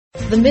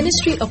The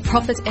ministry of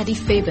Prophet Eddie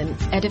Fabian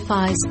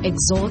edifies,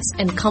 exhorts,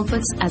 and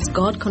comforts as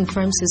God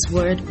confirms His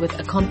word with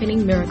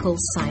accompanying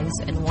miracles, signs,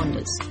 and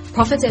wonders.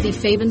 Prophet Eddie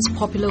Fabian's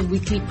popular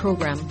weekly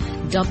program,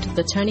 dubbed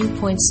the Turning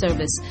Point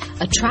Service,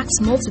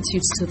 attracts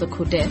multitudes to the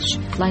Kodesh,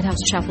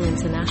 Lighthouse Chapel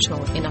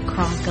International in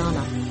Accra,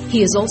 Ghana.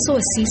 He is also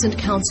a seasoned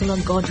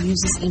counselor God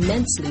uses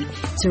immensely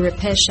to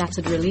repair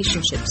shattered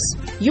relationships.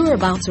 You are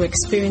about to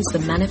experience the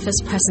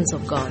manifest presence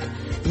of God.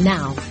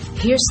 Now,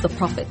 here's the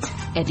Prophet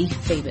Eddie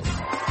Fabian.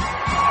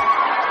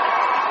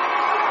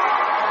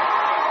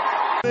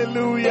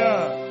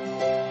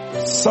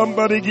 Hallelujah.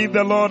 Somebody give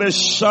the Lord a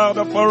shout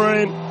of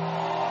praise.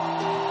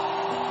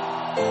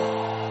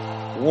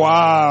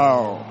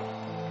 Wow.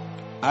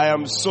 I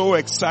am so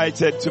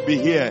excited to be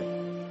here.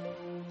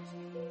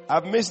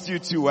 I've missed you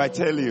too, I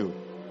tell you.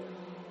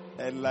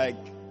 And like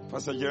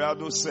Pastor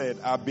Gerardo said,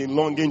 I've been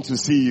longing to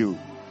see you.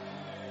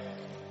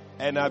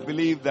 And I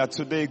believe that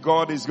today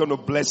God is going to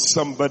bless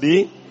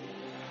somebody.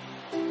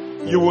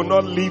 You will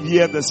not leave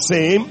here the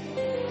same.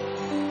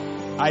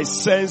 I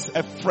sense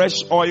a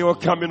fresh oil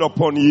coming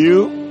upon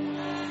you.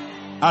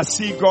 I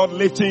see God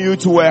lifting you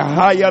to a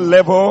higher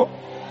level.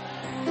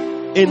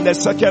 In the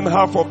second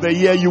half of the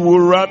year, you will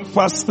run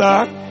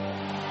faster.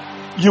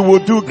 You will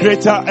do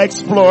greater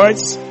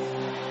exploits.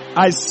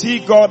 I see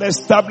God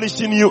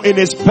establishing you in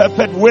His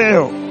perfect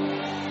will.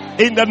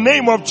 In the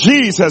name of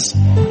Jesus.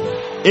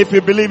 If you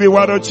believe it,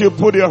 why don't you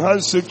put your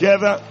hands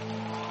together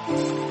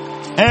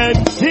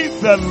and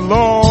give the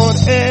Lord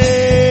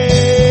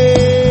a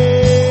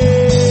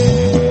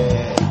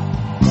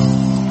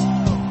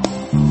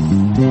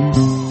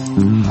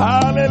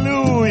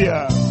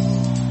hallelujah.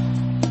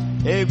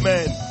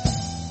 Amen.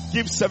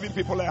 Give 7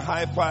 people a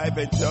high five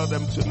and tell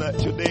them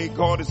today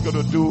God is going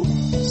to do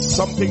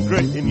something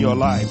great in your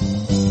life.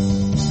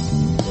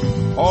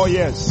 Oh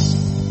yes.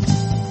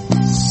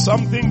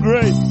 Something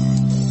great.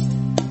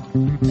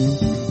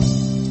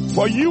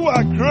 For you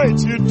are great.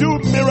 You do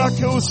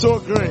miracles so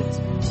great.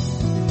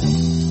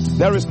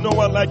 There is no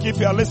one like you. If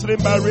you are listening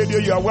by radio,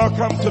 you are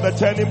welcome to the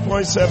Turning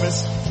Point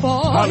service.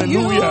 For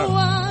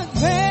hallelujah.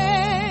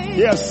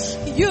 Yes,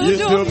 you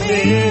do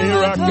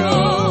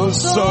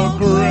miracles so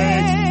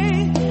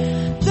great.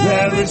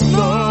 There is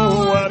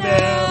no one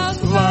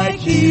else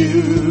like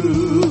you.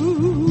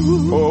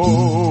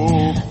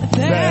 Oh,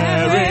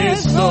 there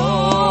is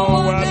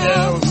no one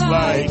else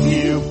like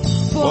you.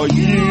 For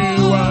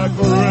you are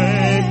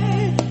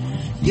great.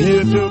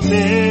 You do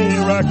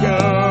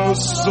miracles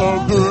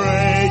so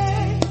great.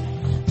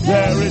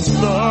 There is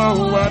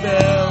no one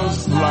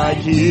else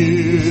like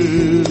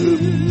you.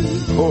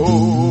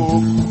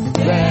 Oh,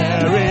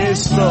 there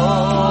is no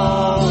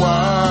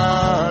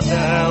one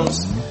else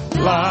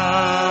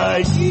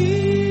like you.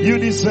 You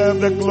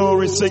deserve the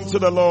glory. Sing to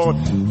the Lord.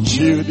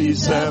 You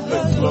deserve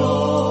the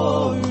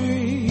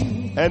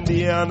glory and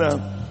the honor.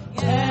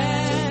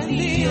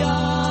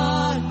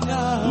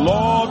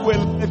 Lord, we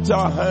lift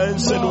our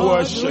hands in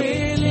worship.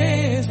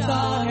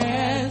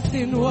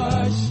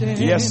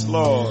 Yes,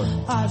 Lord.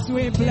 As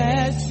we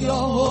bless your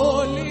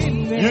holy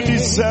name. You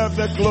deserve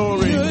the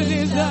glory. You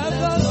deserve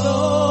the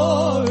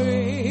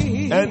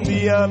glory. And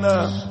the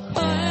honor.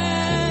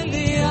 And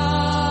the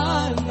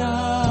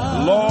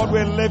honor. Lord,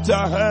 we lift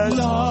our hands.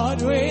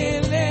 Lord, we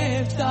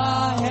lift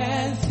our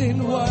hands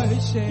in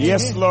worship.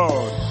 Yes,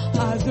 Lord.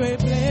 As we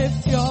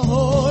bless your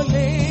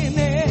holy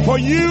name. For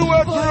you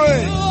are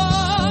great. You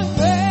are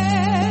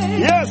great.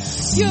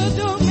 Yes. You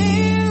do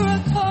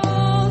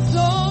miracles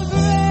so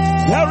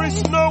great. There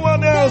is no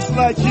one else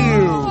like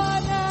you.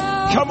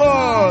 Come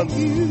on.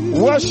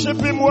 Worship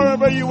Him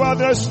wherever you are.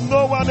 There's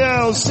no one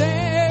else.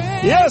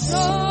 Yes.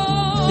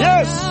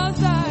 Yes.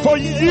 For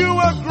you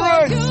are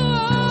great.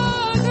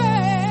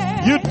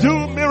 You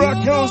do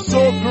miracles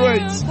so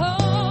great.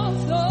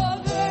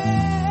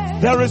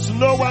 There is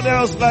no one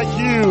else like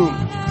you.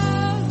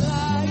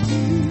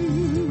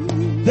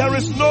 There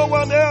is no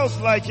one else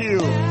like you.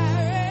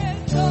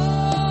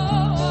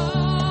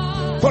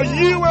 For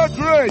you are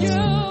great.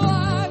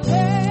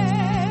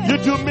 You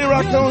do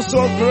miracles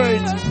so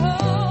great.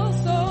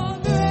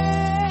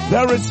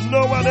 There is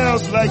no one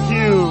else like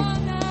you.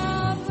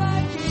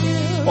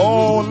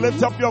 Oh,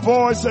 lift up your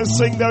voice and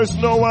sing. There is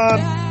no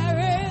one.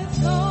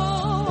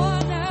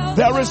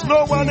 There is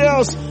no one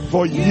else.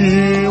 For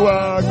you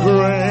are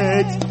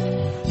great.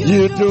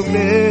 You do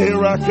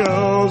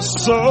miracles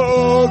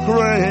so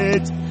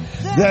great.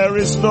 There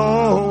is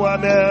no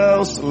one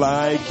else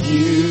like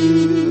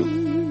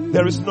you.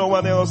 There is no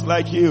one else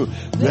like you.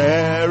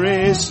 There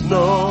is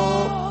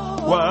no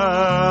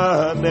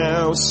one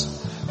else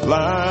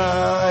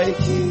like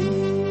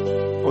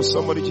you. Oh,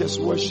 somebody just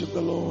worship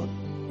the Lord.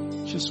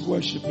 Just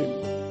worship Him.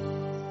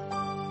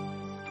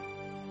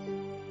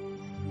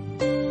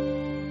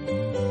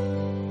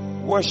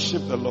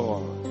 Worship the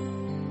Lord.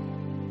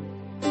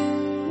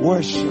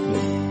 Worship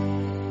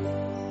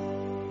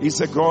Him.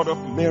 He's a God of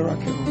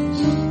miracles.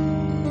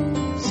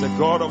 He's a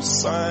God of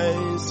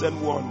signs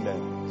and wonders.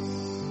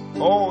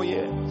 Oh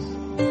yes.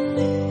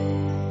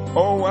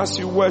 Oh, as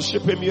you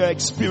worship Him, you're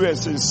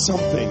experiencing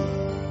something.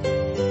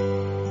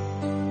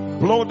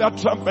 Blow that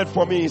trumpet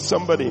for me,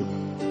 somebody.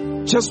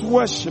 Just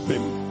worship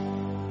him.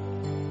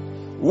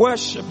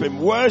 Worship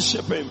him.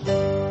 Worship him.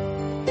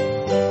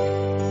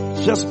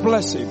 Just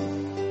bless him.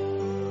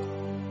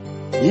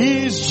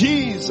 He is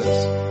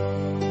Jesus.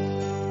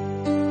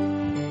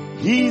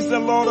 He's the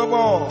Lord of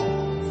all.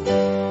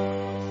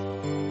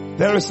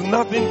 There is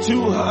nothing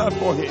too hard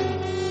for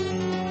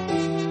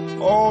him.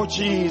 Oh,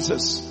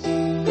 Jesus.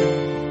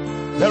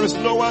 There is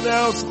no one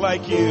else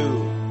like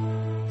you.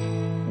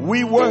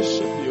 We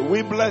worship you.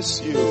 We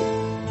bless you.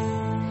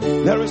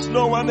 There is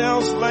no one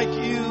else like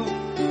you.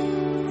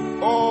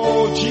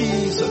 Oh,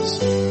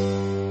 Jesus.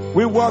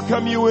 We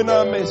welcome you in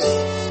our midst.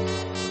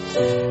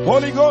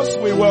 Holy Ghost,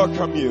 we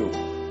welcome you.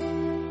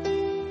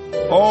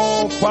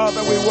 Oh,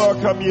 Father, we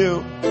welcome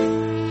you.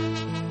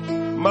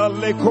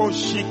 Maleko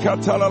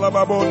shikatala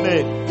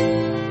lababone.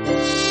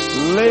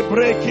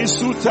 Lebreki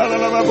sutala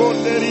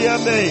lababone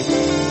riane.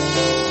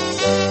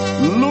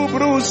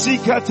 Lubrusi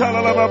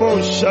katala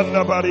lababo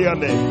shanda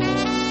bariane.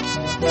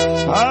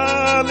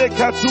 Ale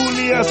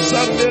katulia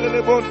sandere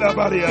lebonda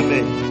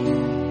bariane.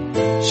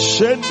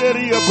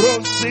 Shenderia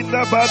bronsi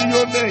na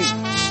barione.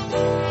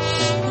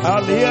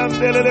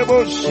 Aliandele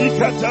lebo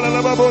shikatala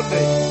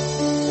lababone.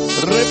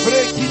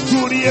 Rebreki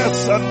turia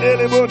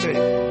sandere bone.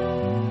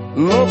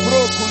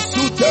 Lobro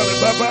kusuta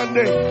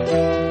babande.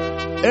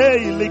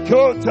 Ei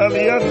likota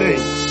liande.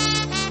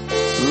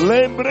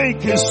 Lembre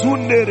ke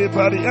sundere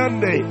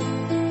bariande.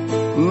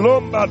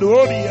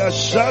 Lombadoria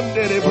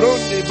shandere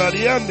bronde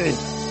bariande.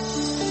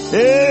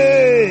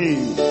 Hey.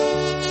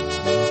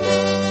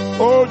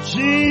 Oh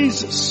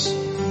Jesus.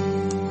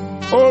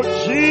 Oh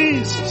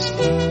Jesus.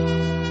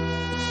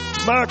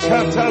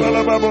 Makatala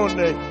la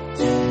babonde.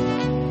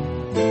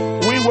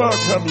 We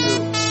welcome you.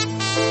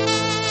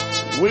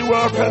 We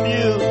welcome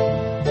you.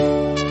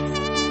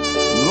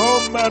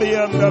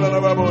 Lombarianda la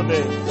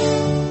babonde.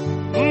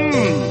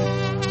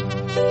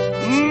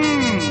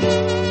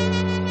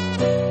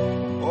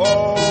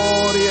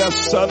 Oh, ria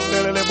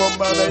sandele le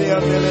bombade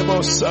le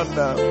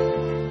bosanda.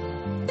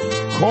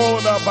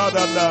 Kola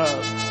badana.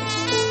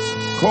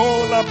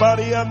 Kola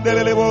bariande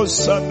le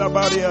bosanda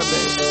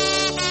bariande.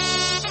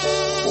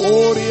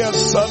 Oria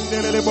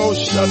sandele le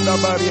bosanda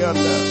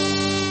barianda.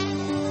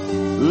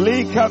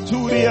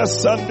 Likaturia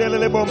sandele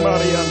le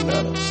bombarianda.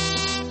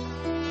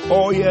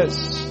 Oh yes.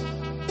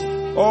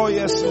 Oh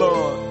yes,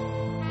 Lord.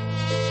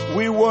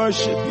 We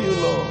worship you,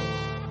 Lord.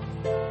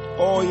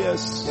 Oh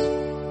yes.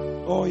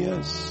 Oh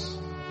yes.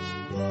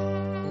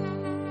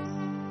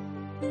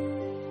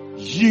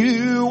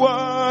 You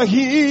are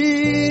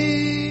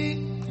here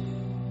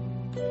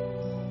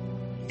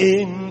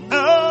in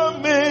our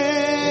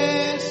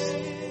midst.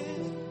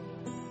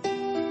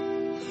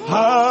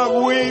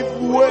 How we've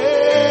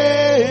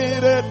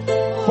waited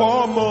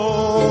for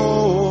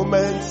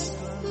moments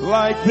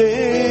like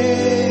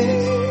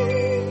this.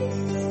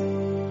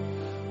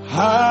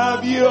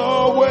 Have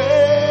your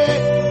way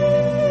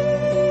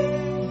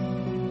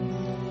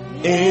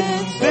in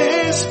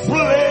this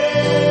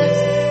place.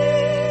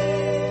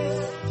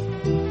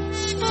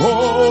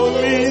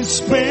 Holy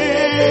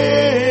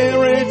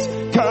Spirit,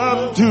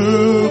 come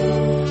do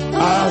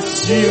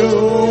as you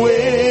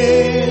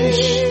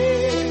wish.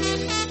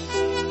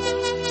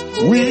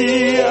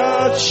 We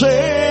are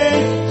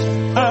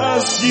changed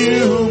as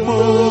you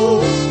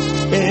move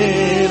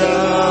in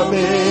our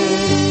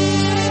midst.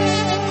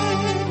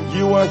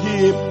 You are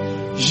here.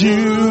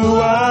 You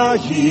are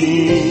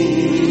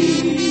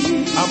here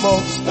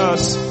amongst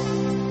us.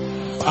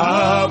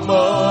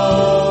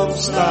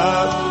 Amongst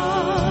us.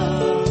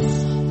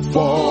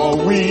 For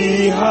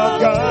we have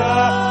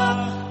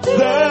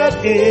gathered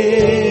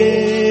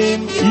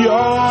in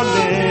your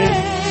name.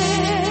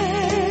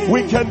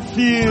 We can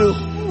feel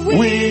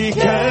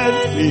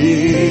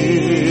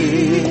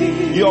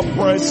your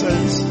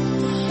presence.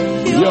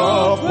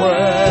 Your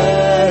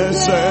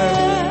presence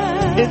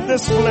in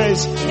this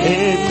place.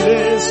 In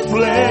this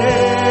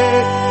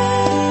place.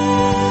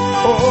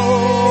 Oh,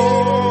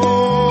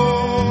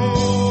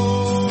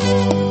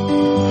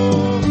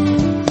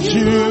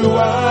 you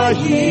are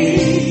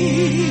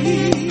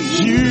here.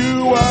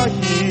 You are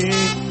here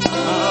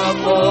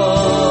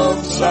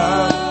amongst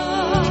us.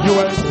 You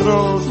are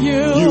enthroned.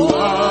 You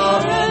are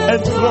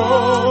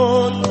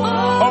enthroned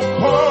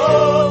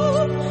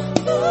upon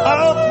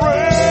our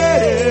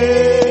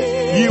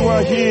praise. You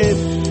are here.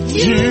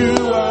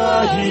 You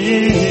are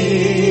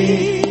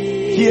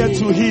here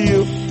to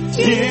heal,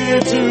 here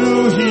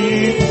to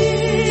heal,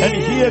 and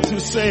here to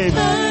save,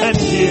 and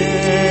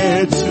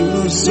here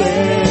to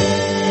save.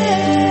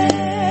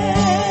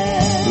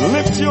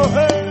 Lift your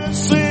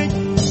hands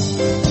and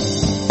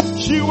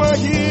sing. You are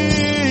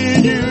here,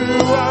 you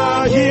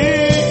are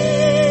here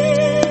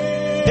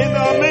in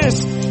our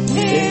midst.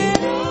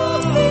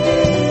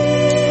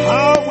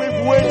 How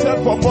we've waited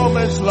for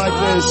moments like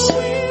this.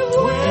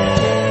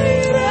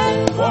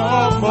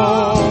 For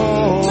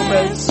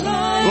moments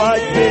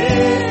like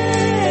this.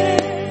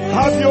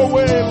 Have your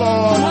way,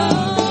 Lord.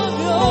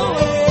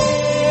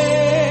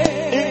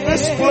 In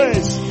this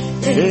place.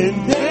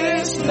 In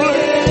this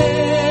place.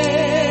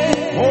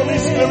 Holy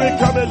Spirit,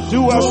 come come and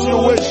do as you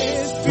wish.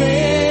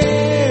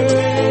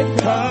 Spirit,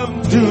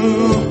 Come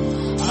do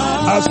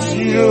as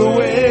you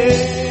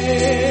wish.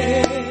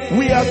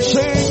 We are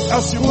changed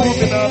as you move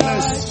in our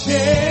midst.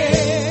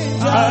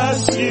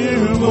 As you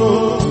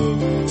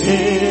move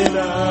in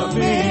our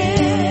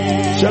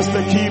midst. Just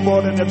the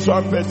keyboard and the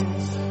trumpet.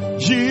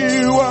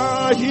 You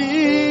are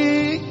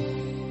here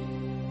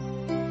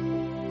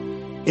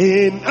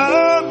in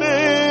our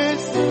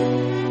midst.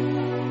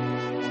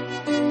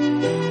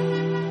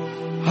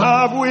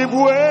 Have we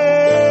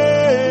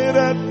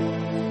waited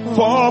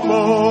for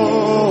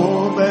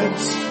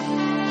moments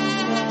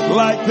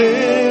like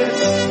this?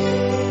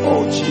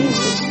 Oh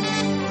Jesus,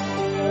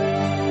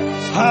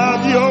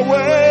 have your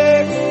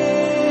way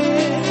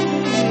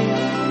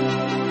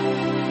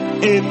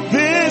in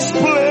this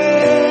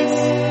place.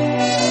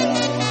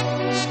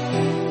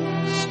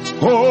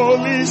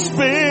 Holy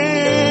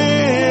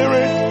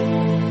Spirit,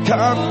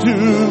 come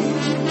do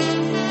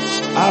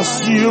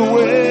as you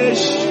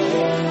wish.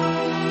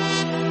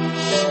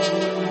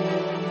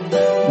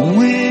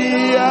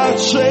 We are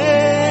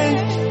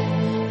changed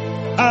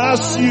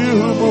as you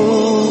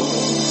move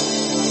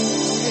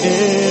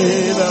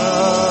in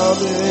our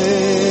midst.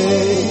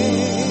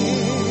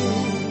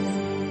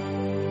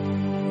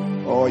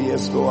 Oh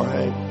yes, go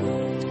ahead.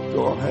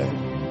 Go ahead.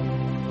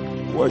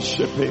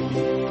 Worshiping.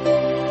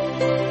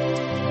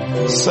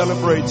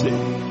 Celebrating.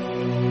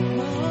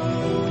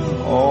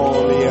 Oh,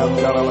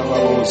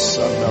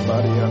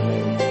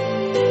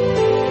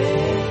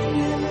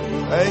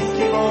 thank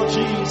you, Lord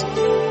Jesus.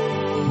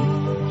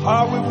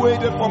 How we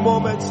waited for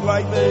moments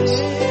like this.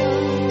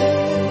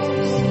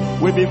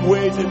 We've been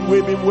waiting.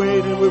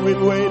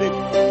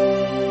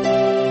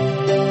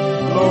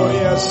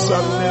 Gloria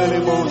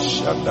Sanelimo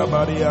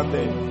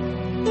Shandabariande.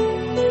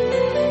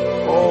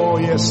 Oh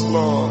yes,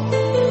 Lord.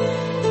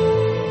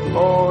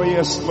 Oh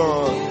yes,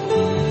 Lord.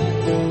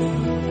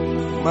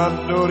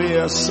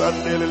 Mandoria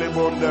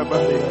Sanelimo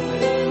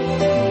Dabariande.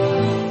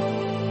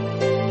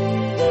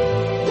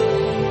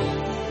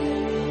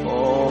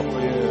 Oh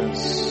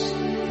yes.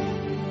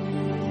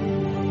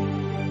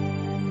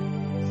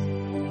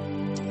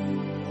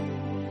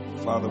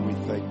 Father, we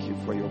thank you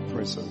for your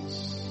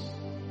presence.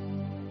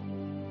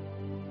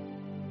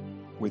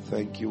 We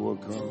thank you, O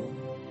God,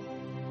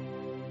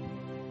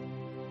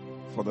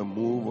 for the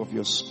move of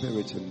your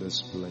Spirit in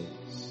this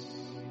place.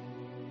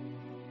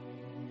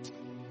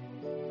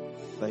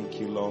 Thank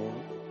you, Lord,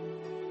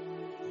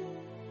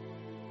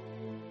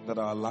 that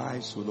our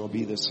lives will not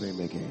be the same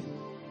again.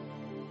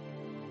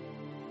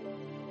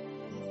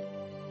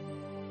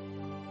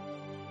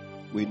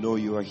 We know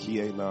you are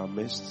here in our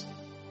midst.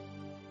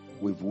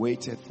 We've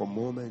waited for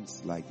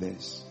moments like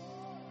this.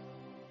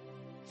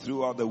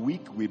 Throughout the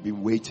week, we've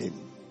been waiting.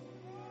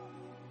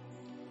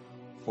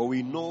 For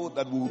we know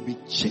that we will be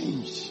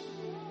changed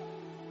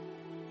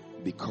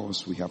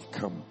because we have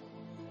come.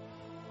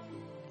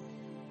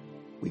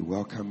 We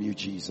welcome you,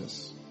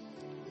 Jesus.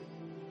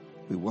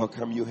 We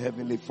welcome you,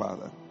 Heavenly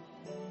Father.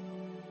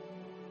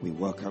 We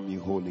welcome you,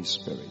 Holy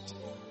Spirit.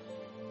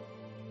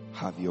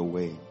 Have your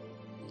way.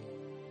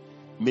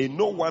 May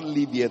no one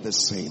leave here the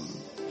same.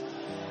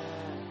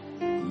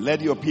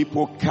 Let your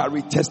people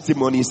carry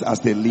testimonies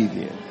as they live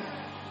here.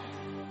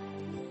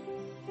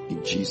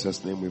 In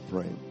Jesus' name we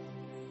pray.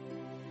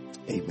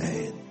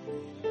 Amen.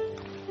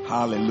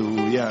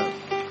 Hallelujah.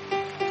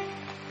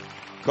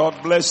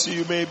 God bless you.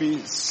 You may be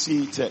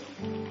seated.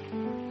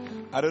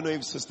 I don't know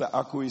if Sister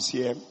Aku is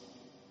here,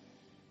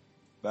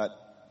 but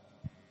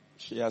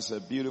she has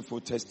a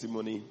beautiful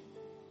testimony.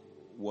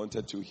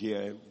 Wanted to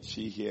hear.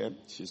 She here.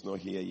 She's not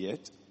here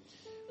yet.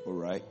 All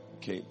right.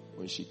 Okay.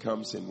 When she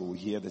comes in, we'll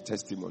hear the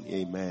testimony.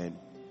 Amen.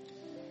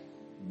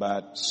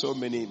 But so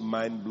many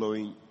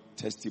mind-blowing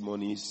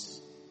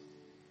testimonies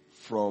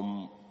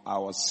from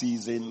our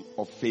season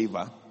of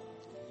favor.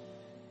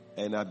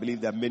 And I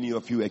believe that many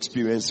of you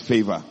experience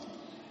favor.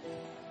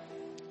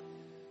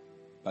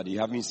 But you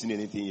haven't seen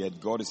anything yet.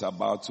 God is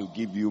about to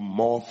give you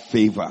more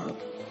favor.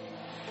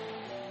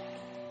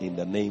 In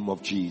the name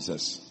of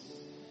Jesus.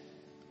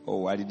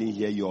 Oh, I didn't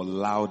hear your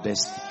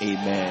loudest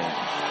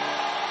amen.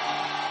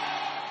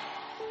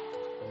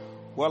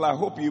 Well, I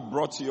hope you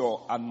brought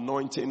your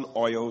anointing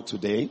oil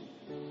today.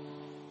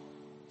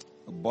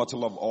 A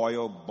bottle of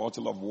oil,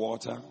 bottle of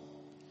water,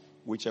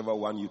 whichever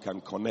one you can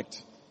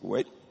connect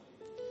with.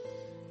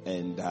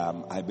 And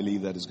I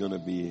believe that it's going to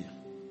be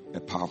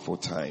a powerful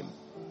time.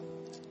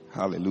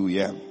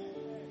 Hallelujah.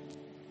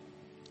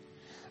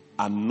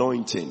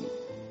 Anointing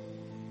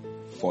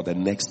for the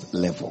next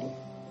level.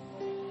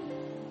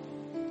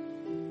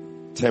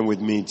 Turn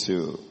with me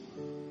to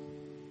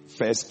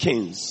 1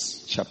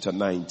 Kings chapter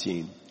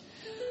 19.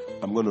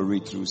 I'm going to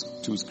read through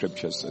 2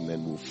 scriptures and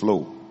then we'll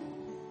flow.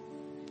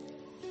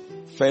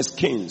 1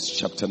 Kings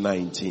chapter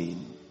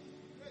 19.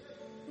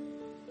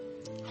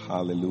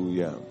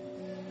 Hallelujah.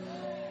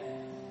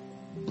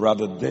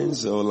 Brother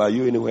Denzel, are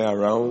you anywhere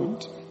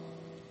around?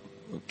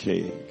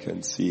 Okay,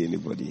 can't see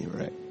anybody,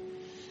 right?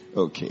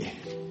 Okay.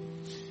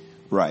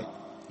 Right.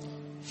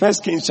 1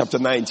 Kings chapter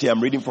 19,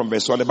 I'm reading from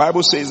verse 1. The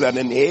Bible says that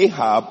then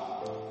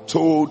Ahab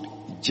told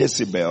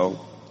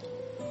Jezebel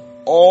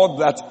all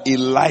that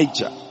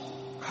Elijah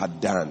had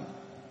done,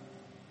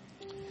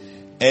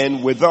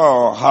 and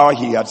withal how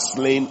he had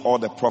slain all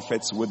the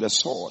prophets with the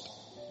sword.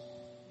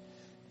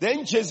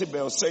 Then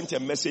Jezebel sent a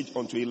message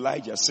unto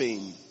Elijah,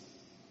 saying,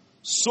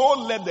 so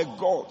let the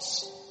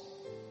gods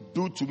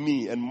do to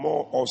me and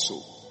more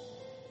also,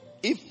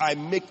 if I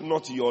make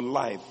not your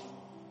life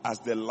as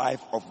the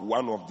life of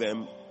one of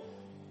them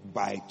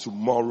by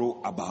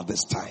tomorrow about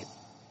this time.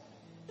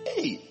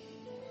 Hey,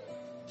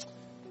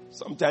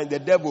 sometimes the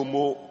devil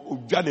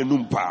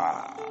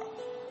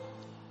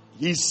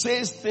he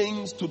says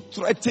things to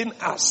threaten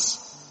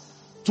us,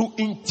 to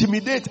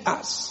intimidate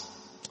us.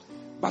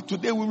 But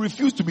today we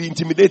refuse to be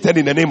intimidated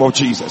in the name of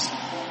Jesus.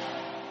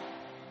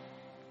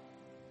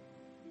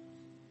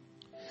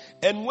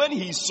 And when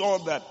he saw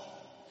that,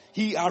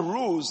 he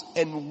arose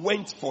and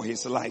went for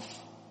his life,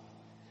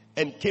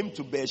 and came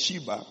to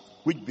Beersheba,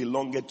 which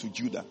belonged to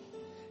Judah,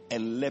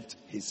 and left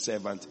his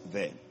servant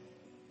there.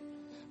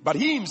 But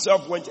he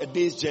himself went a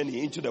day's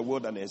journey into the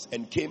wilderness,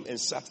 and came and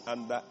sat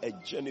under a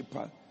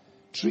juniper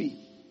tree.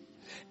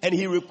 And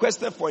he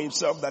requested for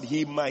himself that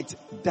he might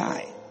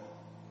die.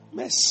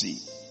 Mercy.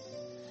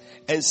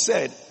 And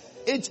said,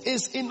 it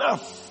is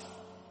enough.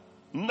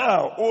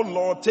 Now, O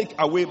Lord, take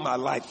away my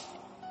life.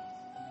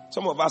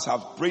 Some of us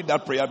have prayed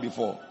that prayer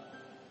before.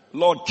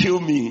 Lord, kill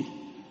me.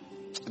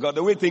 God,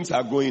 the way things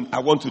are going, I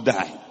want to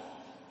die.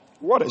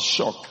 What a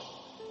shock.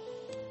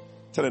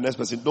 Tell the next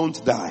person,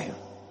 don't die.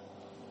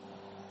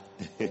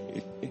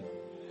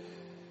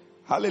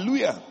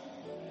 Hallelujah.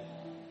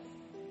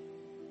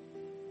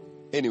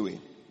 Anyway.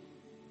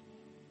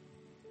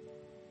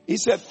 He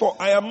said, for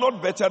I am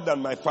not better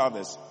than my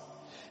fathers.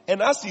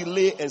 And as he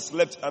lay and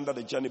slept under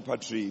the juniper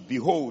tree,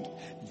 behold,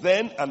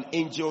 then an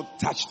angel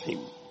touched him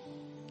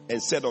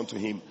and said unto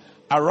him,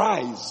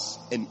 arise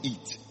and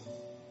eat.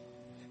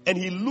 And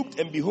he looked,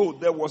 and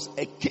behold, there was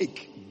a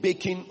cake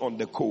baking on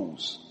the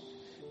coals,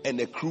 and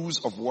a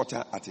cruse of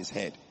water at his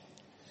head.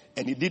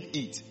 And he did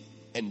eat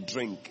and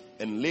drink,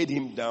 and laid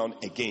him down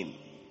again.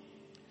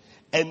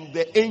 And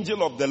the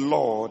angel of the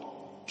Lord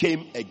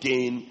came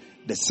again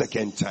the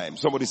second time.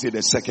 Somebody say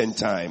the second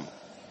time.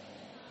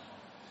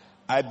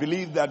 I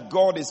believe that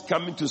God is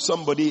coming to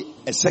somebody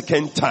a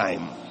second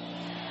time.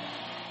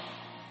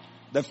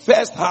 The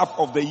first half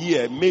of the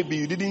year, maybe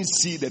you didn't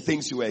see the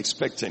things you were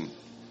expecting.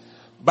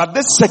 But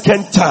this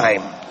second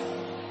time,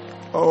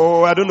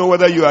 oh, I don't know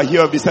whether you are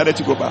here or decided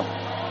to go back.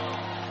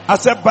 I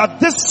said, but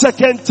this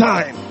second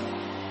time,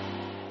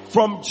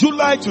 from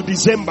July to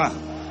December,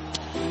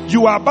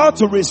 you are about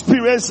to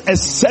experience a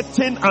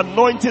certain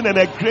anointing and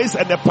a grace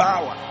and a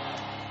power.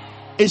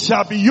 It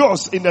shall be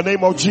yours in the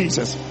name of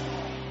Jesus.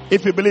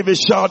 If you believe it,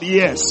 shout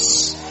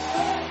yes.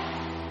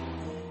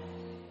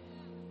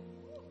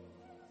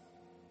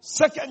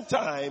 Second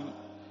time,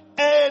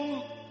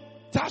 and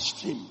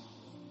touched him.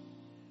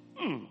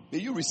 May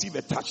you receive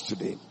a touch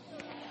today.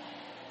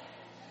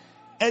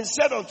 And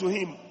said unto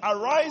him,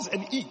 arise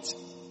and eat,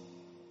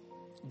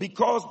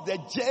 because the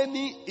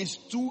journey is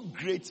too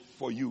great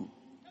for you.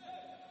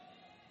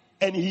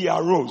 And he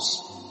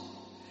arose,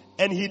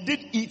 and he did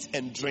eat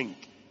and drink,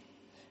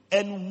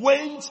 and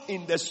went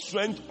in the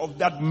strength of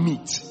that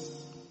meat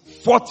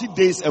 40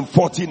 days and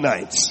 40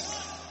 nights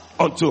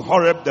unto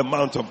Horeb, the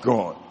mount of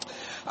God.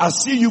 I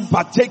see you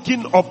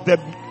partaking of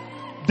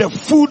the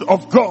food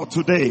of God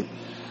today.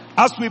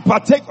 As we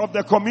partake of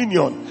the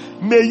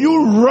communion, may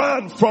you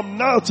run from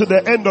now to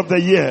the end of the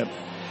year.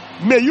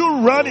 May you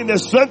run in the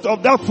strength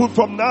of that food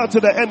from now to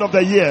the end of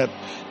the year.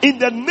 In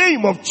the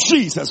name of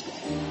Jesus,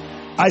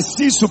 I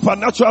see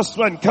supernatural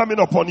strength coming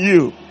upon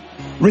you.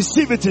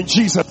 Receive it in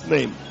Jesus'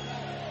 name.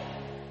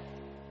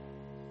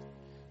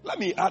 Let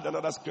me add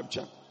another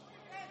scripture.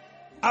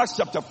 Acts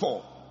chapter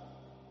 4.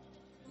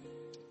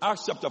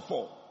 Acts chapter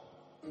 4.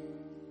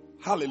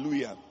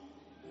 Hallelujah.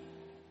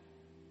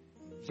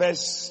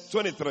 Verse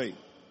 23.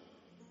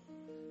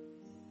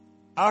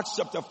 Acts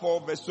chapter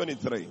 4 verse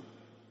 23.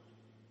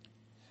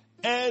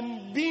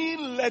 And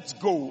being let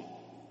go,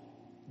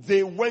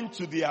 they went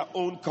to their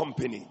own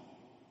company.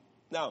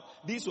 Now,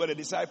 these were the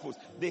disciples.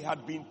 They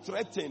had been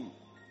threatened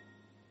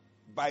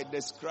by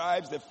the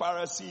scribes, the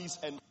Pharisees,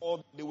 and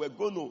all. They were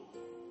going to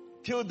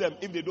kill them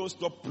if they don't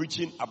stop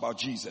preaching about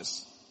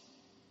Jesus.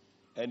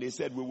 And they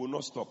said, we will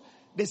not stop.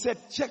 They said,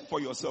 check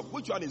for yourself.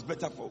 Which one is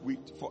better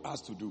for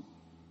us to do?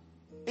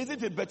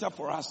 Isn't it better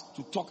for us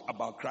to talk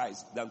about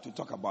Christ than to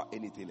talk about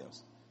anything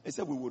else? They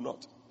said, we will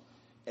not.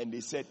 And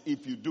they said,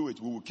 if you do it,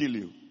 we will kill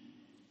you.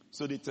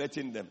 So they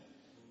threatened them.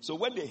 So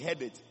when they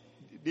heard it,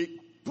 they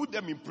put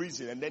them in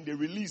prison and then they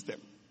released them.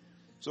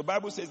 So the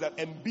Bible says that,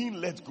 and being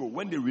let go,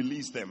 when they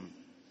released them,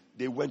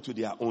 they went to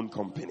their own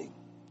company.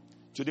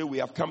 Today we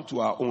have come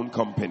to our own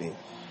company.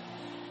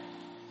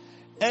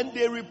 And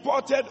they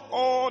reported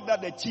all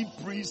that the chief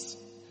priests,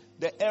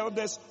 the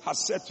elders, had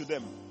said to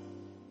them.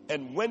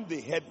 And when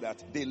they heard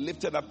that, they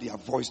lifted up their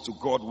voice to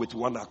God with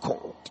one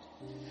accord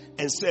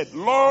and said,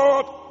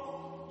 Lord,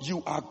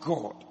 you are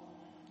God,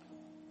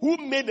 who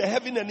made the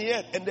heaven and the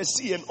earth and the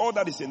sea and all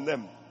that is in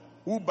them,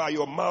 who by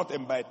your mouth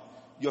and by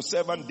your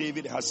servant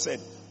David has said,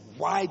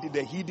 why did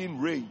the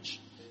heathen rage?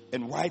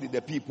 And why did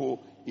the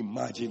people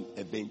imagine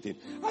a vain thing?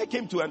 I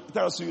came to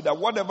tell you that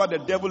whatever the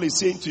devil is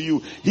saying to you,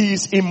 he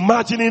is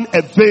imagining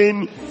a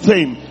vain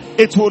thing.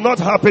 It will not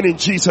happen in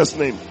Jesus'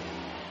 name.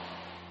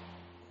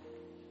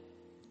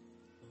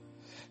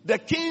 The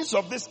kings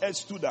of this earth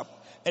stood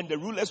up, and the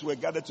rulers were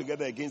gathered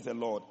together against the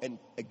Lord and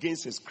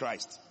against his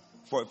Christ.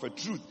 For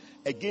truth,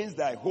 against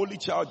thy holy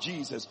child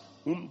Jesus,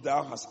 whom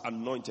thou hast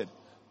anointed,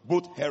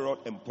 both Herod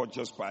and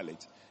Pontius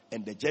Pilate,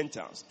 and the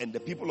Gentiles, and the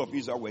people of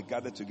Israel were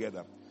gathered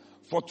together,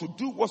 for to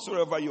do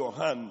whatsoever your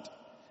hand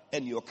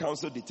and your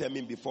counsel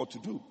determined before to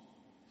do.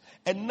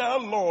 And now,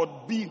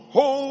 Lord,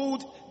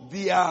 behold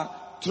their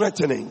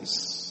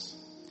threatenings,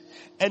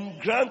 and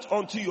grant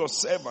unto your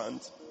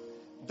servant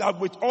that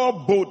with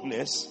all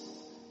boldness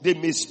they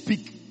may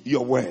speak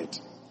your word,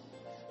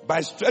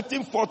 by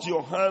stretching forth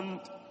your hand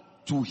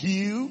to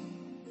heal,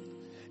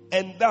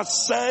 and that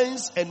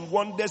signs and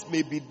wonders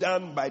may be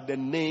done by the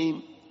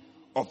name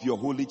of your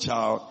holy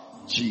child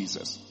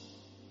Jesus.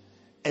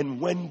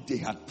 And when they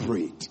had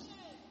prayed,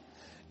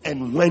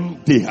 and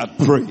when they had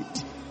prayed,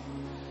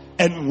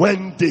 and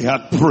when they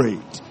had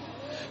prayed,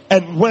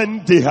 and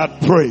when they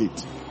had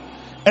prayed,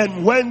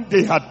 and when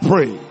they had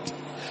prayed,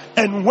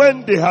 and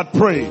when they had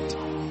prayed,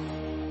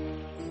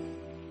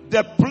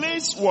 the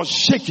place was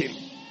shaken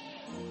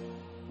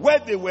where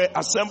they were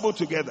assembled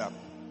together,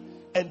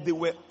 and they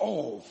were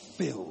all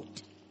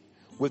filled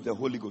with the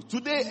Holy Ghost.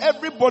 Today,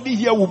 everybody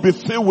here will be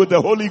filled with the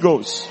Holy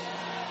Ghost.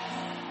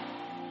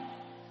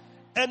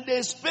 And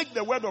they spake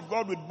the word of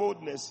God with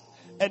boldness,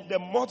 and the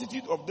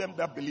multitude of them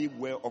that believed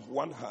were of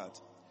one heart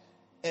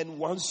and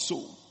one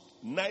soul.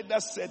 Neither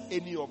said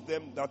any of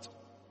them that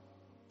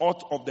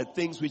aught of the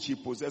things which he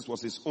possessed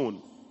was his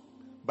own,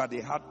 but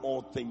they had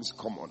all things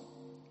common.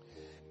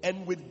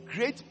 And with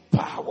great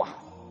power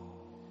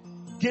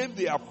gave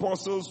the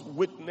apostles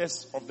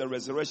witness of the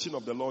resurrection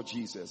of the Lord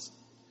Jesus,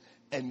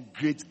 and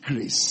great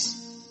grace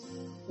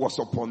was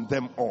upon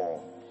them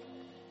all.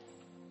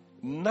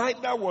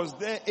 Neither was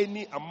there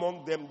any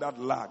among them that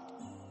lacked,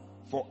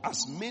 for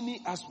as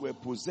many as were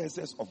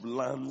possessors of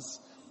lands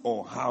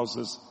or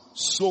houses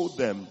sold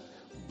them,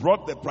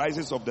 brought the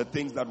prices of the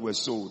things that were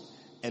sold,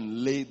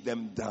 and laid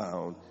them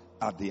down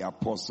at the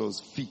apostles'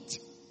 feet.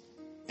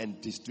 And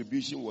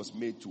distribution was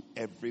made to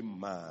every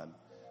man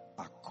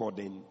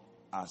according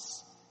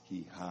as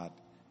he had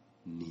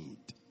need.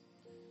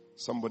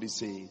 Somebody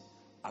say,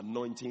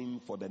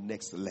 anointing for the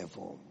next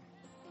level.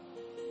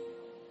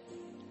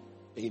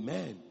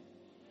 Amen.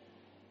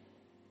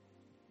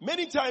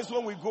 Many times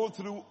when we go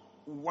through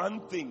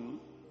one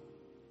thing,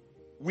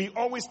 we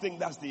always think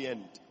that's the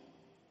end.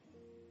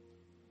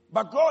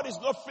 But God is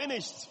not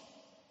finished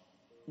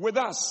with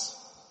us.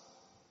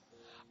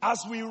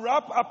 As we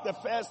wrap up the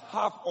first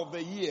half of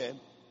the year,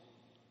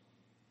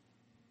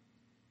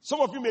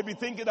 some of you may be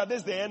thinking that this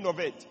is the end of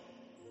it.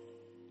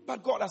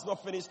 But God has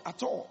not finished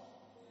at all.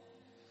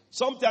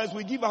 Sometimes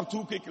we give up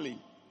too quickly,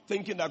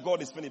 thinking that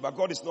God is finished, but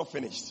God is not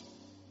finished.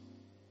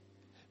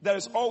 There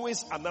is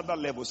always another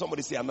level.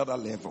 Somebody say another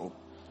level.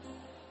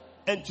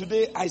 And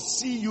today I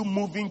see you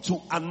moving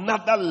to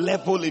another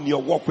level in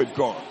your walk with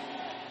God.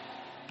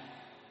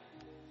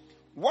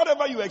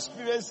 Whatever you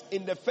experience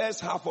in the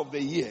first half of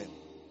the year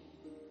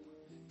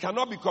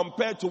cannot be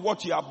compared to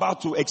what you are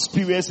about to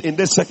experience in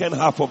the second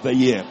half of the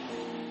year.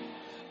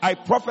 I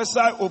prophesy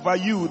over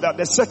you that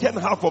the second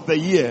half of the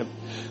year,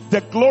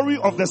 the glory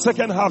of the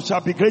second half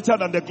shall be greater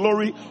than the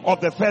glory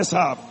of the first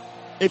half.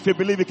 If you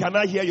believe it, can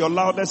I hear your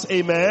loudest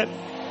amen?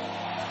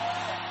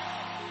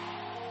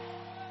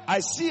 I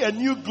see a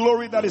new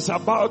glory that is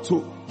about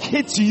to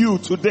hit you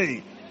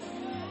today,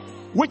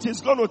 which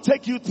is going to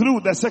take you through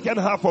the second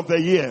half of the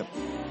year.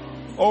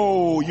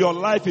 Oh, your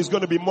life is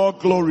going to be more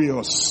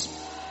glorious.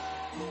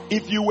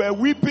 If you were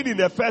weeping in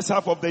the first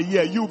half of the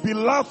year, you'll be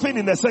laughing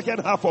in the second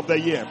half of the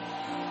year.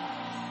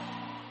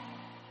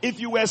 If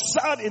you were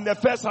sad in the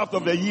first half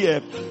of the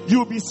year,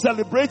 you'll be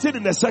celebrating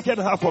in the second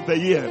half of the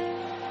year.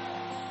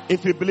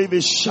 If you believe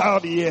it,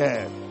 shout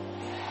yeah.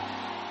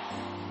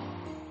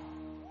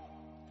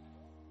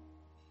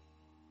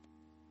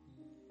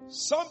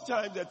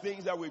 Sometimes the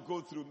things that we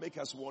go through make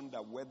us wonder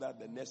whether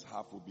the next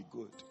half will be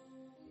good.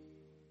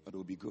 But it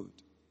will be good.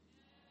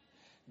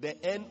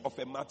 The end of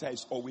a matter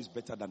is always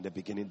better than the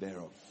beginning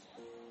thereof.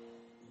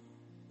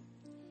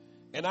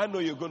 And I know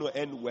you're going to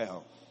end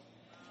well.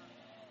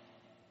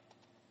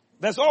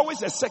 There's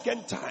always a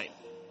second time.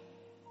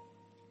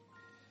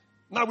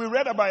 Now we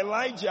read about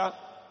Elijah,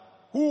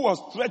 who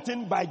was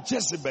threatened by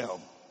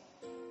Jezebel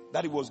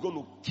that he was going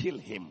to kill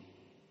him.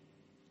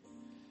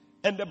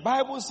 And the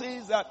Bible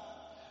says that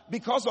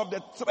because of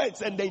the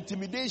threats and the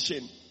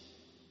intimidation,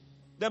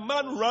 the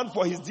man ran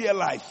for his dear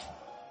life.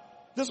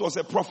 This was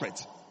a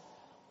prophet,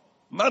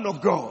 man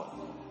of God,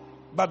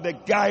 but the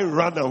guy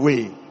ran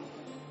away.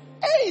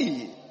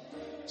 Hey!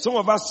 Some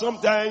of us,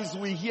 sometimes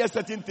we hear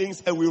certain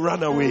things and we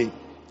run away.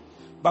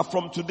 But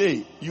from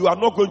today, you are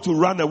not going to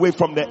run away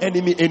from the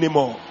enemy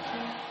anymore.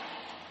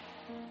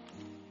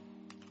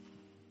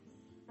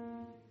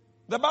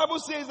 The Bible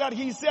says that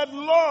he said,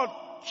 Lord,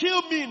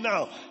 kill me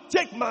now.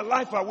 Take my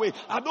life away.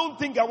 I don't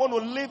think I want to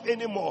live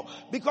anymore.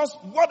 Because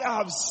what I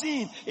have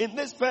seen in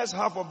this first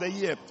half of the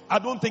year, I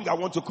don't think I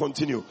want to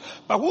continue.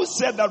 But who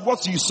said that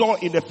what you saw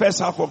in the first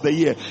half of the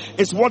year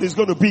is what is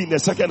going to be in the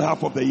second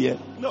half of the year?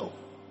 No.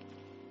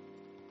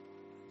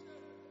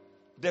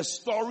 The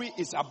story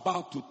is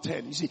about to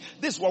turn. You see,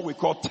 this is what we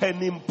call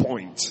turning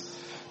point.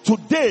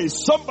 Today,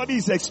 somebody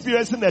is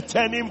experiencing a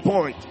turning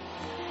point.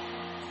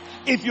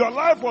 If your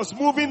life was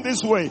moving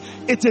this way,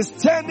 it is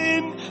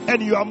turning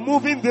and you are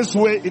moving this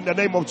way in the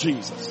name of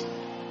Jesus.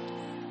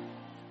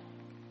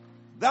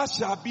 That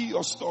shall be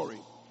your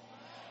story.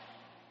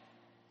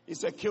 He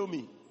said, kill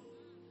me.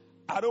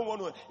 I don't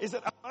want to. He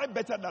said, am I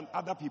better than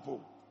other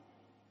people?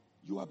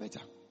 You are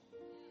better.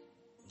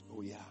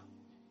 Oh yeah,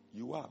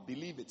 you are.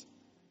 Believe it.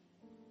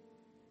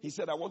 He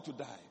said, I want to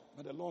die.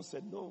 But the Lord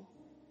said, no,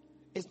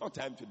 it's not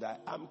time to die.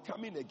 I'm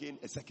coming again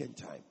a second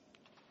time.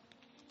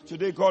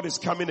 Today God is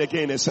coming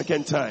again a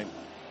second time.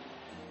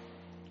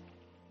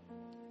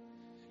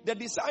 The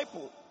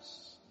disciples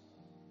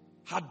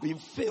had been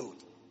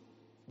filled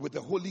with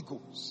the Holy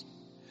Ghost.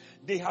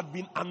 They had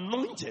been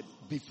anointed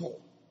before.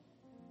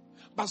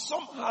 But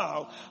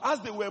somehow, as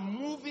they were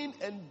moving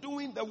and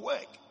doing the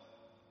work,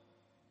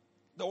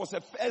 there was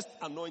a first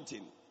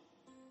anointing.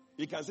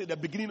 You can say the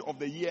beginning of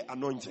the year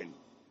anointing.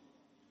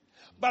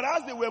 But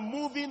as they were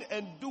moving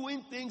and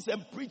doing things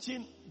and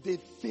preaching, they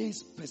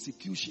faced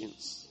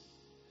persecutions.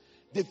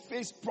 They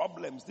faced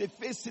problems. They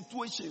faced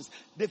situations.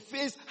 They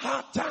faced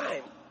hard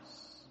times.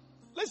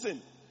 Listen,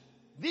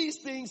 these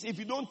things, if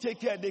you don't take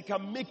care, they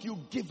can make you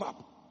give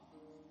up.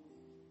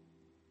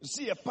 You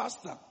see, a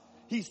pastor,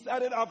 he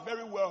started out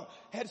very well,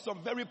 had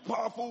some very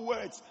powerful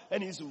words,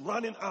 and he's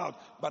running out.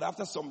 But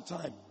after some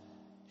time,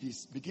 he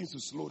begins to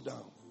slow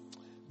down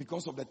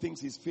because of the things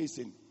he's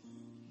facing.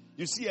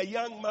 You see a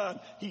young man,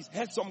 he's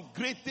had some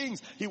great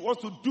things. He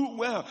wants to do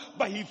well,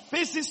 but he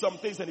faces some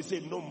things and he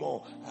said, no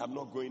more, I'm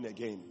not going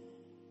again.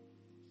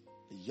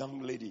 A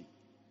young lady.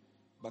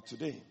 But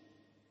today,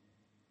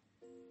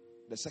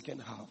 the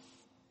second half.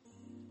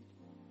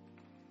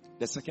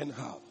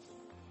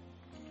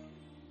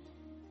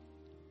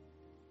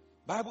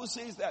 Bible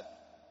says that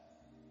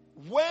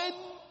when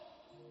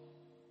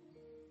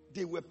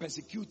they were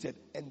persecuted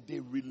and they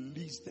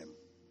released them,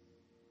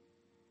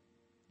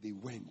 they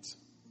went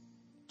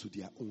to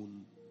their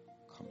own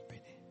company.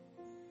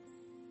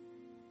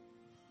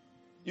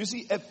 You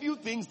see, a few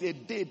things they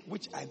did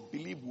which I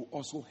believe will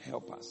also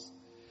help us.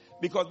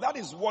 Because that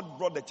is what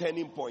brought the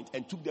turning point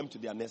and took them to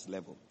their next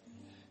level.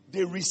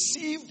 They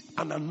received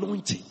an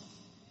anointing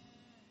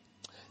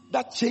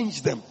that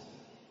changed them.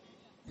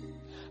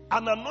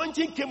 An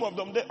anointing came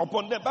upon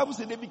them. The Bible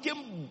said they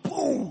became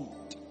bold.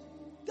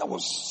 There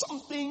was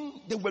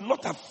something, they were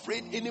not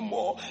afraid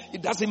anymore.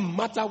 It doesn't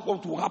matter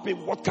what will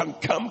happen, what can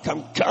come.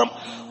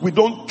 We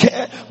don't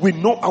care. We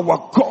know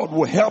our God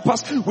will help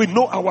us. We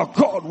know our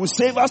God will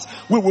save us.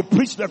 We will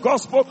preach the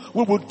gospel.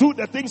 We will do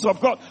the things of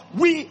God.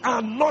 We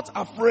are not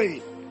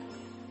afraid.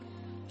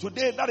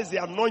 Today, that is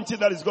the anointing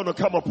that is going to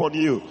come upon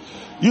you.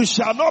 You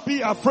shall not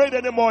be afraid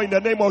anymore in the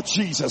name of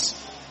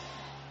Jesus.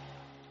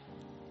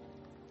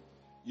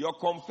 Your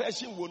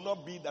confession will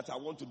not be that I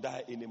want to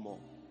die anymore.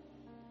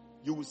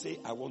 You will say,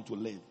 I want to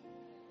live.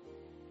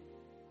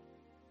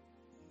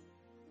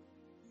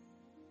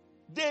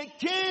 They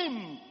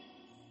came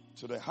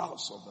to the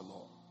house of the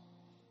Lord.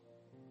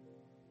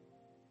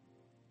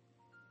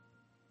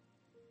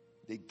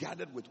 They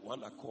gathered with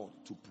one accord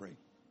to pray.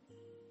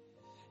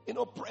 You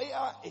know,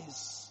 prayer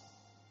is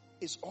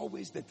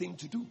always the thing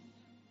to do.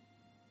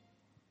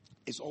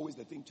 It's always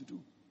the thing to do.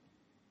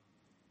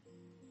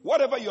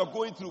 Whatever you're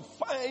going through,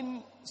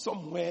 find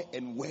somewhere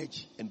and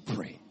wedge and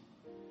pray.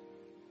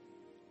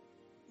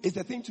 It's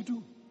the thing to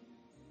do.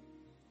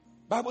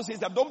 Bible says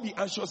that don't be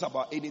anxious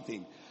about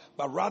anything,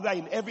 but rather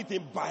in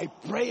everything by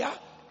prayer,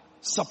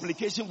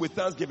 supplication with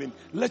thanksgiving,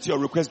 let your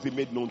request be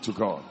made known to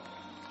God.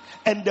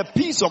 And the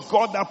peace of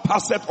God that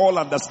passeth all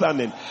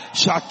understanding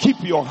shall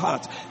keep your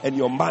heart and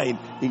your mind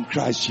in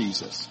Christ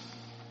Jesus.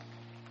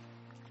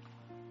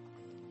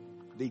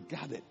 They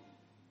gathered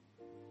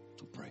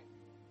to pray.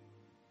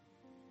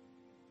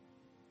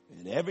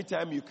 And every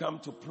time you come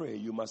to pray,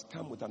 you must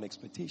come with an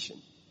expectation.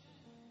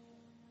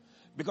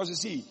 Because you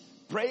see,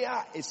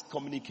 prayer is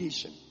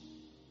communication.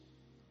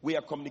 We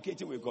are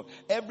communicating with God.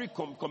 Every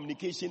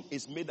communication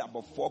is made up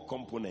of 4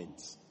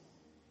 components.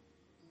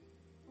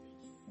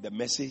 The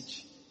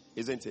message,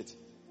 isn't it?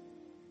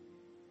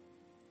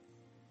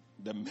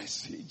 The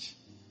message,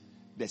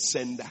 the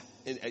sender.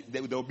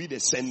 There will be the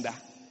sender,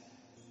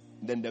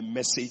 then the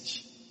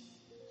message,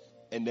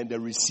 and then the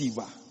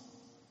receiver,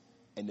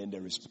 and then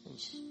the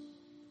response.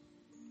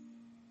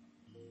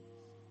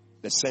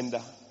 The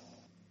sender,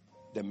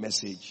 the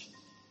message,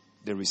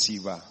 the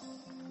receiver,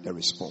 the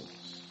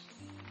response.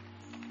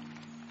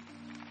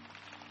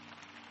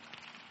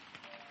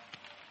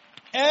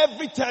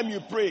 Every time you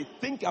pray,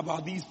 think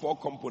about these 4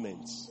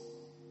 components.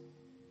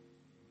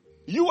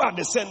 You are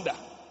the sender,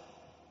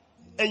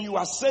 and you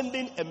are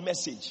sending a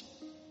message.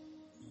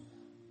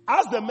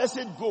 As the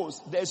message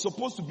goes, there's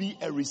supposed to be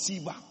a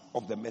receiver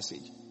of the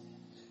message.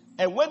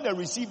 And when the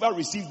receiver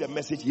receives the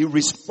message, he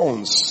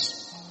responds.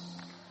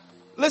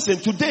 Listen,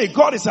 today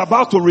God is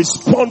about to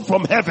respond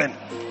from heaven.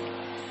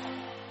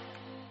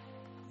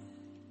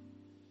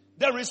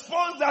 The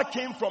response that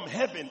came from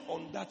heaven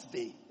on that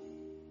day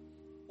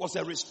was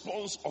a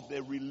response of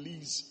the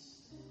release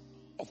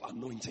of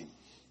anointing.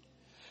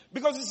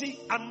 Because you see,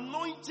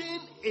 anointing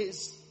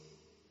is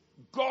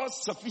God's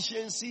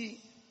sufficiency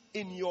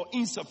in your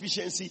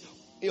insufficiency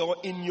or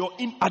in your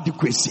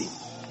inadequacy.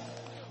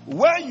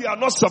 Where you are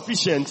not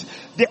sufficient,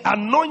 the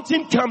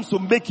anointing comes to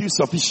make you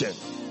sufficient.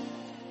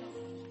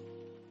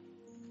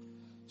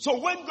 So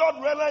when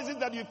God realizes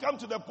that you come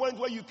to the point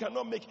where you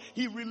cannot make,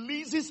 He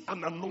releases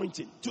an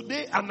anointing.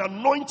 Today, an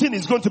anointing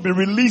is going to be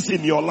released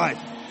in your life.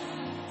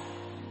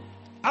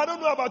 I don't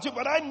know about you,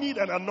 but I need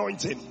an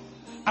anointing.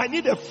 I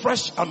need a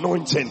fresh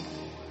anointing.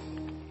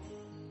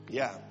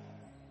 Yeah.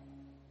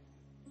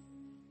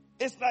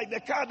 It's like the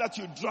car that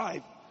you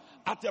drive.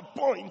 At a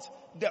point,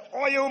 the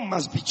oil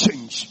must be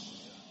changed.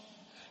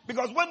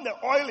 Because when the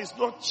oil is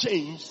not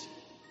changed,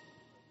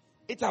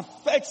 it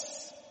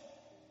affects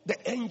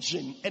the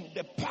engine and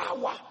the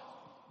power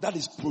that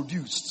is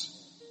produced.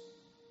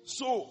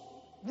 So,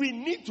 we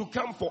need to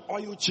come for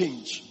oil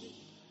change.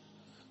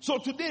 So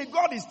today,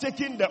 God is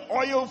taking the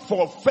oil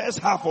for first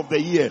half of the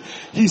year.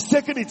 He's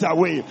taking it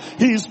away.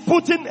 He is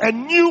putting a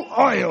new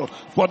oil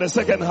for the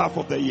second half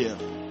of the year.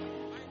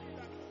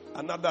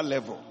 Another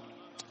level.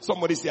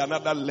 Somebody say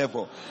another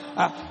level.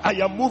 I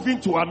am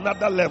moving to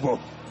another level.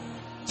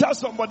 Tell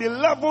somebody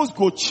levels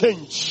go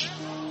change.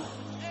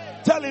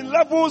 Tell him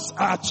levels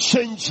are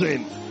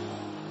changing.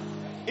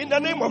 In the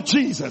name of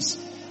Jesus.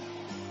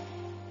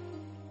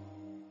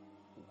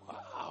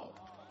 Wow.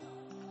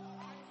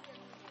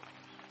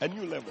 A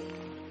new level.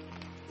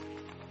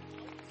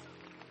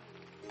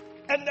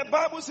 And the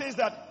Bible says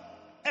that,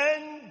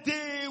 and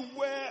they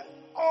were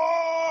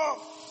all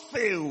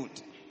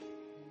filled.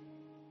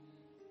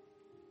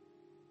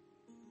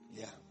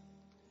 Yeah.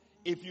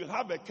 If you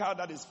have a car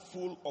that is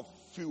full of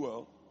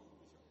fuel,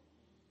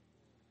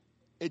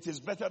 it is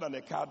better than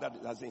a car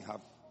that doesn't have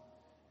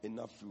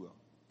enough fuel.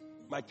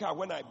 My car,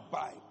 when I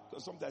buy,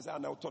 because sometimes I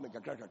now turn a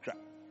crack.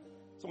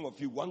 Some of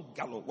you, 1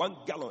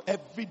 gallon,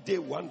 every day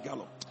 1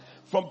 gallon.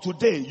 From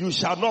today, you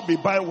shall not be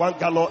buying 1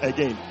 gallon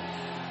again.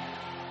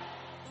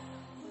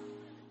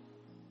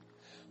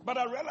 But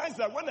I realized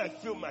that when I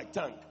fill my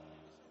tank,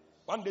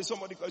 one day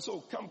somebody goes,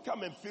 so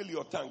come and fill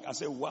your tank. I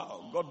said,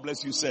 wow, God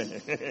bless you, sir.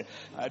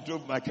 I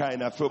drove my car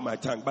and I filled my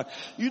tank. But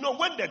you know,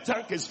 when the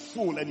tank is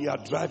full and you are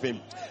driving,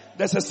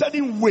 there's a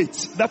certain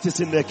weight that is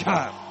in the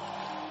car.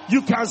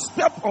 You can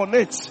step on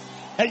it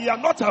and you are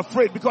not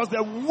afraid because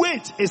the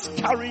weight is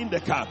carrying the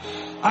car.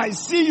 I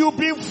see you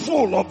being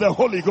full of the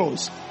Holy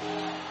Ghost.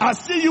 I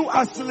see you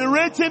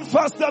accelerating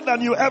faster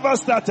than you ever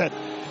started.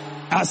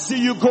 I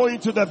see you going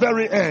to the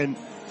very end.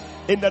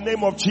 In the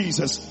name of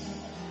Jesus.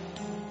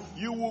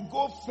 You will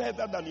go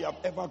further than you have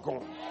ever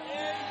gone.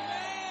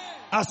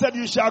 I said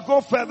you shall go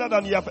further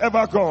than you have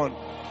ever gone.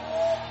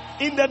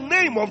 In the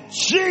name of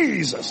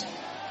Jesus.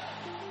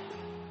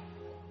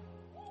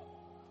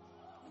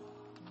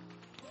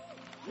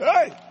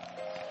 Hey!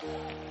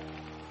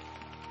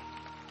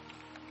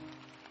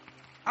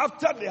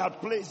 After they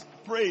had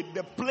prayed,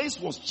 the place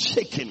was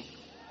shaking.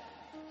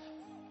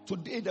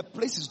 Today the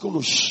place is going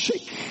to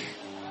shake.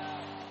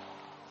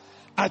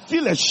 I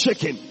feel a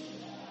shaking.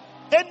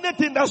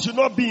 Anything that should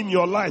not be in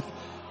your life,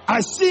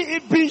 I see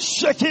it being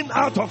shaken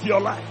out of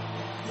your life.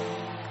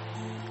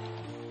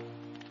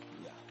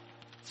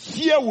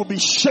 Fear will be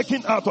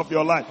shaken out of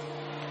your life.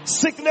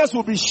 Sickness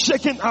will be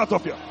shaken out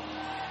of your life.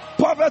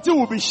 Poverty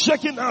will be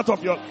shaken out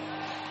of your life.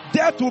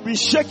 Death will be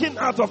shaken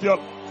out of your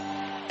life.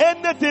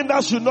 Anything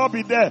that should not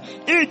be there,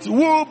 it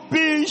will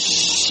be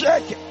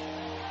shaken.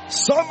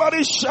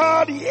 Somebody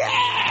shout,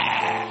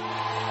 yeah!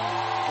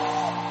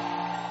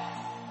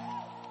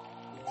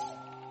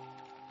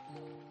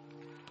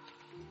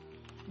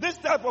 This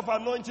type of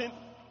anointing,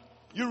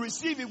 you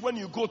receive it when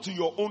you go to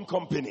your own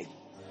company.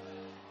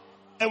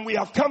 And we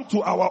have come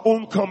to our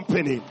own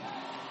company.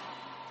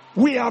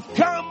 We have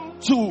come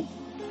to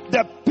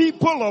the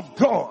people of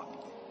God.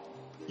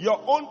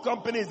 Your own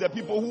company is the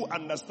people who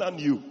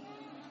understand you.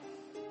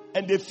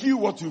 And they feel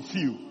what you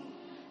feel.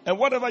 And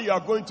whatever you are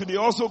going to, they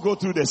also go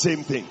through the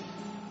same thing.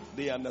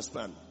 They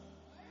understand.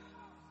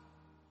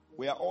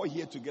 We are all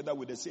here together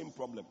with the same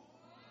problem.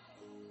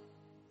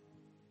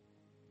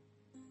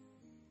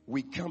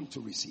 We come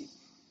to receive.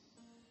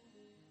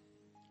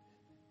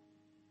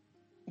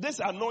 This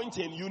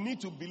anointing, you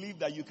need to believe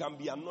that you can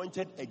be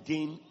anointed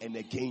again and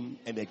again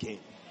and again.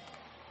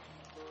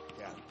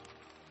 Yeah.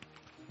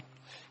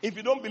 If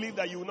you don't believe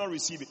that, you will not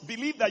receive it.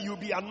 Believe that you'll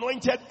be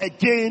anointed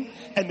again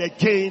and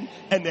again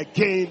and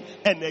again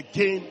and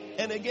again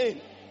and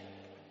again.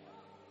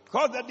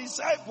 Because the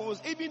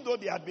disciples, even though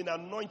they had been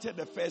anointed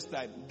the first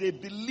time, they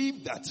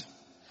believed that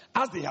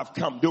as they have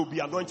come, they will be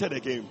anointed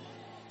again.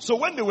 So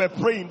when they were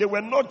praying, they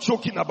were not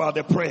joking about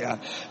the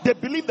prayer. They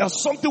believed that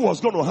something was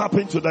going to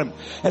happen to them.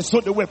 And so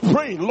they were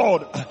praying,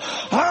 Lord,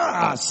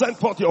 send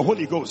forth your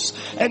Holy Ghost.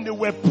 And they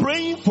were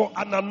praying for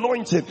an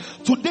anointing.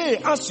 Today,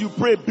 as you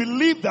pray,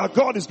 believe that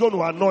God is going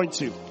to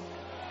anoint you.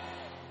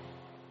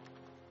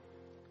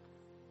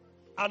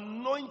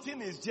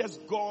 Anointing is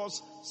just God's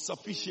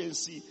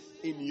sufficiency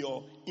in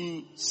your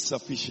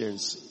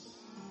insufficiency.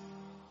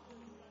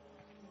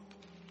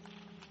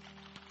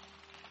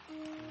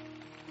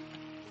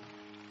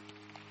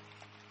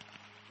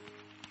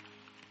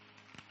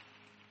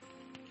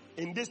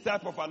 In this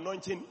type of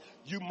anointing,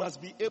 you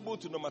must be able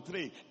to, number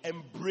 3,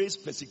 embrace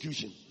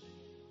persecution.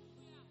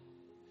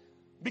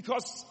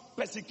 Because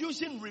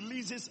persecution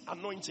releases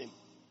anointing.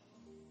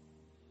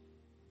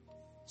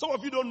 Some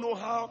of you don't know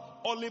how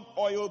olive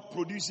oil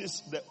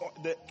produces,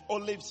 the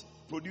olives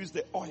produce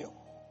the oil.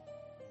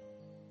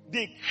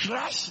 They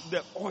crush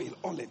the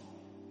olive.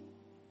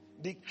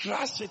 They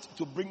crush it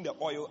to bring the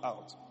oil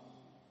out.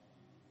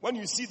 When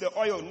you see the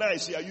oil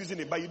nice, you are using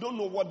it, but you don't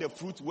know what the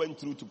fruit went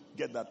through to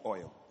get that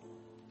oil.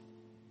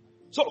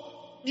 So,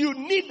 you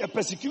need a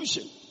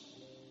persecution.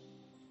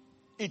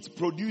 It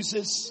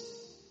produces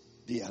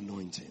the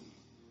anointing.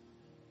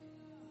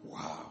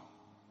 Wow.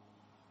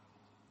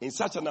 In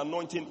such an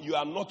anointing, you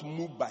are not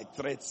moved by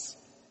threats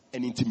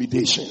and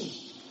intimidation.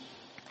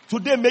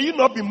 Today, may you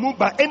not be moved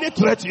by any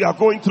threat you are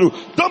going through.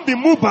 Don't be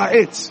moved by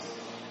it.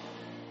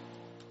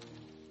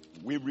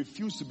 We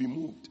refuse to be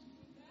moved.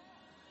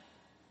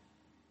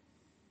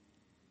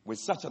 With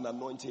such an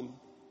anointing,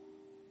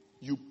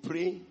 you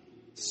pray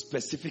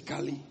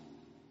specifically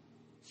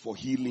for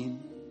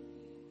healing,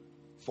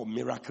 for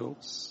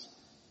miracles,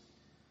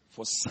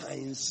 for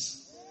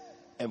signs,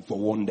 and for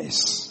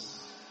wonders.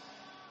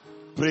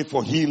 Pray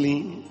for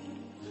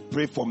healing,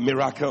 pray for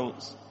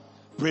miracles,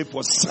 pray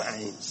for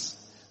signs,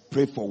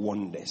 pray for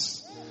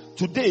wonders.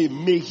 Today,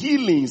 may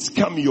healings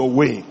come your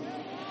way.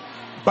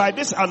 By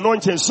this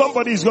anointing,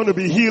 somebody is going to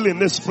be healed in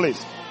this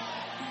place.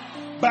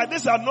 By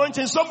this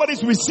anointing, somebody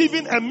is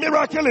receiving a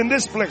miracle in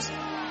this place.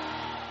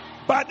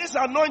 By this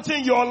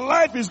anointing, your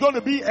life is going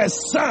to be a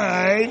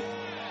sign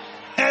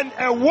and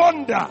a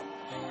wonder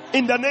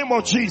in the name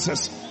of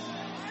Jesus.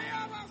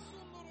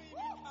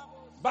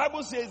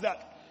 Bible says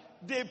that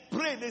they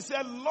prayed, they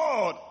said,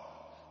 Lord,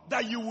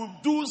 that you will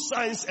do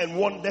signs and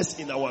wonders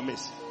in our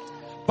midst.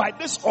 By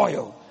this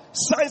oil,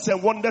 signs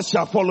and wonders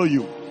shall follow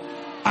you.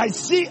 I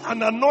see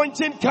an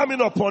anointing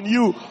coming upon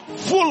you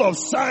full of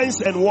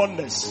signs and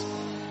wonders.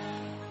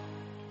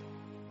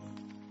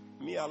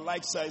 Me, I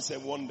like signs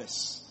and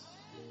wonders.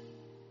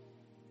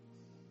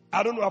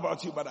 I don't know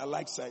about you, but I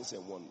like signs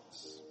and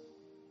wonders.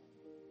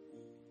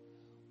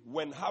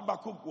 When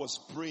Habakkuk was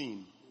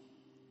praying,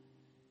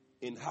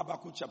 in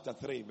Habakkuk chapter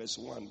 3 verse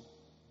 1,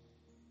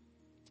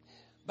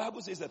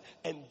 Bible says that,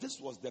 and this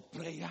was the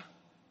prayer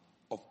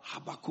of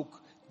Habakkuk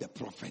the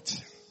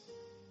prophet.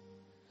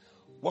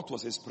 What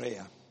was his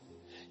prayer?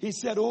 He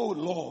said, oh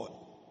Lord,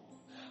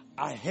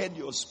 I heard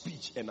your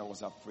speech and I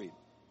was afraid.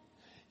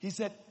 He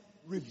said,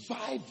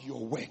 revive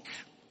your work.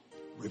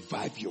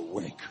 Revive your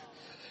work.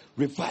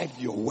 Revive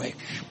your work.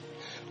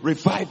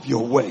 Revive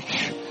your work.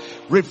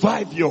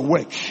 Revive your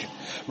work.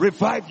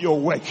 Revive your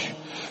work.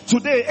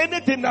 Today,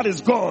 anything that is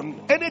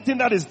gone, anything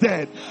that is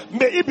dead,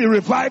 may it be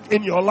revived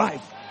in your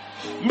life.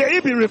 May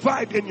it be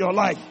revived in your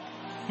life.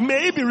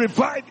 May it be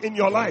revived in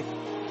your life.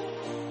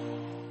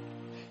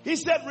 He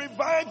said,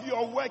 revive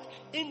your work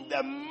in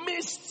the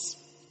midst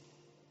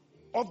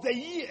of the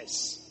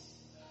years.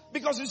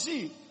 Because you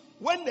see,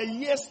 when the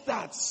year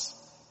starts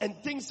and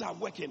things are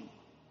working,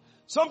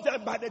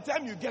 sometimes by the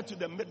time you get to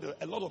the middle,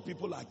 a lot of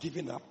people are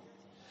giving up.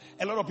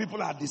 A lot of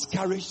people are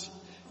discouraged.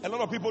 A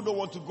lot of people don't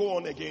want to go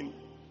on again.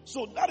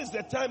 So that is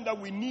the time that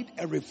we need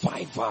a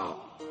revival.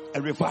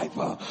 A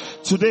revival.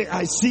 Today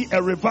I see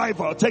a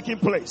revival taking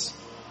place.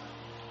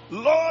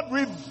 Lord,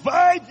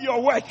 revive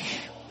your work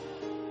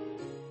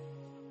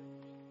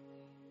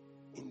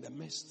in the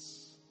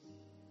midst.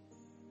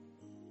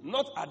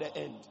 Not at the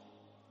end.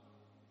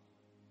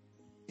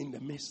 In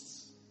the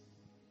midst.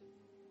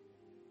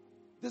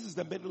 This is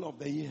the middle of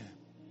the year.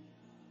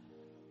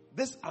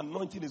 This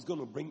anointing is going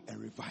to bring a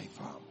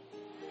revival.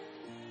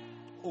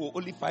 Oh,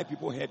 only 5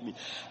 people heard me.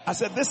 I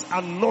said this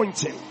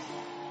anointing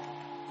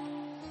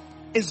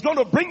is going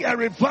to bring a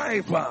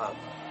revival.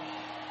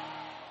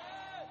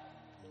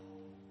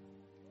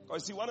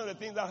 Because see, one of the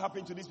things that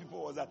happened to these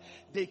people was that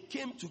they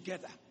came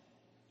together.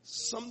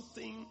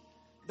 Something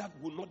that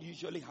would not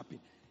usually happen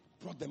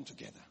brought them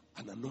together.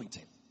 An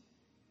anointing.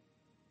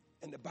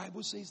 And the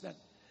Bible says that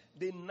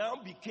they now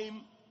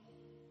became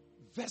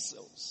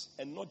vessels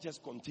and not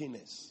just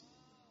containers.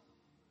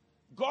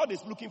 God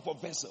is looking for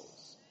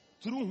vessels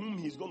through whom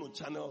He's going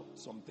to channel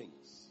some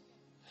things.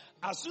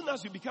 As soon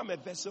as you become a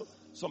vessel,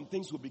 some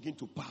things will begin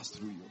to pass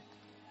through you.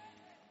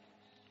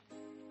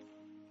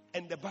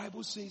 And the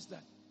Bible says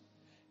that,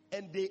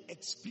 and they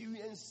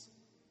experience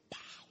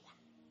power.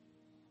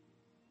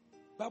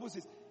 Bible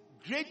says,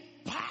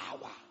 great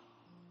power.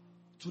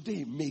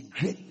 Today, may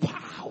great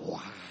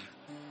power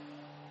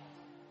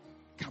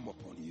come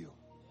upon you.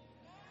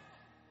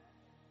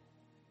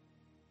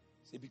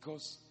 See,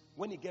 because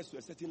when it gets to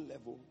a certain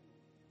level,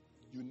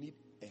 you need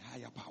a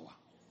higher power.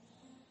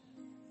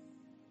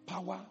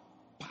 Power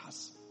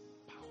pass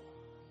power.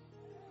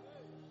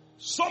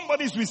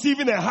 Somebody's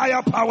receiving a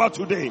higher power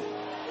today.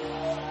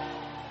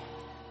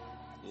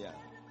 Yeah.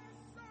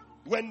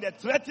 When the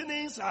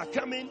threatenings are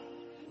coming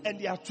and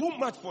they are too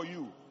much for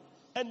you,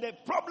 and the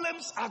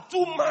problems are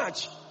too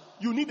much,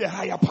 you need a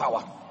higher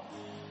power.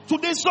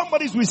 Today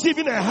somebody's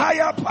receiving a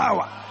higher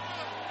power.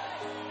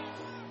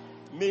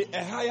 May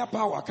a higher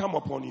power come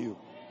upon you.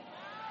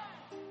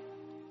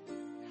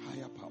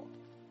 Higher power.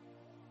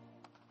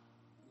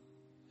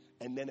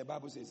 And then the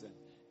Bible says,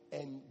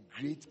 and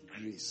great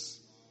grace.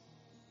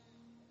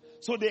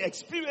 So they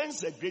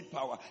experience a great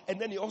power, and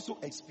then they also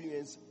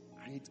experience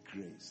great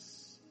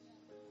grace.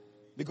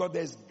 Because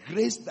there's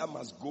grace that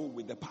must go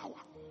with the power.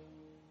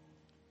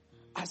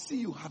 I see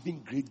you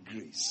having great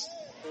grace.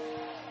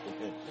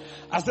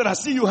 I said, I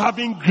see you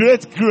having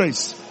great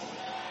grace.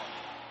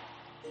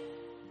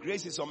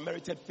 Grace is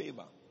unmerited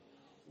favor.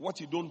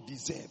 What you don't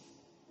deserve,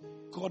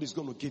 God is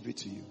going to give it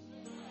to you.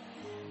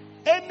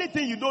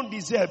 Anything you don't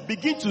deserve,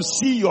 begin to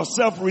see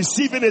yourself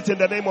receiving it in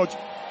the name of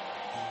Jesus.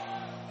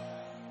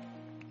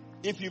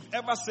 If you've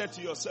ever said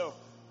to yourself,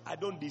 I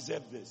don't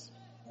deserve this,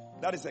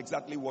 that is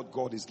exactly what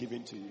God is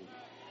giving to you.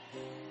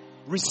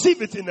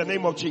 Receive it in the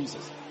name of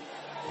Jesus.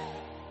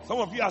 Some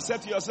of you have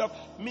said to yourself,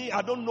 me,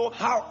 I don't know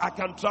how I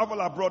can travel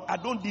abroad. I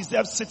don't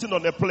deserve sitting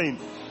on a plane.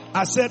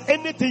 I said,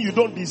 anything you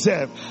don't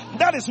deserve,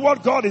 that is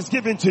what God is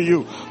giving to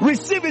you.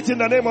 Receive it in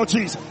the name of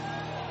Jesus.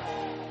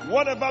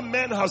 Whatever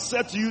man has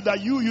said to you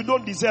that you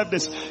don't deserve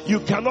this, you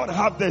cannot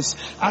have this,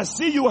 I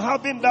see you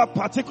having that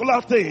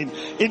particular thing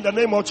in the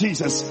name of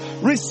Jesus.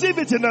 Receive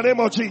it in the name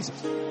of Jesus.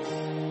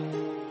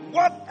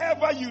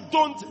 Whatever you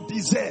don't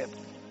deserve,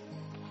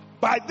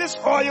 by this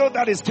oil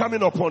that is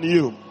coming upon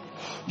you,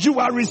 you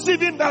are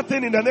receiving that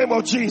thing in the name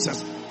of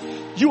Jesus.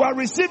 You are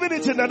receiving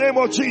it in the name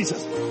of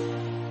Jesus.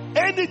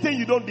 Anything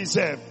you don't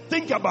deserve,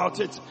 think about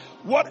it.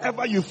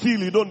 Whatever you feel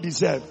you don't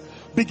deserve,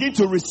 begin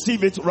to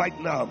receive it right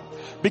now.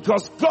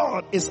 Because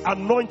God is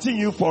anointing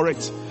you for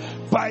it.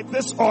 By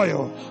this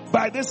oil,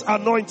 by this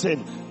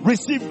anointing,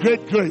 receive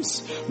great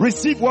grace.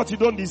 Receive what you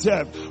don't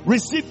deserve.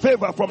 Receive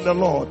favor from the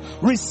Lord.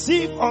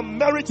 Receive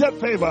unmerited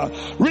favor.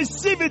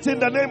 Receive it in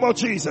the name of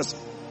Jesus.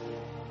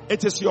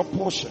 It is your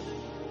portion.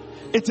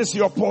 It is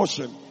your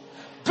portion.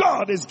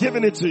 God is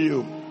giving it to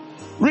you.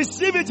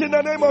 Receive it in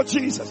the name of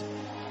Jesus.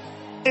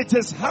 It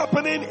is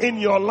happening in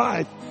your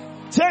life.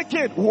 Take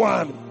it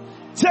 1.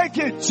 Take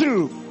it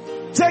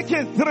 2. Take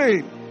it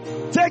 3.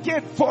 Take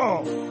it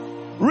 4.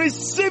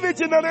 Receive it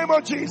in the name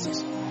of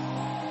Jesus.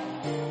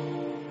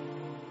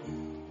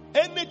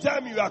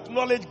 Anytime you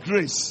acknowledge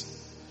grace,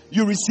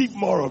 you receive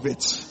more of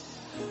it.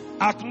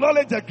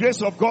 Acknowledge the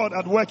grace of God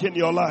at work in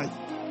your life,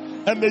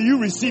 and may you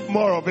receive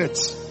more of it.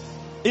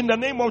 In the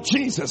name of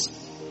Jesus.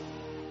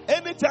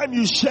 Anytime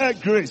you share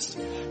grace,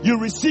 you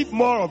receive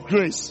more of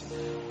grace.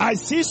 I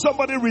see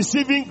somebody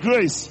receiving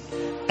grace,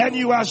 and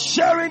you are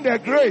sharing the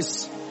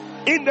grace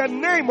in the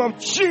name of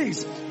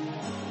Jesus.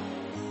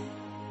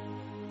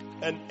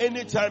 And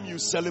anytime you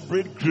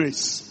celebrate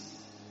grace,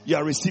 you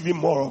are receiving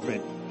more of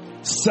it.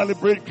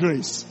 Celebrate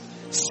grace.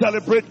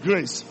 Celebrate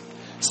grace.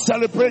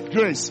 Celebrate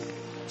grace.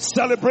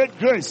 Celebrate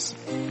grace.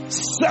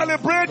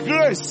 Celebrate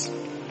grace.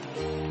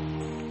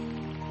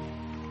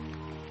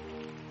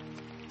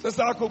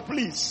 Sister Ako,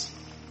 please.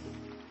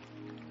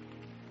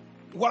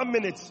 1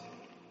 minute.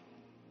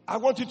 I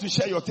want you to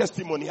share your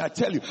testimony. I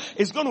tell you,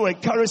 it's going to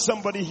encourage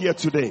somebody here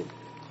today.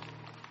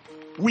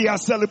 We are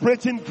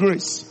celebrating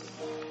grace.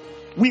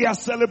 We are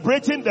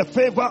celebrating the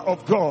favor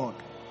of God.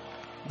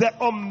 The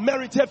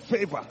unmerited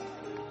favor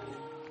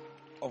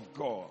of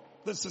God.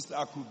 This is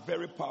a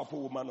very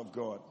powerful woman of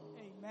God.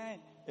 Amen.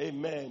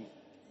 Amen.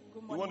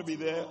 Good morning. You want to be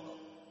there?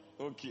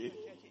 Okay.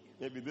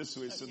 Maybe this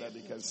way so that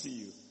they can see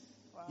you.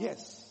 Wow.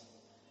 Yes.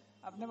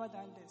 I've never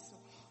done this.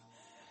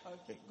 So.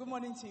 Okay. Good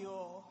morning to you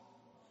all.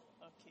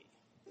 Okay.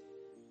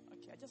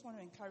 I just want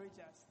to encourage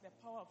us. The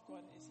power of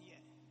God is here.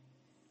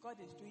 God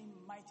is doing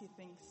mighty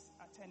things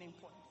at Turning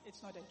Point.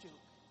 It's not a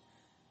joke.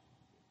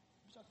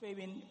 Bishop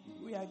Fabian,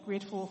 we are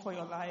grateful for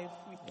your life.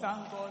 We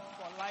thank God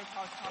for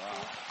Lighthouse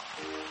Chapel.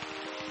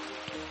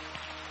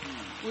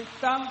 We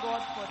thank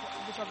God for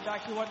Bishop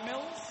Darky Ward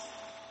Mills.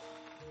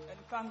 And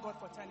thank God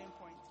for Turning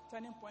Point.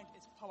 Turning Point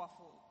is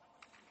powerful.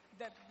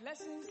 The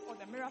blessings or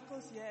the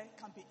miracles here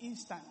can be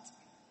instant.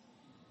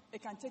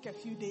 It can take a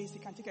few days,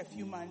 it can take a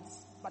few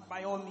months, but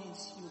by all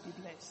means, you will be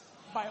blessed.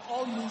 By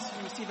all means,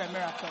 you receive a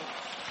miracle.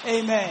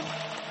 Amen.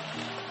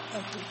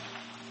 Okay.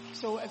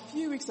 So a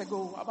few weeks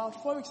ago,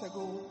 about 4 weeks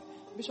ago,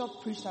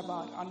 Bishop preached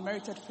about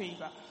unmerited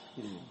favor,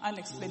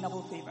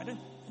 unexplainable favor. I don't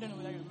know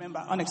whether you remember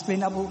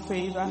unexplainable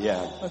favor.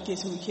 Yeah. Okay,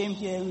 so we came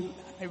here,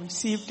 I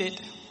received it.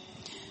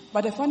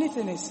 But the funny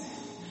thing is,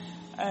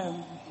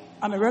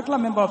 I'm a regular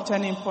member of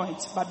Turning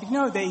Point, but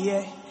beginning of the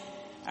year,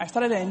 I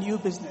started a new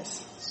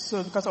business.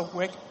 So because of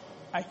work,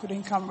 I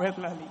couldn't come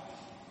regularly.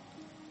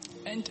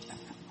 And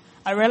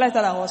I realized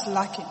that I was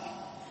lacking.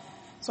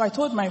 So I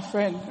told my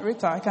friend,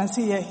 Rita, I can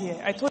see her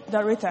here. I told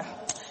her, Rita,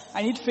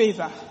 I need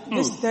favor.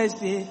 This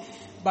Thursday,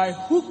 by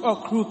hook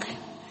or crook,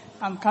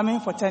 I'm coming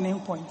for Turning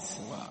Point.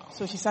 Wow.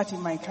 So she sat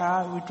in my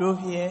car, we drove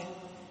here,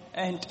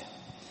 and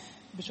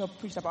Bishop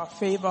preached about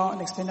favor,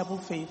 unexplainable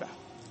favor.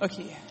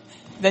 Okay.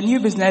 The new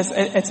business,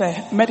 it's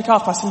a medical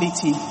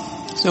facility.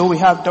 So we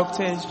have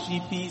doctors,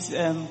 GPs,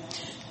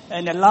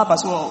 and a lab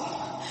as well.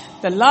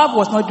 The lab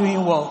was not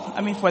doing well.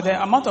 I mean, for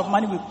the amount of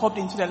money we popped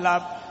into the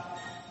lab,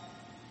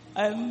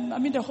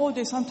 the whole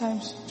day,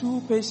 sometimes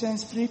 2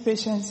 patients, 3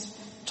 patients,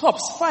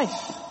 tops 5.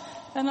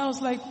 And I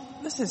was like,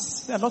 this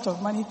is a lot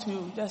of money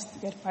to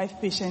just get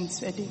 5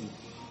 patients a day.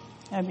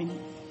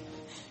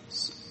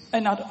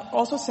 And I'd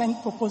also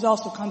send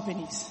proposals to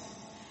companies.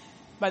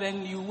 But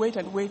then you wait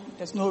and wait,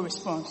 there's no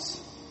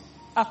response.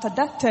 After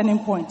that Turning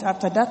Point,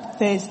 after that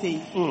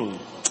Thursday,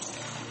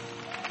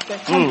 the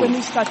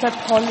company started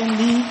calling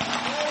me.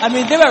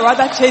 They were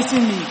rather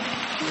chasing me.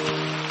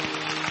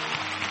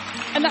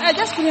 And I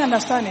just couldn't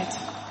understand it.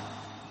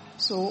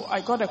 So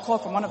I got a call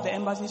from one of the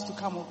embassies to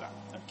come over.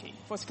 Okay.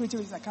 For security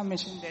reasons, I can't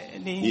mention the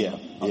name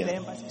of the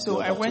embassy. So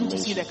I went to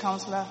see the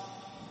counselor,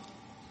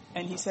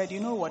 and he said, you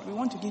know what, we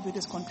want to give you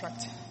this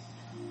contract.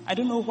 I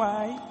don't know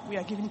why we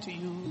are giving to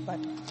you, but...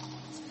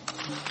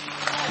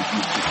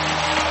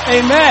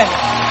 Amen.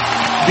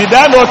 Did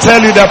I not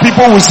tell you that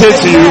people will say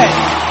to you,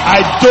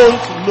 I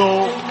don't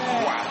know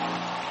why?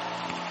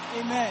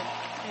 Amen.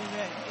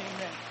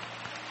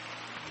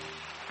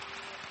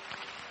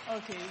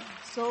 Okay,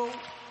 so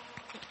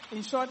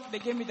in short, they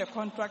gave me the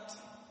contract.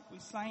 We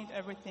signed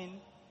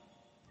everything.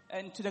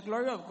 And to the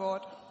glory of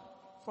God,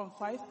 from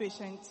 5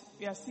 patients,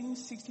 we are seeing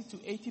 60 to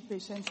 80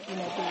 patients in a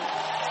day.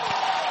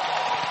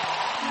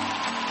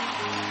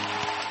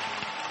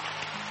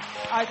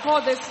 I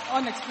call this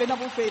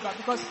unexplainable favor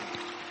because,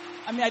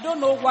 I don't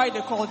know why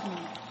they called me.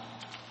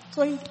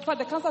 So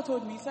the counselor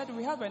told me, he said,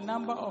 we have a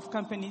number of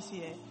companies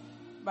here,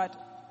 but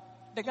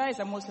the guy is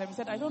a Muslim. He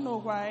said, I don't know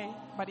why,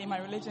 but in my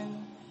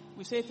religion,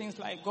 we say things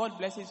like, God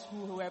blesses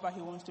whoever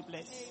he wants to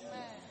bless.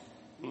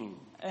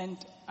 And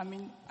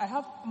I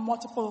have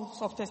multiple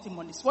soft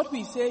testimonies. What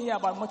we say here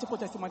about multiple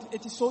testimonies,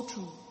 it is so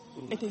true.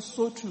 It is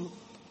so true.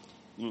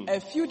 A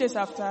few days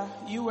after,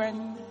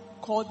 UN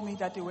called me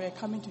that they were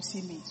coming to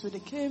see me. So they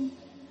came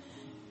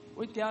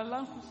with their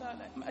Land Cruiser,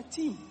 a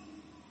team.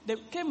 They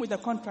came with a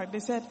contract. They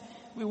said,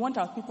 we want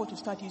our people to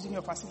start using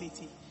your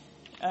facility.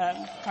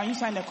 Can you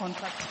sign a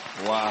contract?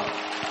 Wow.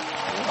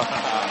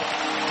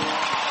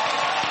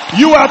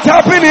 You are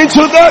tapping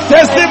into that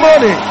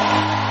testimony.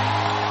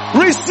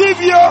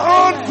 Receive your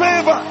own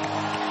favor.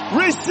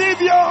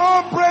 Receive your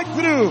own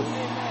breakthrough.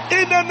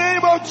 In the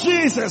name of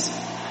Jesus.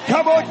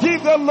 Come on,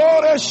 give the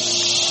Lord a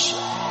shh.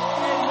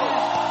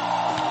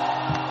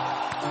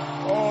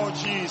 Oh,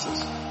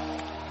 Jesus.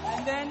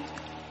 And then,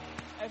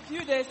 a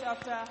few days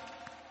after,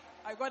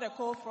 I got a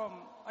call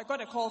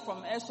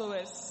from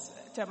SOS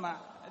Tema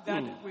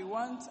that we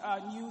want our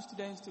new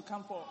students to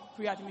come for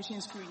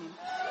pre-admission screening.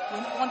 We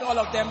want all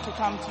of them to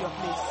come to your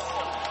place.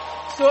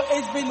 So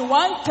it's been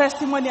one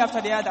testimony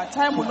after the other.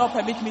 Time will not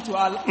permit me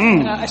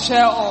to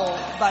share all,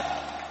 but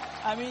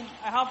I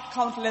have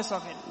countless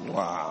of it.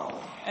 Wow.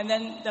 And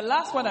then the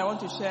last one I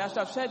want to share, after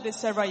I've shared this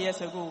several years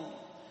ago.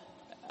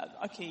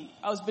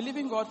 I was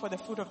believing God for the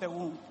fruit of the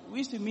womb. We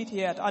used to meet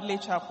here at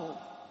Adelaide Chapel.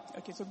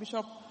 Okay, so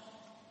Bishop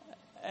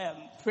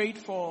prayed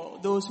for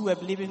those who were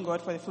believing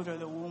God for the fruit of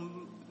the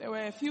womb. There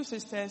were a few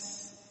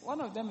sisters. One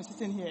of them is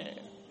sitting here.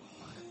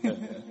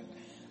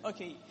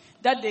 Okay,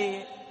 that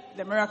day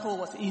the miracle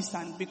was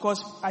instant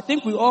because I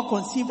think we all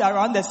conceived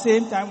around the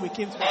same time we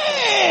came to the church.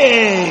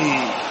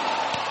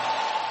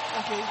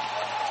 Okay,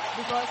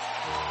 because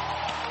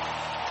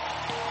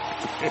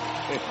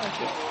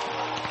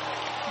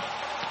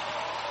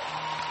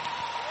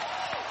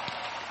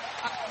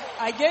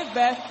I gave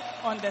birth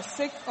on the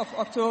 6th of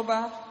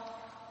October.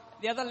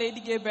 The other lady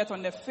gave birth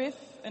on the 5th,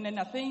 and then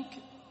I think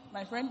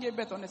my friend gave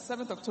birth on the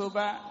 7th October.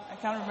 I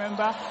can't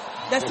remember.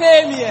 The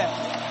same year.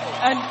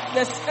 And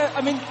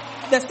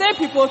the same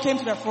people came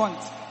to the front.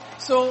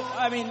 So,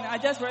 I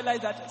just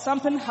realized that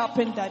something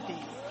happened that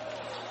day.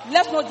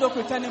 Let's not joke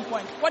with Turning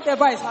Point.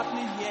 Whatever is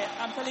happening here,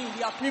 I'm telling you,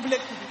 we are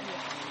privileged to be here.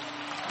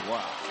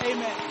 Wow.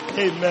 Amen.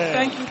 Amen.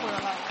 Thank you for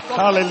your life.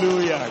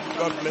 Hallelujah.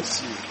 God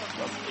bless you.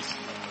 God bless you.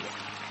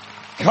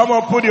 Come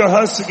on, put your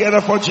hands together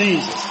for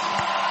Jesus.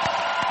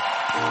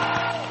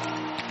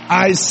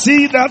 I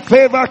see that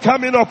favor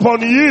coming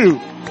upon you.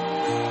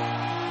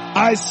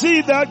 I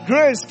see that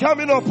grace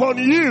coming upon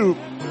you.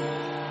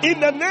 In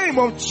the name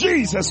of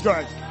Jesus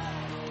Christ.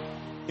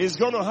 It's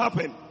going to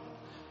happen.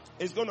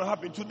 It's going to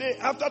happen today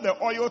after the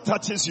oil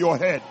touches your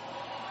head.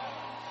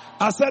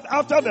 I said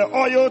after the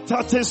oil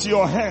touches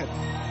your head,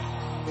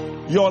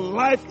 your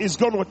life is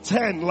going to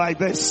turn like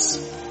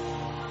this.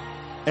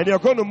 And you're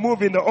going to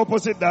move in the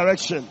opposite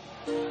direction.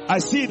 I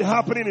see it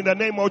happening in the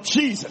name of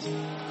Jesus.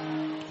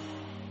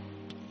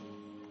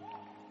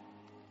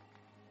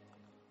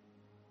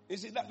 You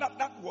see,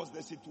 that was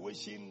the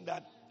situation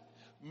that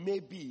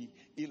maybe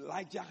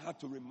Elijah had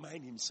to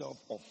remind himself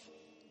of.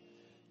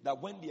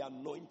 That when the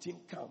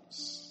anointing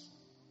comes,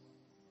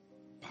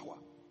 power.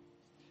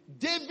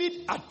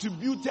 David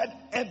attributed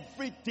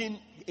everything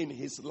in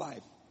his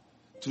life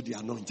to the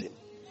anointing.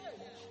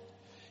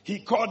 He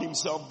called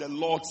himself the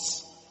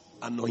Lord's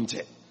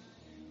anointed.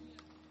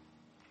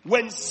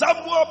 When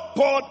Samuel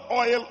poured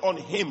oil on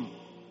him,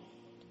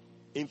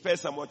 in 1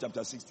 Samuel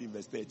chapter 16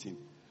 verse 13,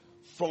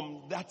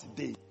 from that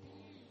day,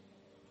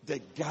 the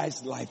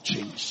guy's life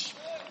changed.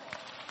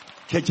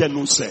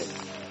 Kejenu said,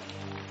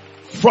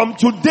 from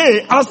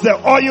today, as the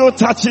oil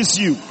touches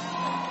you,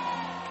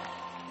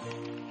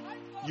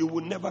 you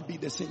will never be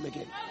the same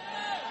again.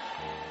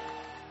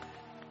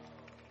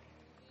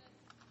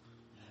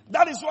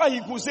 That is why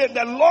he could say,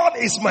 the Lord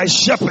is my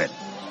shepherd.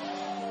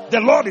 The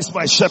Lord is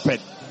my shepherd.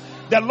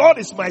 The Lord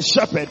is my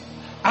shepherd.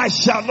 I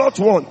shall not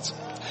want.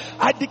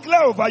 I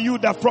declare over you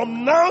that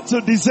from now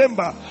to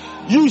December,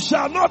 you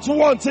shall not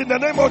want in the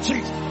name of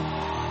Jesus.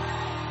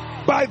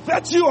 By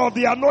virtue of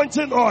the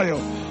anointing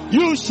oil,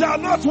 you shall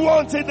not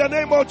want in the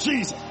name of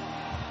Jesus.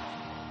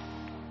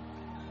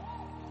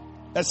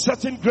 A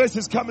certain grace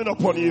is coming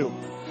upon you.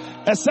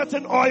 A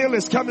certain oil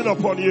is coming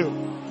upon you.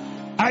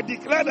 I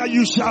declare that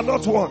you shall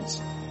not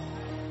want.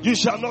 You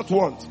shall not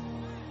want.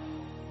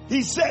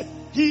 He said,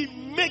 He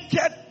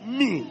maketh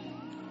me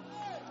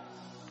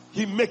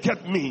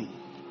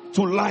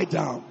to lie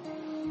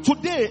down.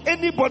 Today,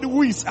 anybody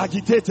who is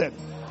agitated,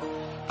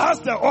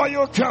 as the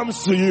oil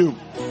comes to you,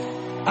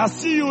 I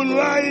see you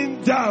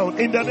lying down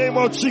in the name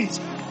of Jesus.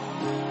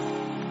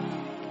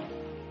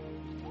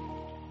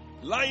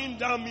 Lying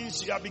down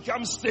means you have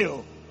become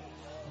still.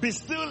 Be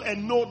still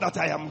and know that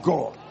I am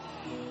God.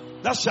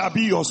 That shall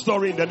be your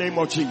story in the name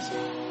of Jesus.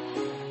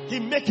 He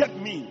maketh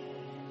me.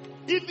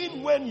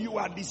 Even when you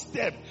are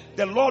disturbed,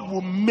 the Lord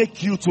will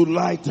make you to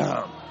lie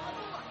down.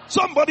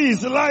 Somebody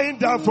is lying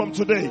down from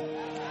today.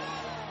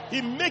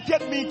 He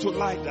maketh me to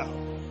lie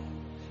down.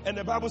 And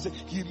the Bible says,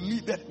 He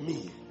leadeth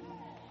me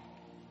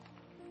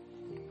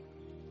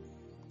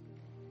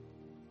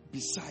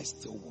beside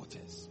still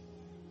waters.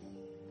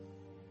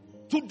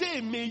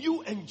 Today, may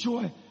you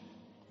enjoy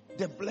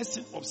the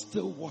blessing of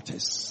still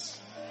waters.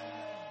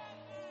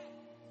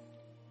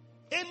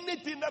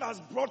 Anything that has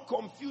brought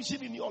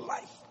confusion in your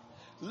life,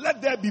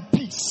 let there be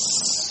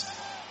peace.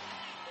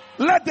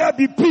 Let there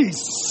be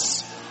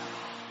peace.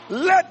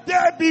 Let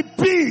there be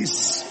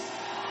peace.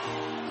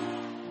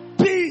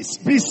 Peace,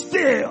 be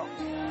still.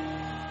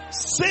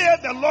 Say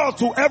the Lord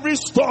to every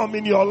storm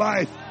in your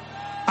life.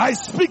 I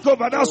speak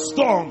over that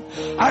storm.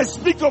 I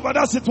speak over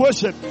that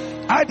situation.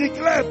 I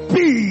declare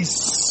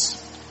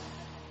peace.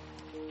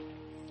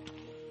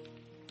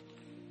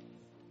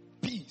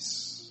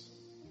 Peace.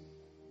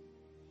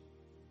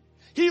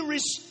 He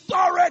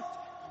restored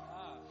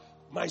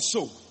my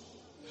soul.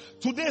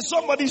 Today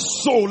somebody's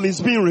soul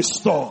is being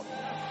restored.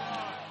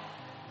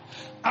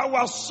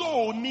 Our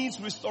soul needs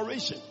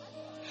restoration.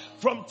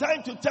 From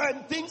time to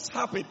time things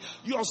happen.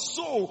 Your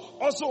soul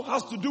also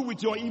has to do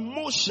with your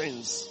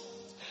emotions.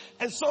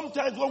 And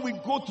sometimes when we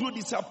go through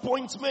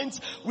disappointments,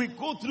 we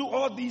go through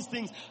all these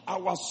things,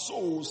 our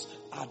souls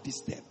are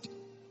disturbed.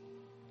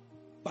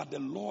 But the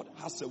Lord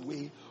has a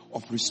way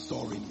of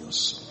restoring your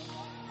soul.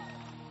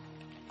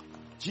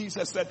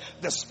 Jesus said,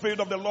 the Spirit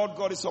of the Lord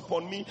God is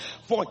upon me,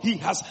 for He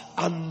has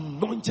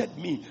anointed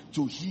me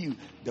to heal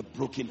the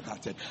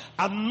brokenhearted.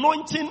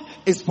 Anointing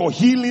is for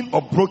healing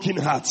of broken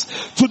hearts.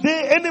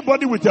 Today,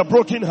 anybody with a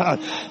broken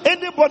heart,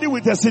 anybody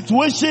with a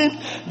situation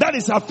that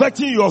is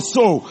affecting your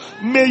soul,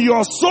 may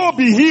your soul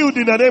be healed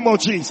in the name of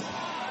Jesus.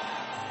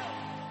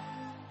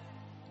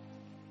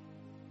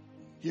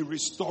 He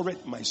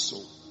restored my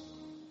soul.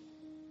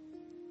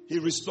 He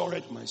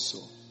restored my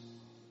soul.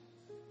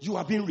 You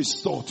are being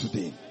restored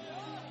today.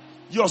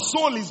 Your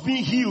soul is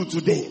being healed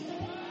today.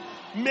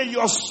 May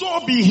your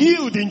soul be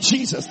healed in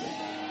Jesus'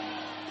 name.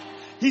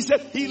 He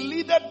said, He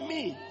leadeth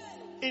me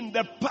in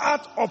the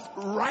path of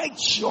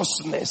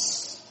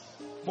righteousness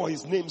for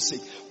His name's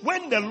sake.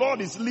 When the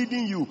Lord is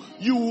leading you,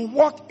 you will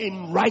walk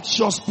in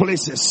righteous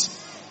places.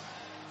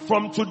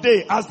 From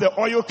today, as the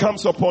oil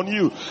comes upon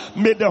you,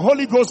 may the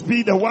Holy Ghost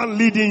be the one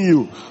leading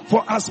you.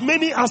 For as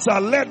many as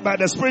are led by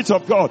the Spirit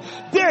of God,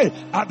 they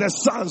are the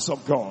sons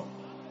of God.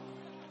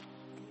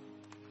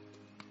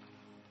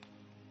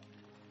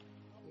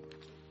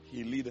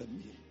 He leadeth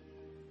me.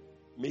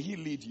 May He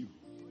lead you.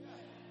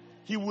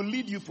 He will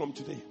lead you from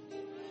today.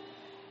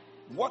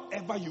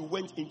 Whatever you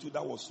went into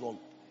that was wrong,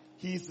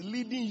 He is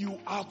leading you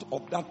out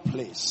of that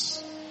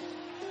place.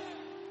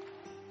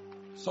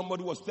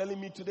 Somebody was telling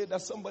me today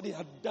that somebody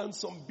had done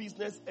some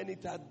business and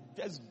it had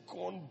just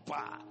gone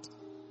bad.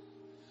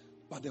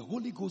 But the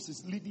Holy Ghost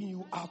is leading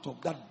you out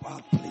of that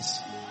bad place.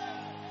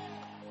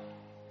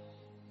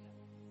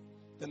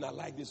 Then I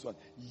like this one.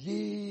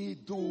 Yea,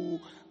 though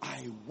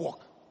I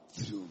walk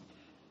through.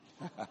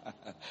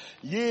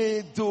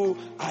 Yea, though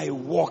I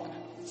walk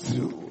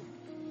through.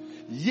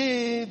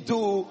 Yea,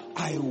 though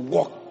I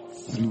walk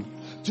through.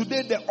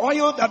 Today the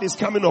oil that is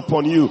coming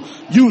upon you,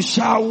 you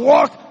shall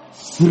walk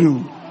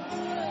through.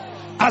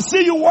 I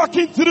see you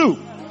walking through.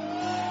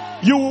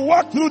 You will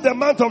walk through the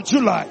month of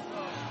July.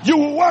 You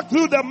will walk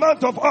through the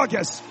month of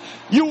August.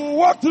 You will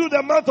walk through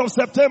the month of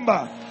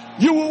September.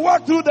 You will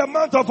walk through the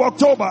month of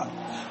October.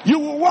 You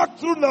will walk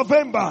through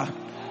November.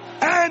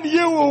 And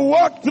you will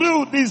walk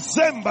through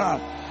December.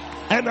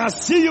 And I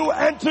see you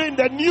entering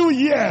the new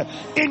year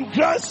in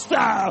grand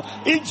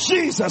style in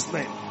Jesus'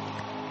 name.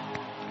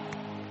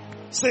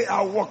 Say,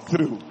 I'll walk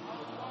through.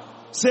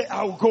 Say,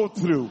 I'll go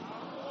through.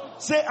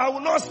 Say, I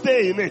will not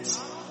stay in it.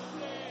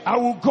 I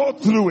will go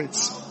through it.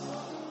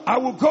 I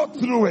will go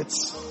through it.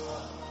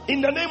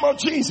 In the name of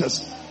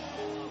Jesus.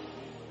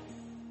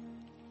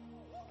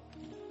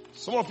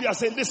 Some of you are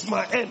saying, this is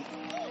my end.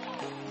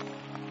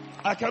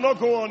 I cannot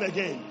go on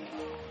again.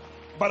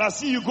 But I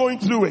see you going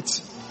through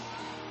it.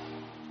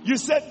 You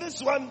said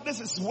this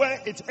is where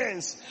it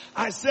ends.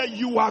 I said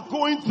you are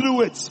going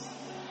through it.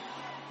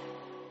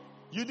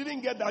 You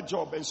didn't get that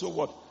job, and so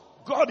what?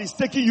 God is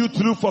taking you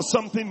through for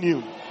something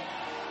new.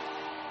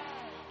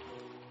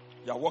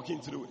 You are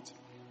walking through it.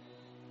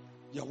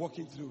 You are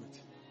walking through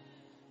it.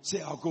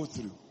 Say, I'll go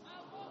through.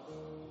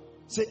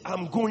 Say,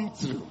 I'm going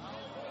through.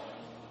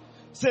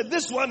 Say,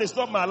 this one is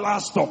not my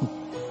last stop.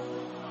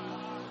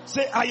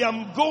 Say, I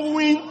am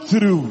going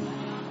through.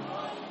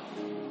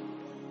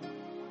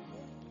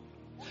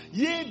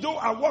 Yea, though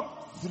I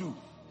walk through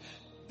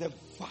the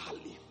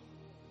valley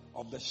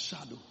of the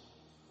shadow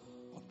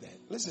of death.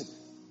 Listen,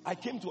 I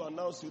came to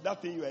announce to you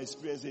that thing you are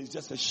experiencing is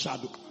just a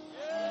shadow.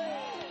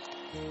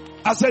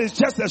 I said it's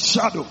just a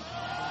shadow.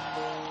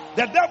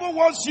 The devil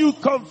wants you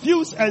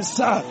confused and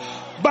sad,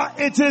 but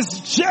it is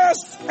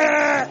just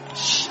a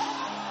shadow.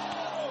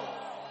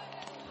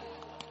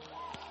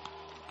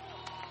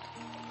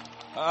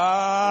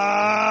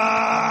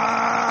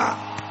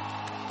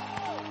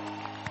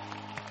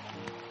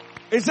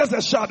 It's just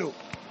a shadow.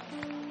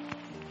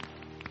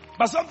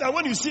 But sometimes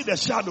when you see the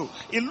shadow,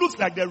 it looks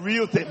like the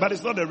real thing, but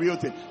it's not the real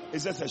thing.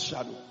 It's just a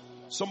shadow.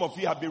 Some of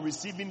you have been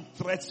receiving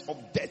threats of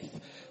death.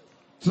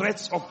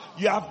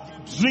 You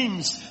have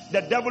dreams.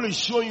 The devil is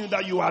showing you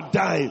that you are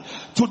dying.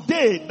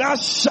 Today, that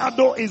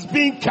shadow is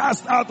being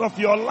cast out of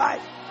your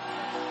life.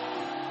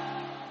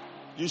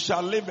 You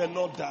shall live and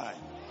not die.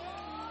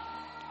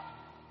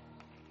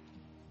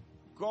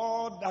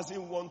 God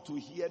doesn't want to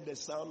hear the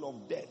sound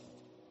of death.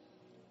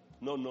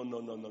 No.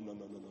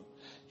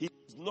 He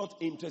is not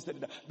interested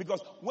in that.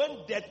 Because when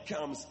death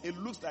comes, it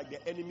looks like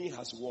the enemy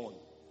has won.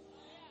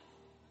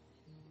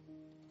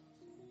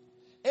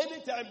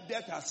 Anytime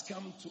death has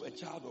come to a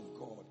child of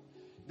God,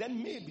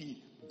 then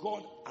maybe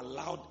God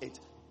allowed it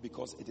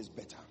because it is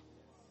better.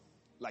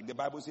 Like the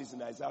Bible says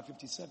in Isaiah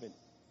 57.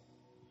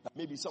 That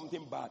maybe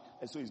something bad,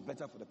 and so it's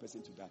better for the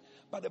person to die.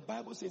 But the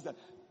Bible says that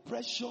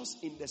precious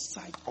in the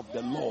sight of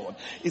the Lord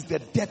is the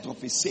death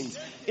of his saints.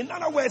 In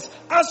other words,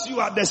 as you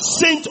are the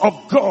saint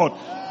of God,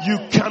 you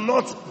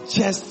cannot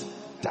just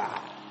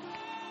die.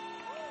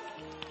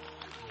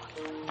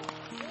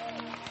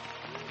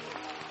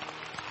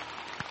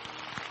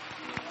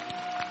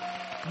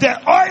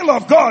 The oil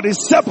of God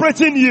is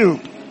separating you.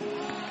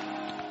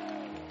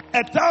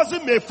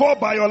 1,000 may fall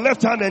by your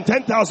left hand and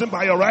 10,000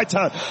 by your right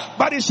hand,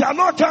 but it shall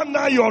not come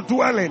nigh your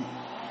dwelling.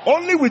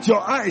 Only with your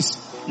eyes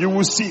you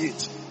will see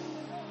it.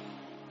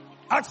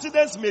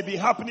 Accidents may be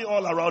happening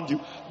all around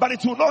you, but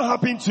it will not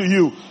happen to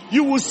you.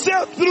 You will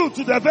sail through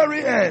to the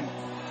very end.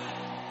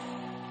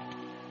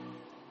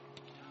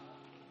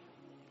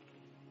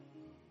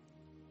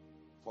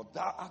 For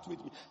thou art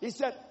with me. He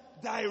said,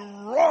 thy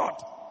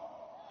rod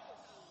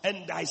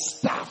and thy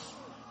staff,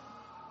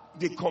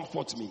 they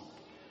comfort me.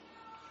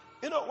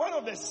 You know, one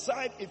of the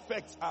side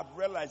effects I've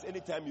realized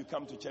anytime you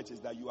come to church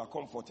is that you are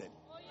comforted.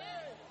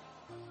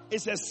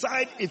 It's a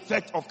side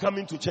effect of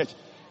coming to church.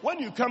 When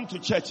you come to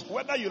church,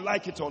 whether you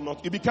like it or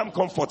not, you become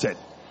comforted.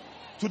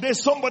 Today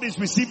somebody is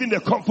receiving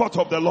the comfort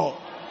of the Lord.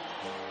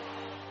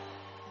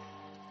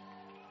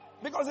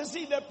 Because you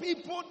see, the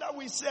people that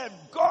we serve,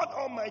 God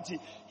Almighty,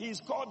 He is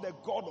called the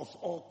God of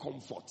all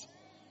comfort.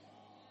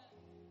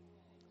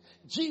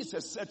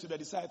 Jesus said to the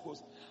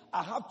disciples,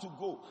 I have to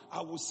go.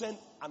 I will send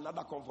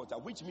another comforter,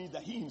 which means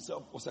that he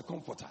himself was a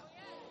comforter.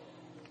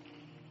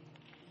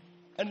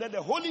 And then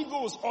the Holy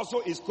Ghost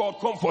also is called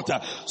comforter.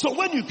 So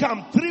when you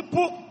come,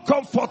 triple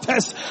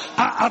comforters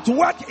are at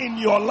work in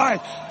your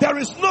life. There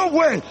is no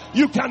way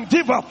you can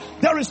give up.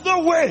 There is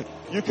no way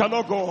you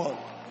cannot go on.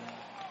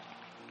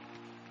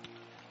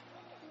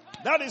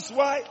 That is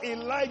why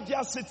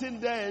Elijah sitting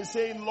there and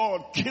saying,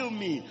 Lord, kill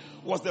me,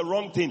 was the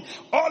wrong thing.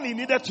 All he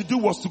needed to do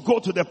was to go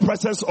to the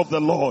presence of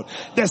the Lord.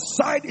 The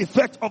side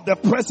effect of the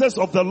presence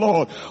of the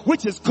Lord,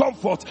 which is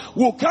comfort,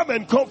 will come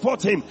and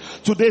comfort him.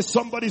 Today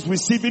somebody is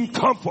receiving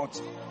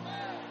comfort.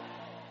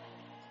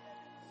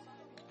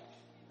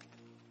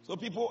 So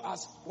people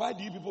ask, why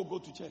do you people go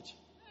to church?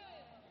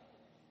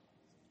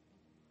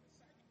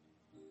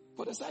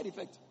 For the side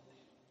effect.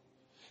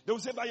 They will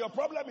say, but your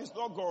problem is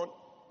not gone.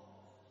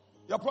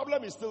 Your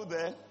problem is still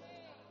there.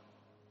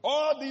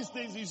 All these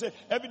things you say,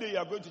 every day you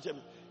are going to church.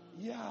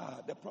 Yeah,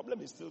 the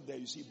problem is still there,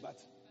 you see, but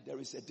there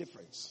is a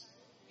difference.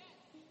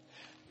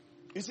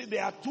 You see,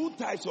 there are two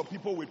types of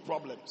people with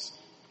problems.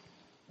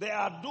 There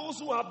are those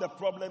who have the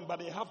problem, but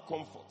they have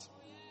comfort.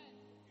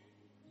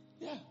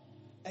 Yeah.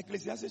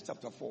 Ecclesiastes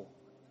chapter 4,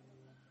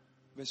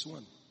 verse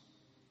 1.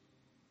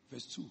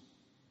 Verse 2.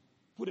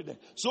 Put it there.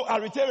 So I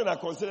returned and I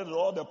considered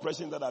all the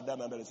oppression that I had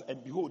done under this.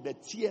 And behold, the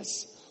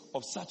tears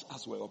of such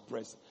as were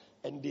oppressed,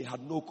 and they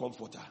had no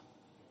comforter.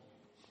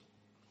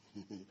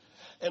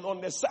 And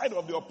on the side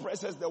of the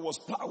oppressors there was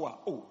power.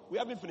 Oh, we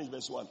haven't finished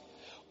verse 1.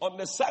 On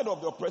the side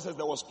of the oppressors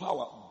there was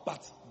power,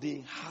 but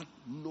they had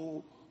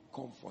no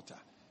comforter.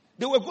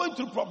 They were going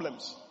through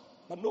problems,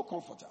 but no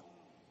comforter.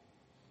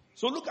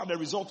 So look at the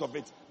result of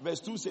it.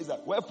 Verse 2 says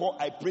that, wherefore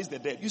I praise the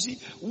dead. You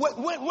see,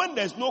 when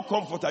there's no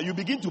comforter, you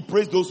begin to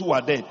praise those who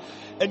are dead.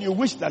 And you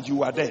wish that you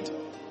were dead.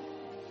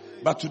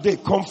 But today,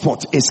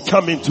 comfort is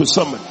coming to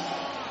someone.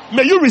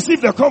 May you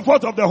receive the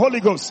comfort of the Holy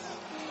Ghost.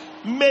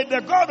 May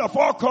the God of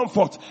all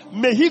comfort,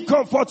 may He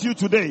comfort you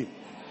today. In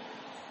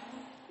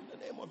the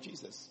name of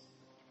Jesus.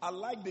 I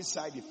like this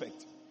side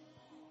effect.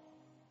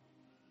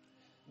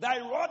 Thy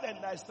rod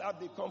and thy staff,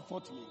 they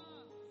comfort me.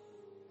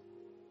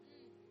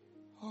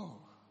 Oh,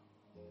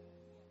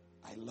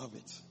 I love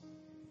it.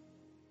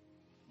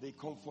 They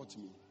comfort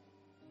me.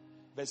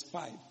 Verse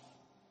 5.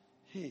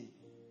 Hey,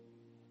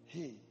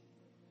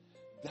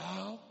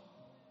 thou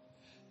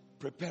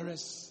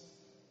preparest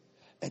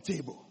a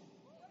table.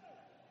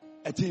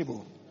 A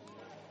table.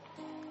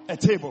 A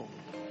table.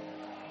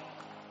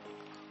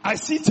 I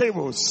see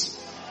tables.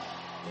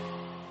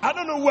 I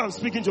don't know who I'm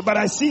speaking to, but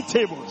I see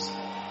tables.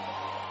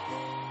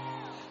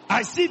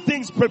 I see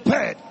things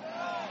prepared.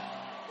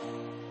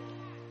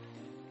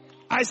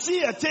 I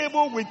see a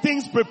table with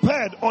things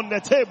prepared on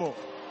the table.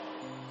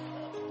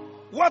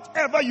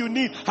 Whatever you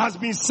need has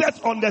been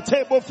set on the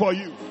table for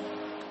you.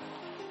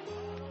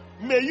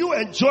 May you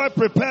enjoy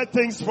prepared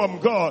things from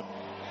God.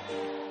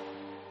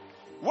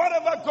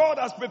 Whatever God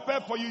has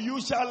prepared for you, you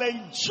shall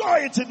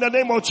enjoy it in the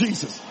name of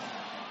Jesus.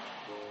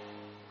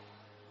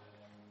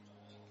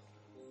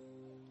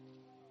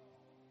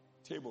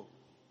 Table.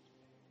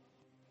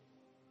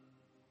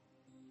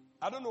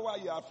 I don't know why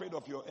you are afraid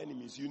of your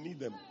enemies. You need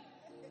them.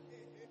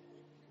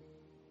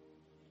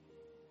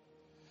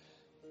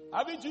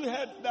 Haven't you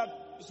heard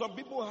that some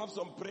people have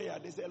some prayer?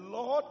 They say,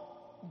 Lord,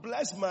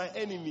 bless my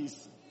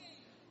enemies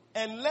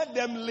and let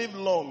them live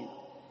long.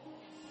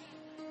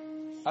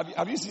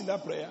 Have you seen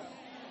that prayer?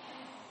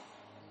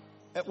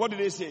 What did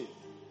they say?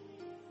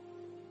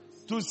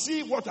 To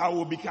see what I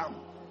will become.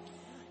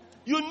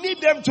 You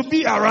need them to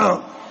be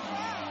around.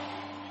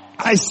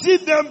 I see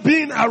them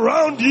being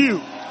around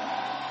you.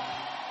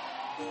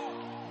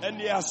 And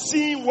they are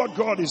seeing what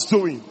God is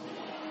doing.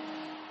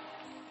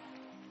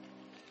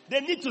 They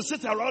need to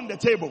sit around the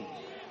table.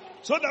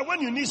 So that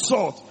when you need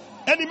salt,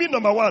 enemy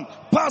number 1,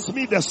 pass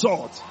me the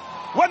salt.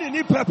 When you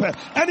need pepper,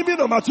 enemy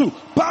number 2,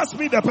 pass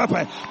me the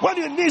pepper. When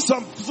you need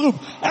some soup,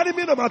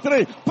 enemy number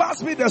 3,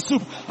 pass me the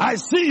soup. I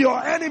see your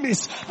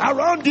enemies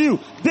around you.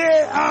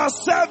 They are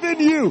serving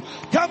you.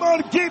 Come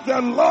on, give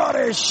the Lord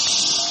a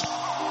shh.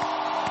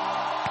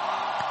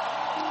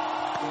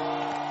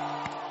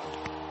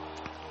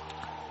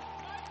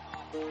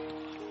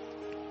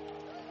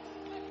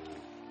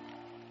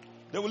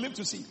 They will live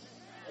to see.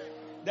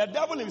 The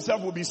devil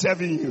himself will be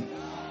serving you.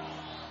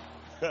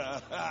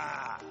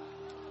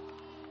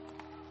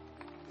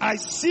 I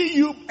see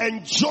you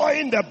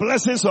enjoying the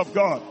blessings of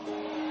God.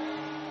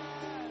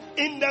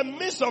 In the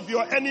midst of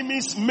your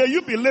enemies, may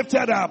you be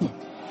lifted up.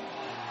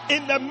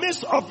 In the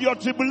midst of your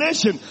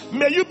tribulation,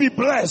 may you be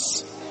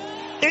blessed.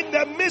 In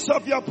the midst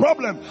of your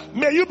problem,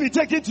 may you be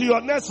taken to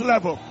your next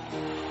level.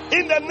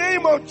 In the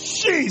name of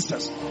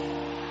Jesus.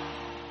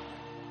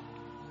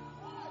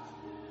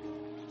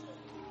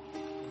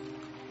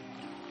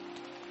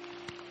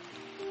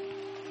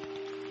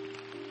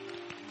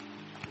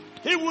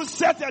 He will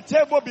set a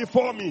table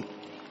before me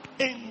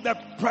in the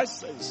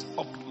presence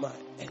of my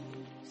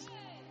enemies.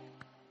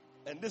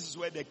 And this is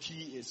where the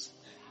key is.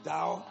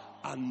 Thou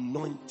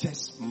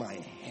anointest my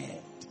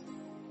head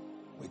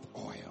with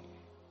oil.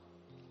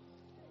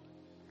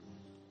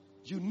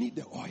 You need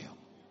the oil.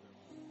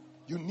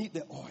 You need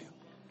the oil.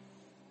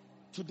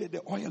 Today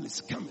the oil is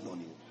coming on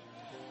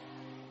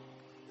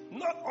you.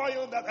 Not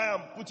oil that I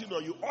am putting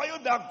on you. Oil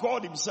that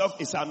God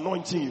himself is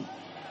anointing you.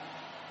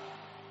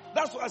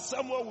 That's why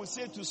someone will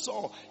say to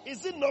Saul,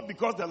 is it not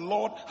because the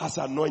Lord has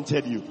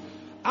anointed you?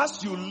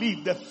 As you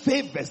live, the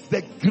favors,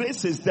 the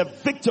graces, the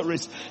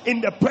victories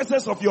in the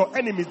presence of your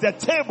enemies, the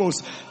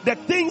tables, the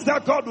things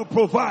that God will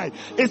provide,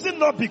 is it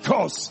not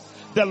because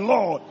the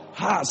Lord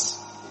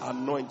has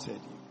anointed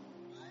you?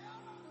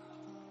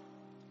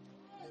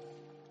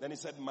 Then he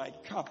said, my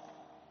cup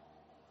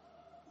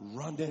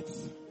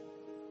runneth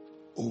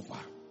over.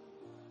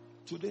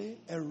 Today,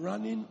 a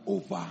running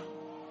over.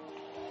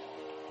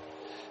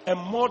 And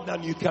more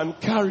than you can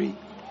carry,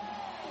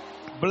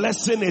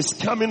 blessing is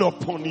coming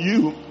upon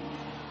you.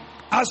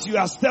 As you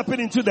are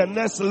stepping into the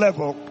next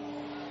level,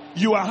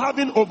 you are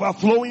having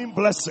overflowing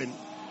blessing.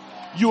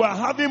 You are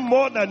having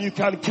more than you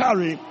can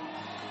carry.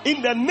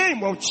 In the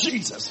name of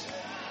Jesus.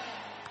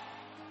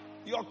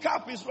 Your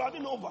cup is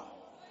running over.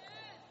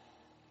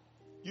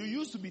 You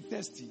used to be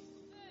thirsty.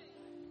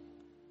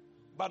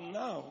 But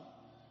now,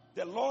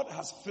 the Lord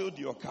has filled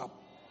your cup.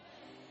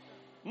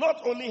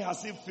 Not only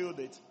has He filled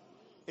it,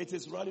 It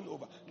is running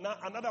over. Now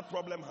another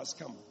problem has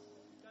come.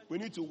 We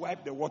need to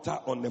wipe the water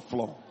on the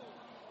floor.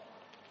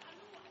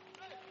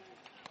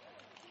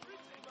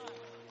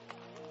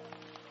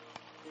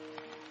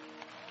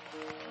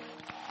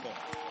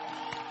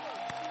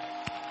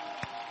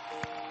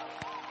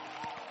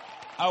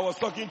 I was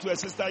talking to a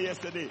sister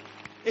yesterday.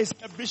 It's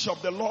a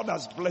bishop. The Lord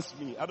has blessed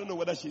me. I don't know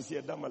whether she's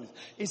here.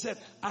 He said,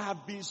 I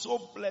have been so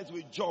blessed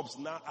with jobs.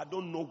 Now I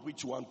don't know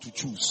which one to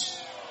choose.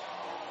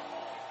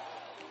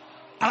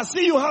 I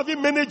see you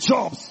having many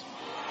jobs.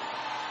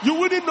 You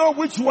wouldn't know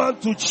which one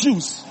to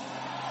choose.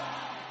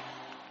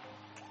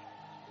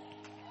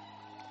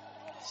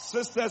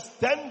 Sisters,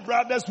 10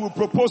 brothers will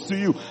propose to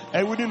you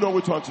and we didn't know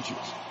which one to choose.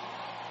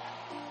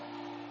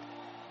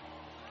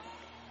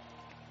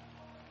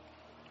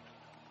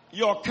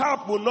 Your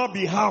cup will not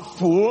be half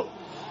full.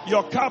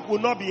 Your cup will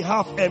not be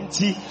half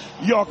empty.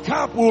 Your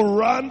cup will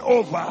run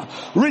over.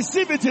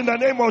 Receive it in the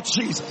name of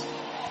Jesus.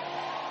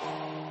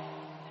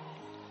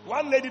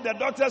 One lady, the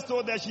doctors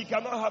told her she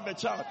cannot have a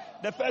child.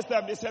 The first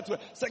time they said to her.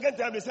 Second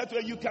time they said to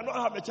her, you cannot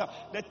have a child.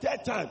 The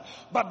third time.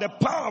 But the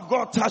power of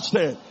God touched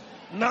her.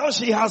 Now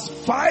she has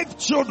 5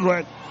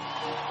 children.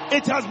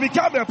 It has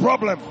become a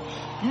problem.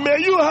 May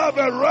you have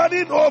a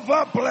running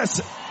over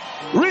blessing.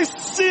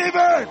 Receive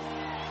it.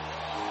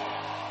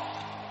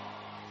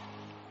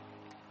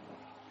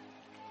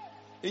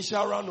 It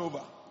shall run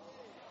over.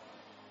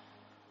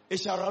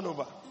 It shall run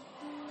over.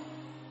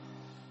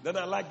 Then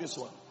I like this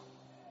one.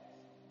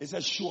 It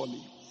says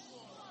surely.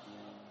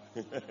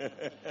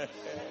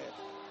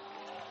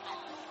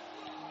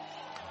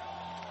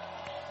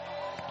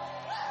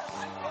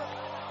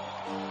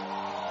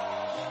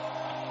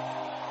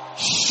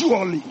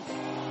 Surely.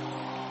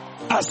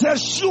 I said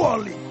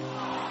surely.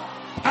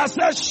 I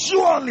said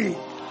surely.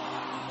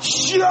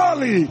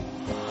 Surely.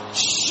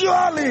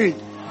 Surely.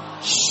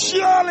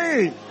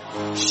 Surely.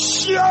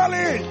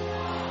 Surely.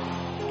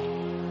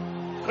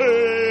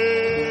 Hey.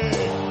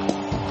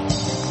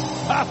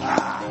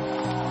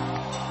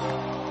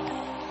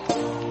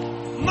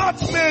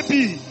 Not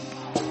maybe.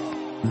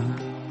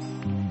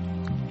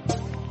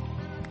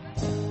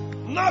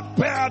 Not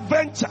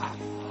peradventure.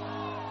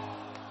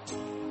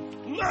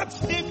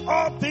 Not if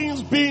all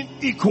things being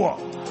equal.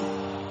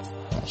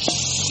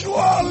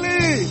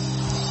 Surely.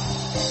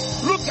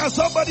 Look at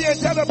somebody and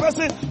tell the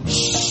person,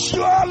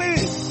 surely.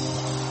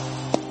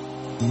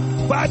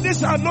 By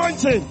this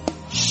anointing,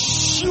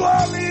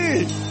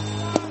 surely.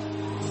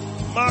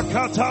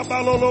 Makata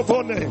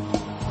balolobone.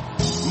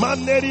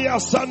 Maneria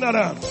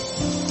sanara.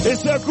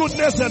 It's a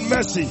goodness and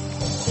mercy.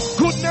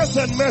 Goodness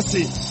and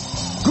mercy.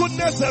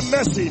 Goodness and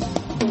mercy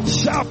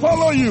shall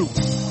follow you.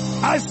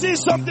 I see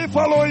something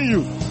following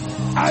you.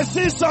 I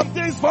see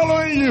something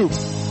following you.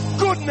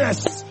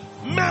 Goodness,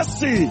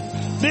 mercy,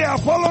 they are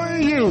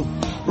following you.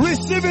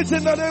 Receive it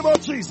in the name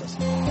of Jesus.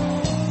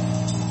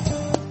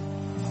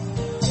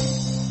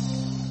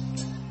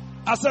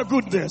 I said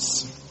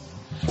goodness.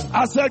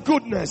 I said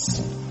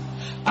goodness.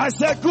 I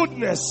said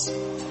goodness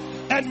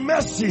and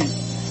mercy.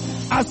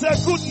 I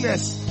said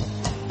goodness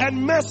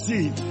and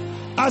mercy.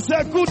 I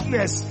said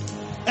goodness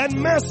and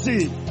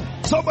mercy.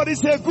 Somebody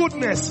say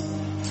goodness.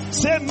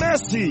 Say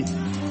mercy.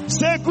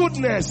 Say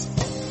goodness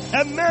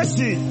and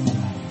mercy.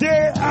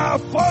 They are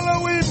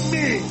following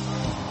me.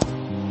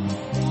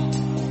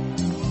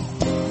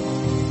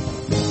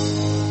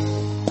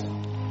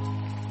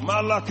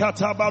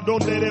 Malakata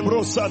badonde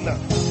brosana.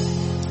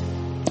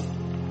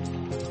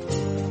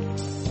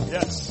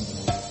 Yes.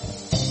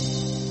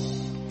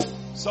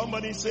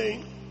 Somebody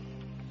saying,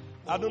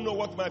 I don't know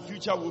what my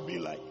future will be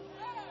like.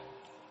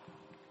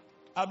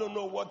 I don't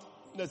know what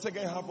the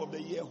second half of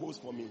the year holds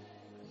for me.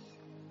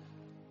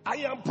 I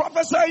am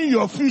prophesying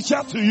your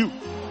future to you.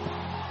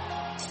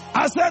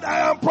 I said,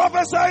 I am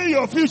prophesying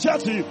your future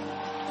to you.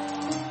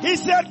 He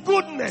said,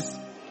 goodness.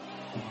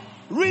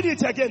 Read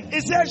it again.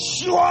 He said,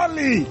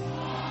 surely,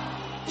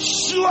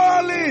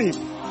 surely,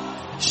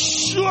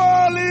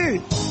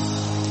 surely.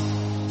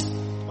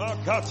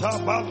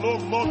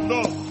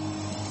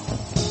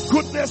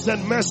 Goodness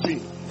and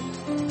mercy.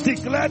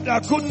 Declare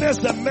that goodness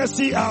and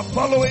mercy are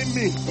following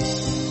me.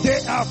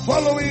 They are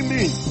following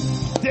me.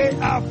 They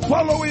are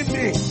following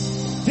me.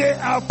 They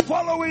are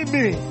following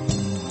me.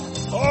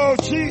 Oh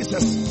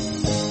Jesus.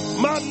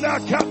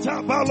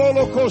 Manakata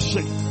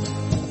balolokoshe.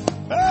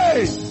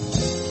 Hey,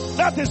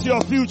 that is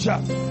your future.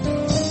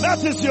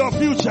 That is your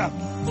future.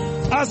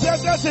 I said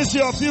that is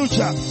your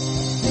future.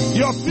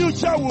 Your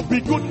future will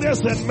be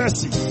goodness and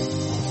mercy.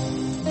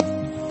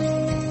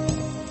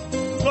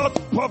 Not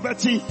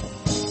poverty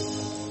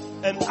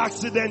and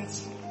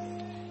accident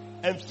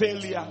and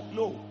failure.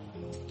 No.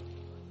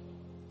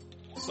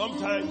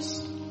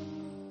 Sometimes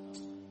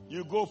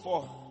you go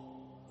for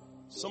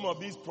some of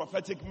these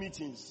prophetic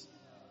meetings.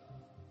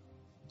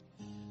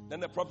 Then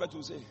the prophet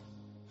will say,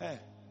 hey,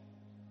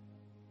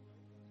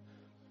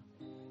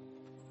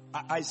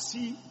 I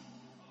see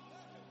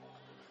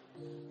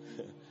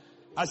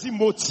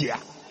Motia.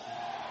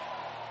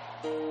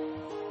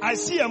 I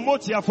see a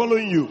Motia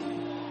following you.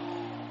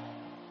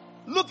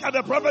 Look at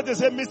the prophet and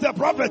say, Mr.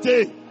 Prophet,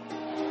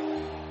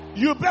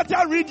 You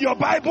better read your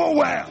Bible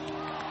well.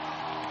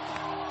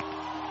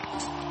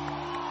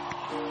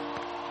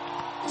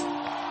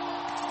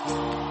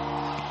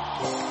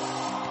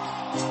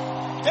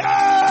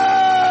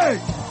 Yay!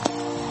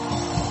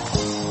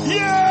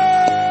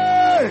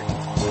 Yay!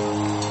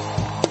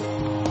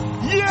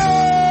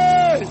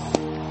 Yay!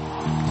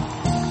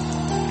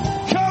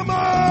 Come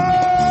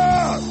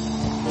on!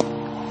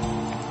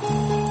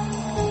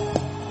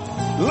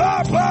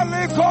 La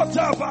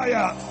Balikota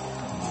Baya.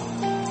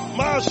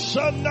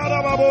 Mashandara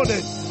Babode.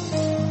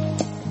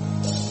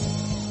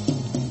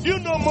 You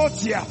know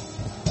Motia.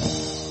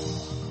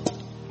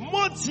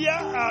 Motia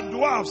are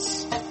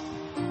dwarfs.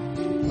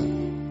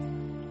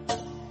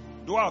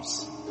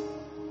 Dwarfs.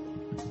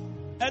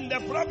 And the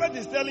prophet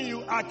is telling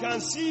you, I can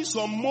see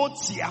some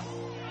Motia.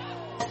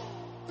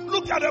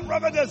 Look at the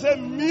prophet and say,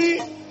 me,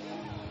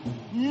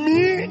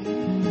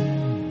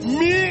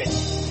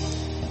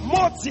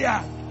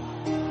 Motia,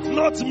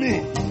 not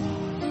me.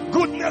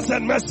 Goodness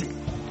and mercy.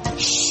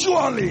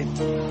 Surely,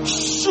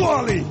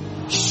 surely,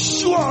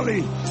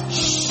 surely,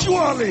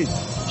 surely,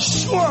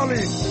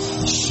 surely,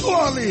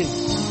 surely.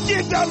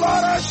 Give the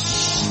Lord a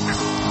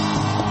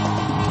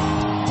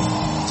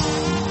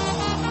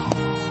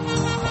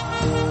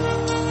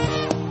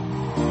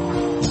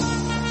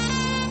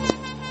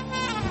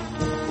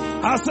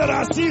I said,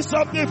 I see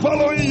something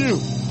following you.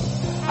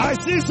 I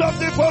see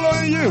something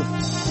following you.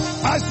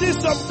 I see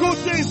some good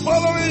things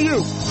following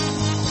you.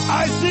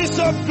 I see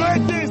some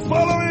great things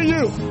following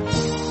you.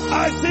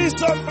 I see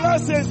some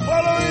blessings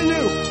following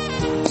you.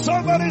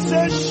 Somebody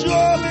say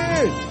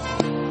surely.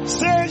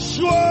 Say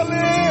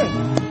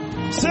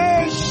surely.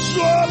 Say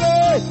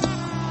surely.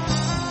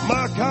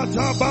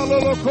 Makata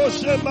balolo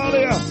koshe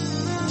malia.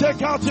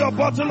 Take out your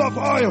bottle of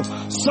oil.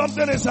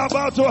 Something is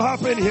about to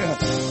happen here.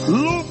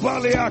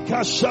 Lupalia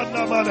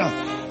kashanamana.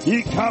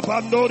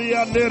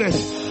 Ikabandoria nere.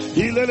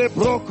 Ilele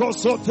broko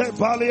sote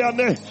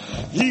paliane.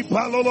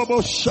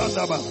 Ipalolobo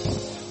shandaba.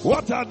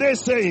 What are they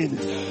saying?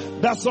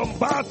 That some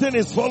bad thing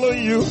is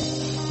following you?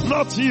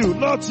 Not you,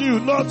 not you,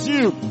 not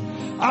you.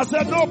 I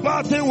said no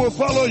bad thing will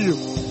follow you.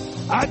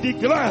 I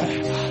declare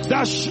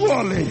that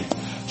surely,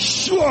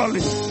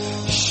 surely,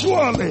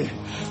 surely,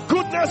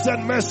 goodness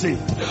and mercy.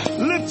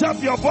 Lift up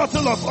your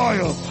bottle of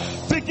oil.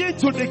 Begin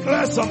to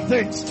declare some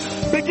things.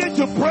 Begin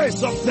to pray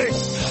some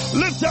things.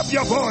 Lift up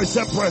your voice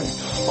and pray.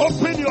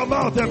 Open your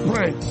mouth and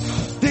pray.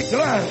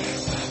 Declare,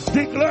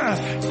 declare,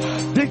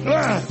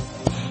 declare.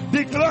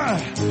 Declare,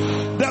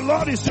 the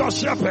Lord is your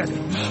shepherd.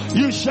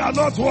 You shall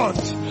not want.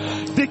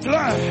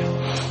 Declare,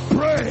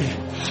 pray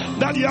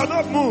that you are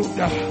not moved.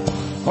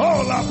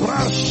 Oh, la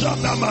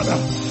brashandamada.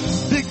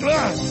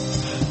 Declare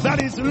that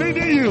He's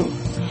leading you.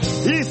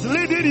 He's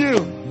leading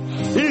you.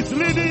 He's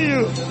leading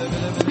you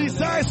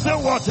beside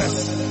still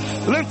waters.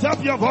 Lift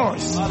up your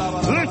voice.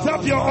 Lift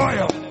up your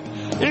oil.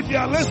 If you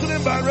are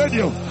listening by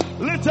radio,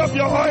 lift up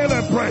your oil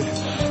and pray.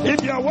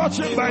 If you are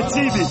watching by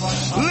TV,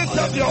 lift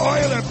up your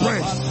oil and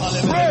pray.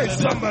 Pray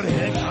somebody.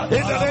 In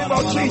the name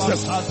of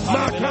Jesus.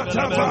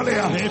 Makata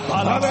Balia.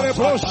 Alere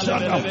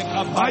Boshana.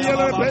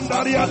 Ayele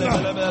Bendariana.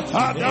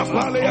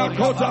 Adapalia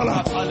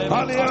Kotala.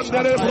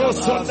 Aliandere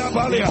Brosanda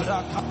Balia.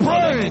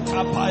 Pray.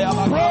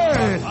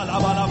 Pray.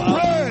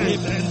 Pray.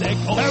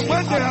 And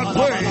when they are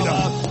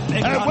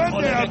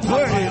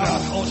prayed,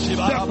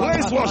 the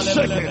place was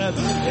shaken.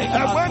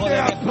 And when they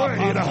are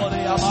prayed,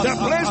 the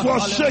place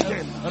was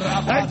shaken.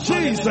 And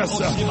Jesus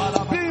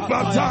being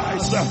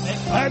baptized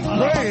and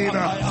prayed,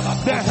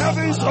 the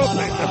heavens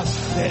opened.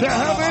 The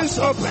heavens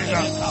opened.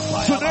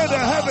 Today the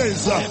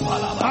heavens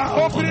are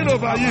opening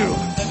over you.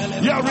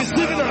 You are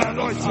receiving an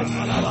anointing.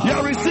 You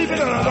are receiving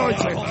an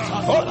anointing.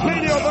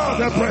 Open your mouth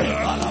and pray.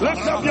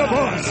 Lift up your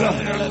voice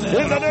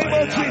in the name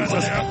of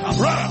Jesus.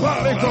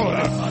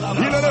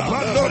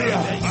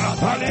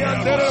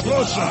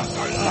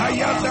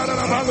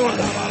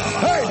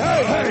 Hey,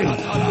 hey, hey.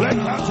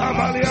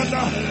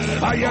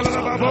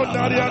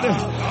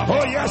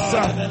 Oh yes,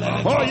 sir.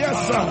 Oh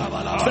yes, sir.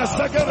 The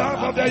second half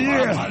of the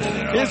year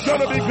is going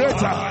to be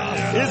greater.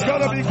 It's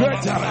going to be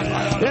greater.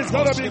 It's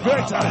going to be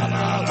greater.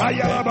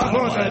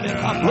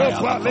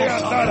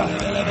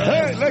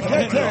 Hey,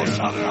 lekete.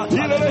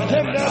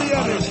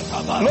 Ilekemnariane.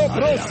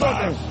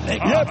 Lobrosone.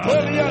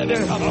 Yepeliane.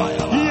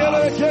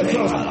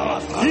 Ieleketo.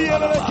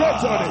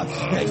 Ieleketo.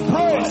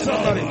 Pray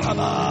somebody. In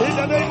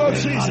the name of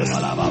Jesus.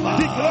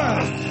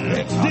 Declare.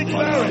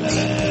 Declare it.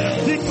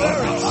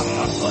 Declare it.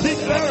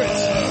 Declare it.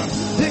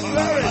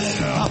 Declare it.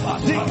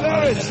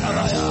 Declare it.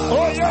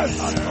 Oh yes.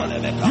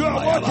 You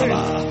are walking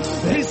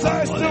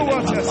beside still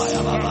waters.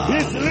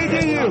 He's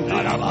leading you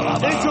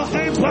into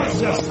green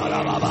pastures.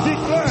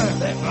 Declare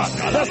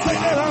the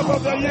second half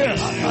of the year.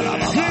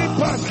 Green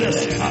pastures.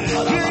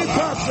 Green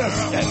pastures.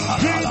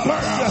 Green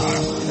pastures.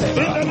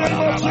 In the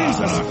name of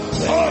Jesus.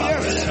 Oh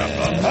yes.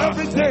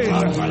 Everything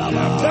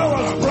that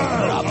was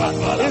brown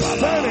is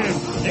turning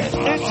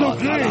into to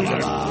glean.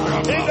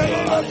 In the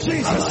name of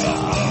Jesus.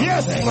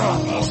 Yes, Lord.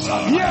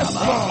 Yes,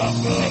 Lord.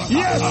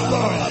 Yes,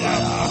 Lord.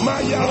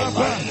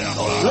 Mayaraba.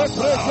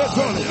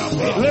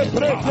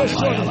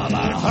 Lepreketoni.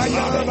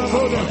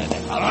 Ayarababone.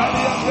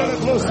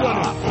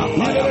 Ariandeleklosoni.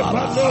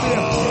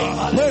 Ilepandoria.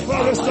 Pray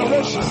for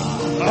restoration.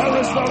 And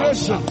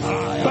restoration.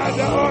 By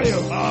the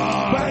oil.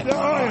 By the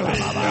oil.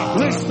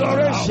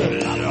 Restoration.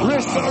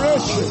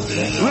 Restoration.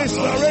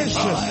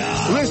 Restoration.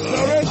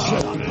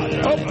 Restoration.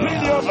 Open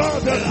your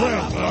mouth and pray.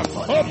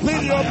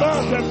 Open your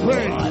mouth and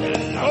pray.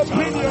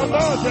 Open your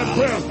mouth and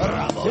pray.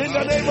 In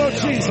the name of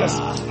Jesus.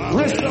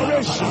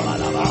 Restoration.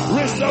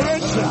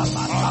 Restoration.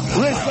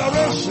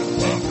 Restoration.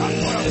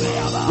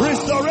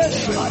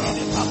 Restoration.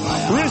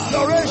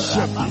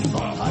 Restoration.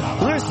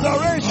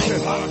 Restoration.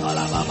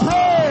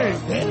 Pray.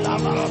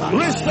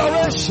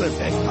 Restoration.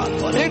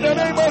 In the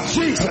name of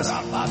Jesus.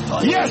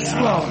 Yes,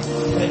 Lord.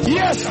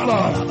 Yes,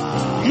 Lord.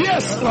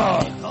 Yes,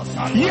 Lord.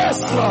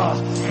 Yes, Lord.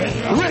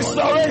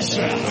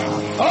 Restoration.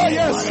 Oh,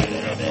 yes.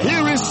 He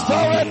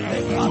restored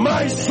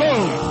my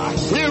soul.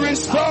 He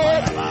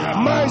restored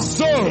my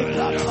soul.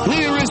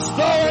 He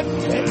restored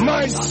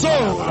my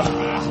soul.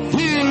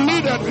 He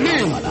leaded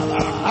me.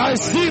 I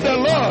see the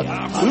Lord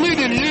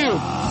leading you.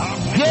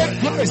 Great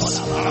grace,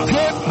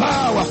 great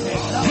power,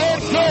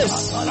 great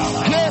grace,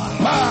 great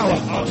power,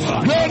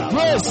 great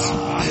grace,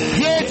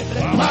 great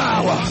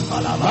power.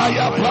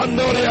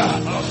 Ayapandoria,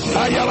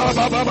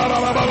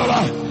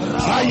 ayalababababababa,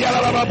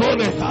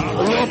 ayalababone,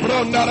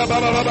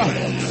 lobrondalabababa,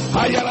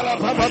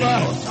 ayalabababa.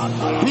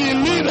 He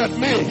leaded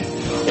me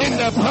in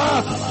the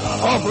path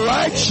of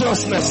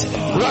righteousness,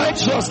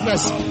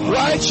 righteousness,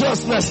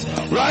 righteousness,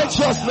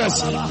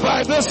 righteousness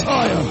by this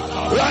oil,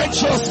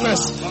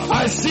 righteousness.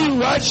 I see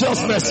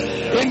righteousness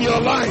in your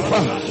life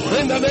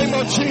in the name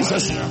of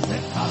Jesus.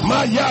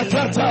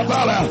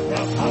 Mayakatabala.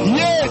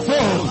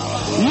 Yeto,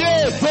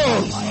 yeto,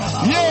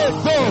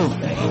 yeto.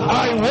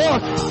 I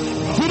walk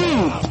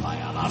through.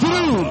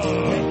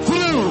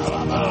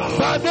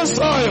 By this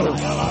oil,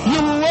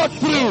 you will walk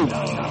through.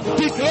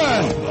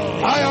 Declare,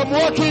 I am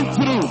walking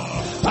through.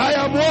 I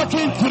am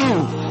walking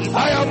through.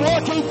 I am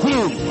walking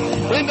through.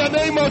 In the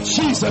name of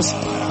Jesus,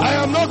 I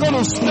am not going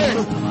to stay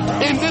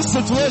in this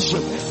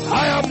situation.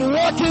 I am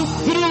walking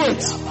through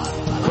it.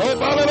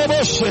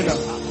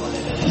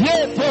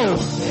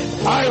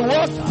 I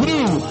walk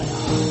through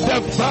the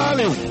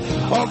valley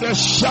of the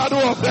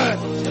shadow of death.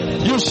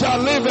 You shall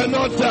live and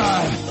not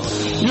die.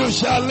 You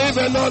shall live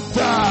and not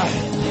die.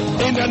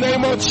 In the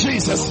name of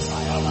Jesus,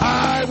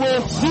 I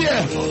will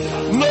fear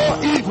no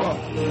evil.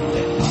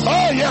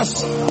 Oh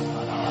yes,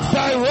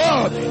 thy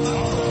word,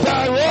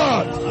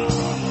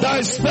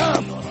 thy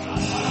staff,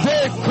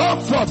 they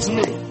comfort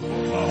me.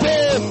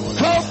 They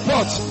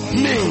comfort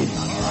me.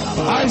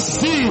 I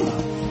see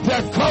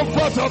the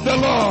comfort of the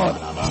Lord.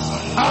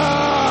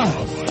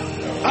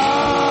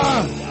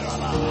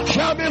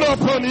 Coming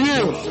upon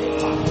you.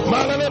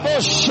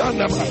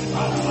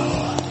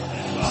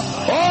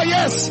 Oh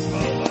yes.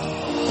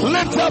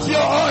 Lift up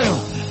your oil.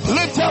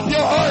 Lift up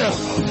your oil.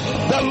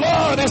 The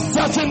Lord is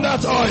touching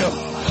that oil.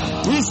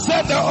 He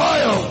said the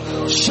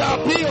oil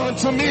shall be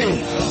unto me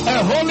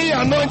a holy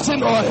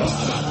anointing oil.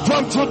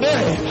 From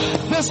today,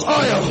 this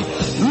oil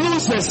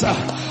loses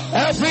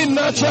every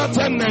natural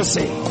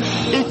tendency.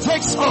 It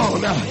takes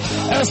on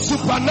a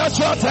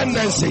supernatural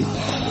tendency.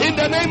 In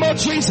the name of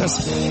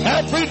Jesus,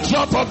 every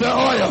drop of the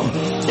oil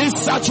is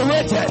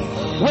saturated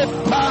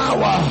with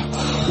power,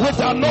 with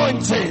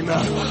anointing,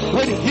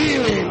 with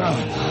healing,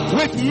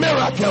 with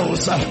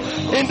miracles.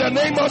 In the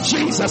name of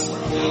Jesus,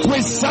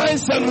 with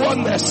signs and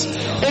wonders,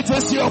 it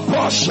is your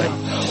portion,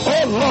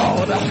 oh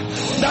Lord,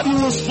 that you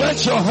will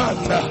stretch your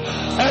hand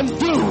and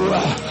do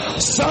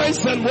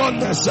signs and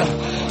wonders,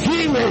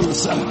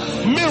 healings,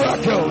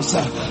 miracles.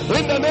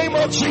 In the name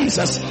of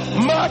Jesus,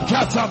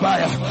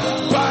 Makatabaya,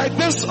 by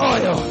this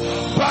oil,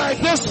 by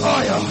this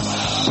oil,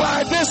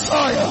 by this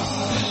oil,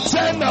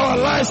 turn our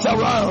lives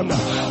around.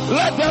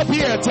 Let there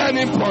be a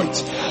turning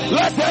point.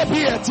 Let there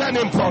be a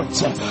turning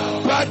point.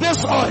 By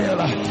this oil,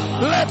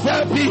 let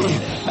there be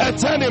a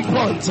turning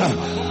point.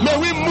 May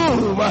we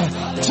move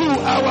to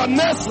our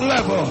next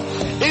level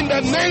in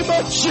the name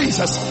of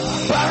Jesus.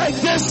 By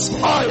this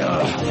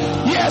oil.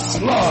 Yes,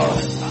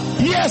 Lord.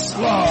 Yes,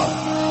 Lord.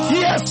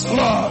 Yes,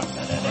 Lord.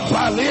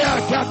 Palia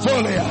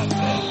Catolia.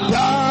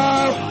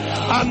 Thou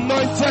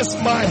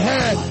anointest my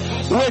head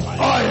with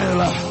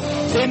oil.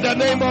 In the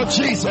name of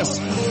Jesus,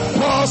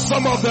 pour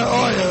some of the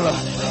oil,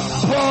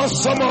 pour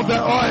some of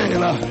the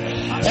oil,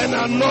 and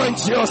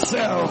anoint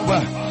yourself,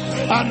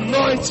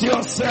 anoint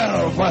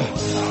yourself,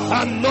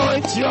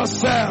 anoint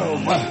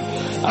yourself,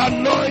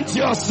 anoint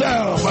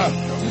yourself.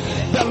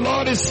 The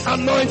Lord is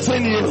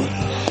anointing you.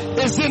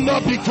 Is it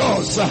not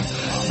because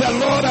the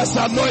Lord has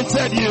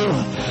anointed you?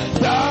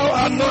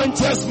 Thou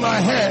anointest my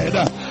head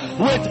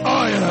with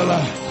oil.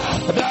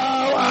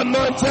 Thou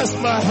anointest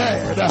my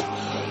head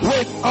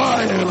with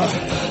oil.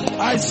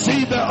 I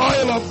see the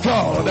oil of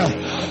God.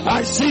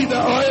 I see the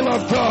oil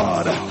of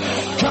God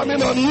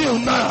coming on you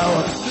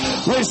now.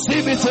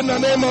 Receive it in the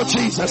name of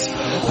Jesus.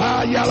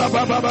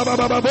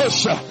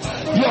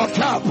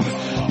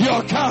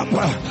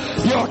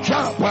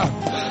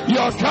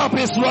 Your cup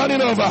is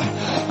running over.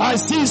 I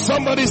see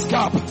somebody's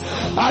cup.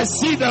 I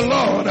see the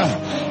Lord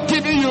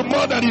giving you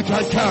more than you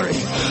can carry.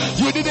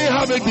 You didn't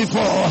have it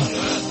before,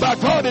 but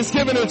God is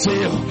giving it to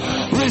you.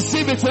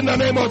 Receive it in the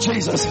name of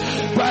Jesus.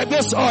 By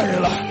this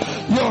oil,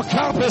 your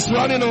cup is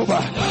running over.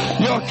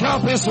 Your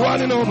cup is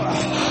running over.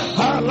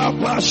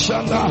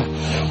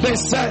 They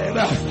said,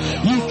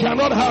 you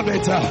cannot have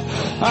it.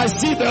 I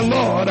see the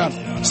Lord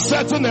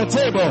setting a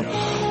table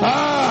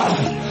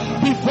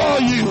before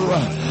you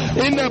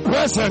in the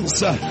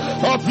presence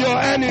of your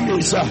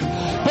enemies.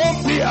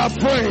 Don't be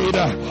afraid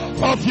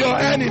of your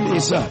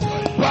enemies.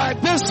 By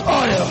this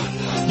oil,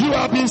 you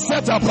have been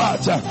set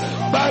apart.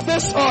 By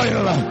this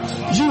oil,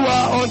 you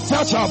are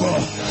untouchable.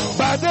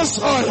 By this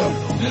oil,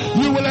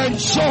 you will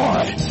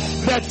enjoy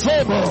the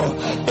table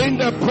in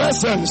the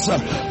presence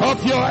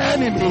of your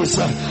enemies.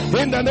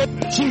 In the name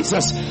of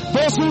Jesus,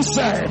 those who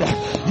said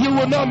you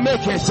will not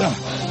make it,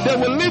 they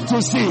will live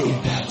to see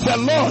the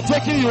Lord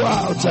taking you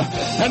out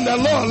and the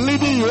Lord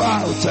leading you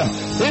out.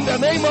 In the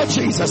name of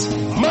Jesus.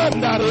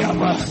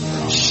 Mandariama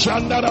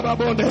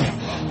Shandarababone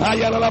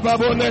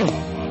Ayalababone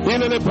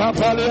Ilele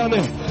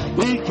Papaliane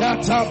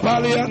Ikata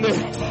Paliane.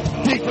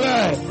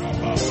 Declare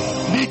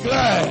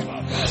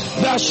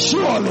that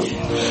surely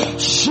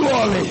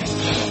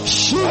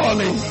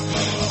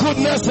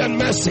goodness and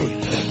mercy,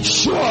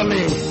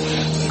 surely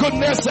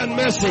goodness and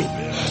mercy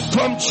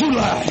from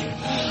July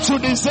to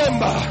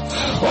December,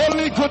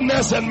 only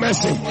goodness and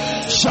mercy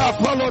shall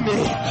follow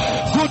me.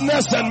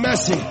 Goodness and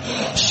mercy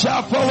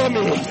shall follow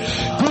me.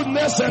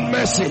 Goodness and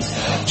mercy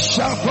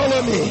shall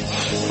follow me.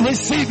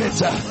 Receive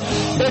it.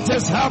 It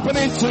is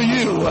happening to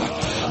you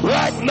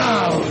right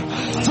now.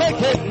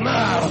 Take it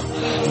now.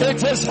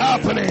 It is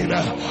happening.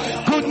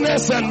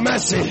 Goodness and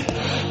mercy.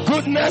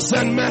 Goodness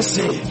and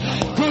mercy.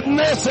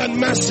 Goodness and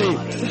mercy.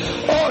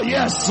 Oh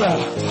yes,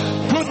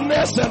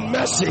 goodness and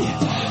mercy.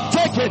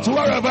 Take it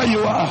wherever you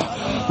are.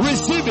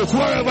 Receive it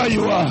wherever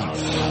you are.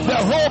 The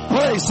whole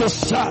place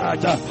is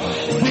charged.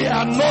 The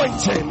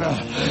anointing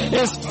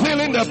is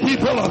filling the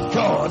people of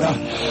God.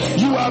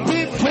 You are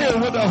being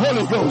filled with the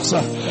Holy Ghost.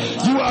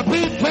 You are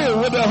being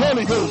filled with the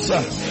Holy Ghost.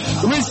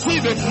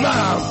 Receive it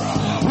now.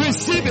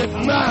 Receive it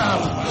now.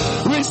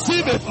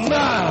 Receive it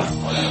now.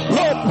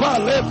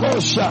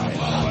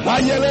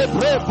 Ayele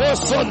brebo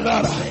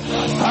sonara.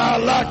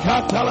 Ala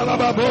katala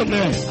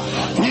babone.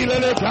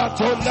 Ilele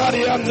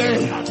katonari ane.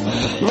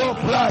 Lo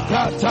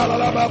plaka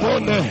tala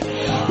babone.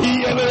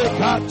 Ilele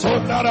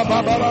katonara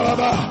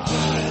baba.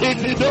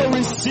 If you don't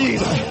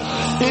receive,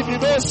 if you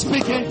don't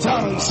speak in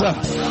tongues,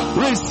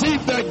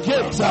 receive the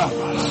gift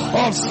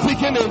of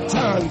speaking in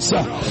tongues.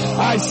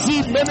 I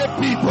see many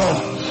people,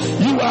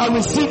 you are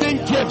receiving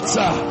gifts,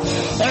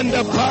 and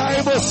the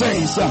Bible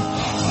says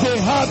they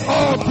had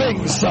all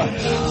things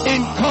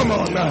in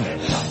common.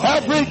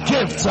 Every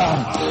gift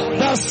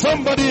that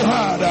somebody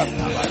had,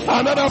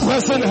 another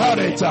person had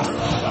it.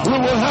 We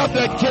will have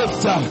the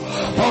gift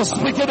of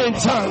speaking in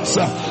tongues,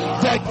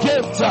 the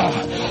gift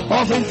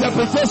of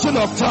interpretation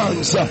of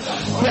tongues,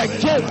 the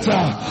gift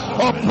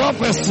of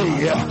prophecy,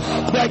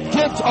 the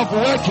gift of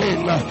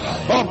working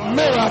of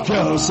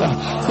miracles,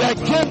 the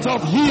gift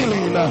of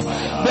healing,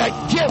 the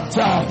gift,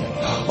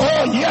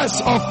 oh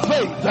yes, of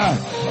faith.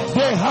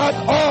 They had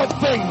all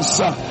things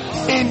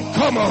in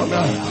common.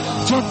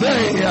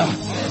 Today,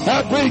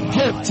 every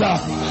gift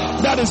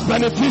that is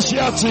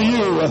beneficial to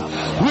you,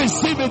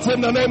 receive it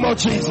in the name of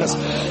Jesus.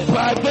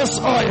 By this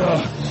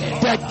oil,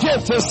 the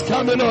gift is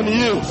coming on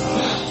you.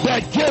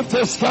 The gift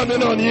is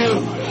coming on you.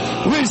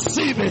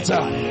 Receive it.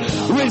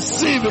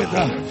 Receive it.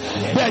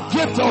 The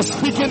gift of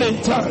speaking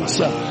in tongues.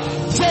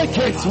 Take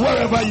it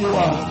wherever you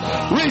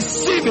are.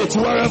 Receive it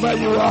wherever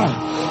you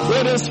are.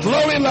 It is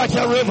flowing like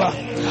a river.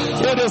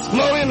 It is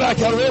flowing like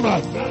a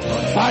river.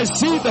 I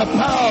see the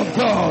power of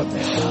God.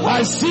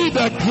 I see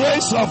the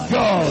grace of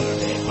God.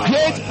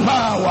 Great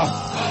power.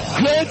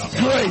 Great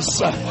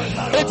grace.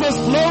 It is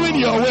flowing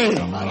your way.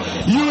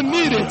 You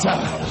need it.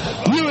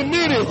 You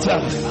need it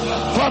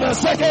for the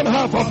second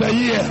half of the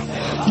year.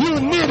 You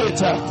need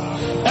it.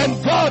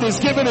 And God is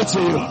giving it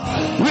to you.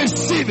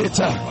 Receive it.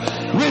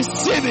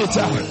 Receive it.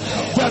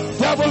 The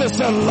devil is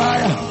a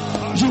liar.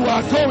 You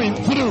are going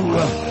through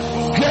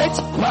great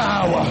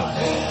power,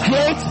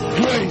 great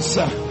grace,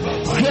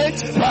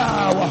 great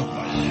power,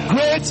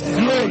 great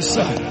grace.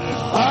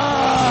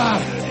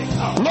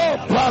 Lo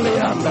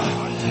Palianda,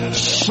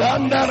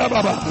 Shandara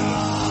Baba,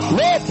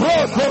 Lo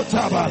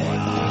Prokotaba,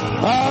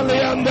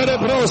 Alianda de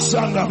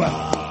Brosandaba,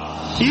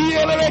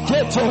 Iele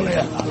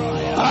Ketolia,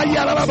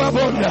 Ayala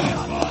Babonda,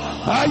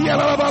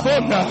 Ayala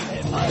Babonda,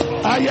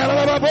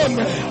 Ayala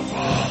Babonda,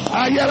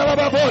 Ayala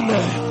Babonda,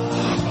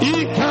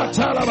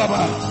 Ikatala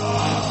Baba,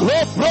 Lo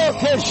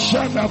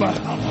Prokeshandaba,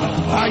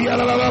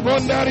 Ayala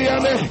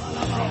Babondariane,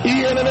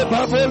 Iele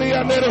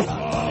Baboliane,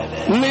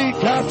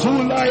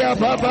 Likatulaya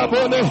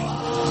Bababone,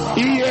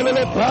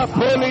 Iele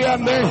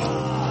Papoliane,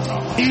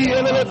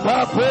 Iele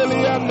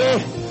Papoliane,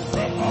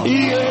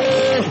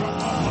 Iye,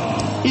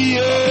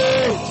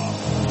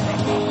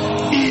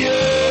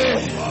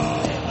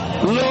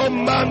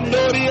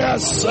 Mandoria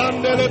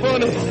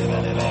Sandelebone.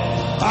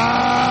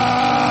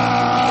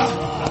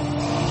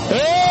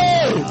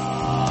 Hey!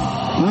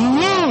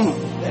 Woo!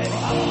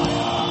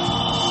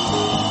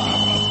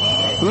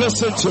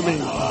 Listen to me.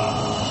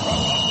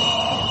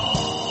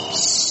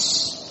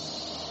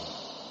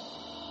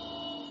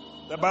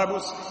 The Bible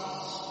says,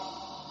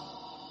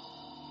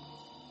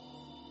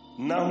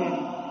 Nahum,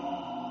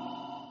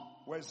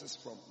 where is this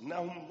from?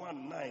 Nahum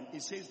 1:9.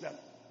 It says that,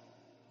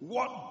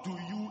 what do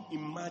you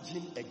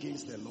imagine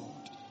against the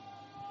Lord?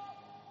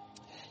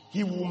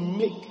 He will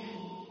make,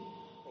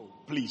 oh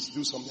please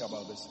do something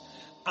about this,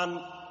 an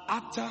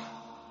utter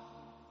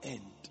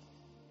end.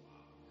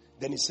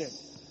 Then he said,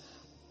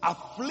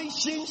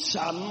 affliction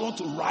shall not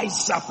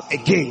rise up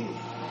again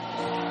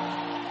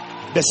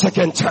the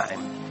second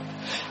time.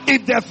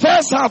 If the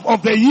first half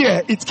of the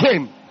year it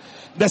came,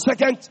 the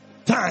second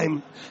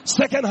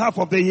half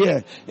of the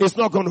year is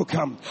not going to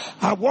come.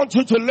 I want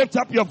you to lift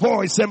up your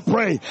voice and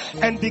pray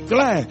and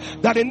declare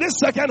that in this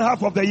second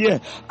half of the year,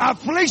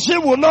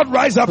 affliction will not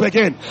rise up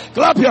again.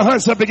 Clap your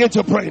hands and begin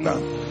to pray now.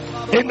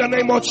 In the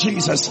name of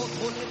Jesus.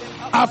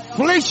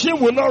 Affliction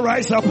will not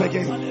rise up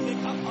again.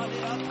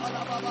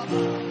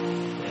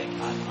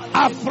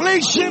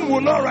 Affliction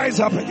will not rise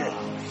up again.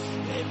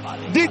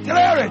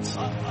 Declare it.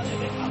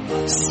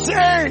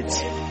 Say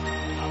it.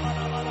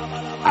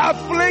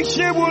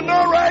 Affliction will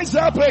not rise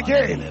up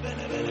again.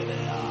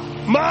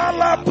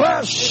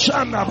 Malapa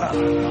Shanaba.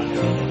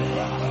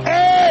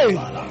 Hey!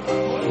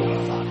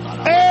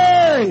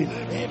 Hey!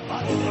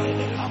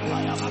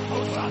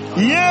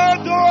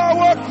 Yea, though I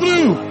walk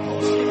through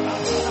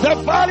the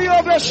valley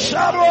of the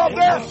shadow of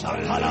death,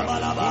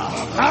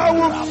 I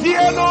will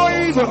fear no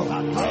evil.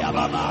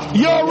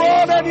 Your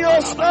rod and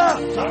your staff,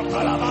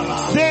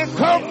 they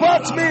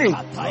comfort me.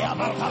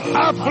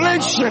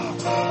 Affliction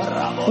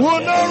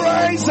will not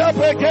rise up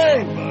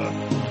again.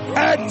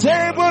 A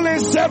table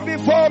is set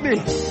before me.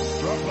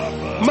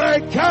 My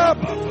cup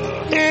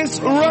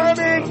is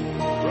running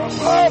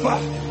over.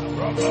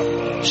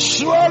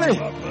 Surely,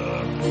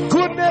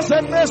 goodness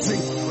and mercy,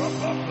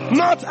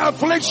 not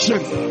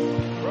affliction,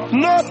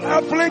 not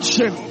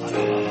affliction,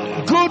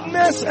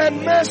 goodness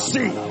and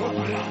mercy.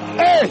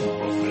 Hey,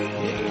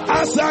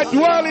 as I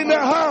dwell in the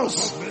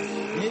house,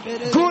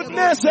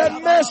 goodness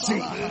and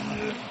mercy,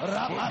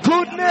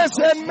 goodness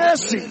and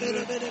mercy.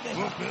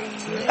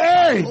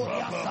 Hey,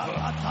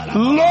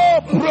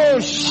 Lo Pro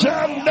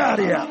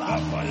Shandaria.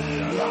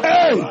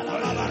 Hey,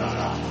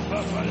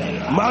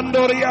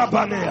 Mandoria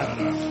Banea.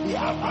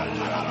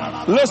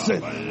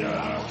 Listen,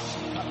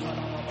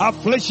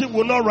 affliction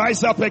will not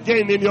rise up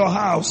again in your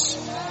house.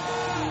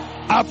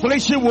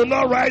 Affliction will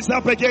not rise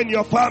up again in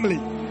your family.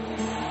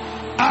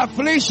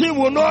 Affliction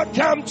will not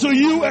come to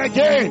you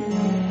again.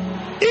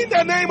 In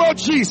the name of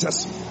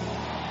Jesus.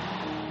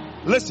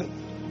 Listen,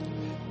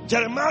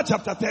 Jeremiah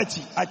chapter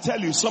 30, I tell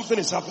you something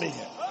is happening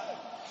here.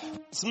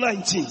 It's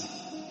 19.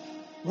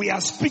 We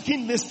are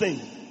speaking this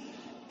thing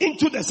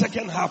into the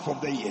second half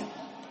of the year.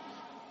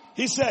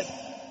 He said,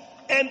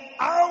 and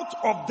out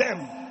of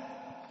them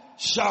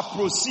shall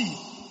proceed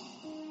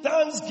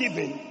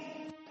thanksgiving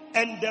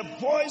and the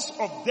voice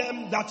of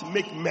them that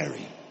make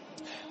merry.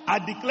 I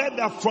declare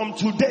that from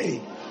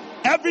today,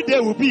 every day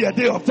will be a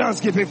day of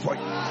thanksgiving for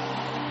you.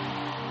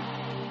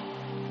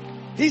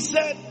 He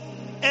said,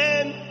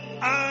 and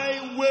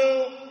I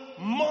will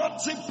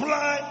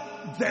multiply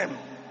them.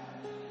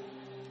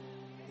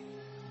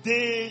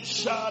 They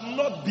shall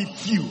not be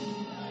few.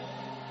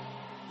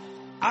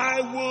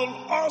 I will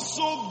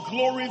also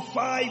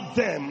glorify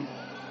them,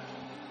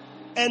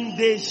 and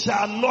they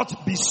shall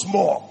not be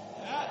small.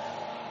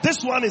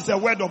 This one is the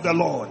word of the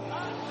Lord.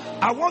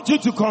 I want you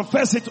to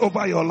confess it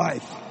over your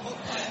life.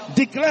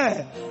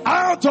 Declare,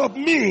 out of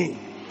me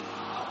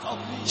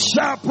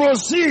shall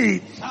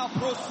proceed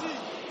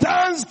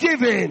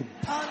thanksgiving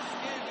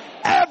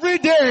every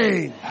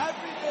day,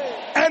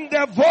 and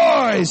the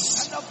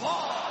voice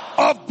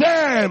of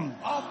them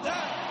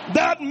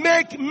that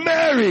make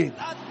merry.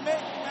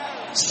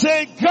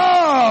 Say,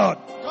 God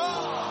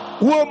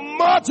will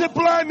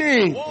multiply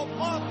me.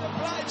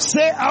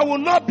 Say, I will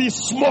not be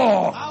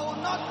small.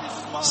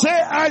 Say,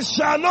 I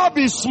shall not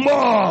be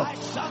small.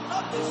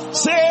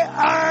 Say,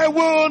 I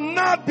will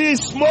not be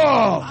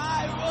small.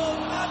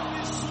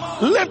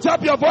 Lift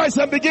up your voice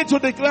and begin to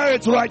declare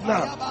it right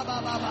now.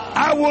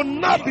 I will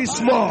not be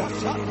small.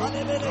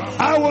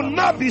 I will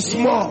not be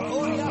small.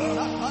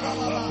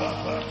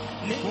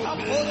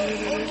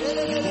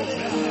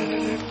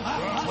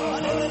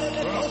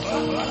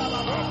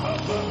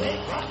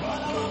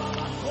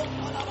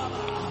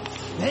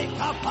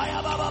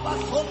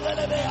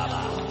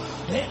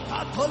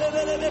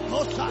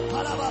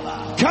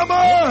 Come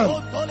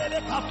on.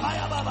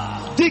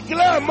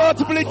 Declare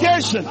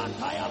multiplication.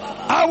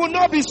 I will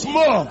not be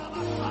small.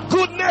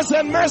 Goodness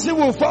and mercy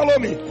will follow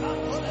me.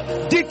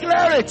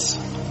 Declare it.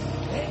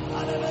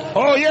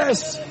 Oh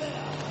yes.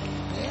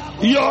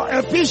 Your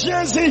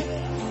efficiency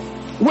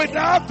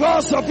without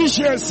God's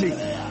sufficiency.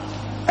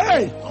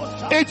 Hey,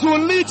 it will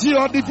lead to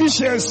your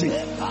deficiency.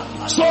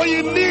 So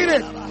you need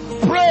it.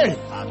 Pray.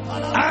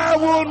 I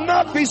will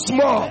not be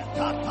small.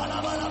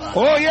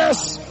 Oh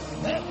yes,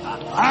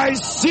 I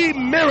see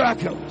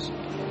miracles.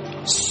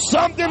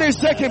 Something is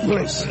taking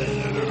place.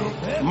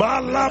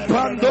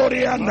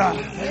 Malapandoriana.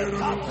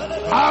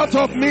 Out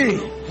of me,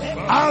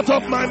 out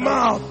of my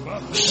mouth,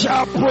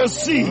 shall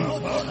proceed.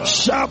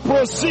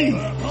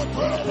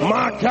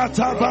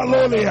 Makata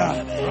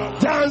Valolia.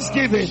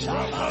 Thanksgiving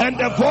and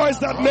the voice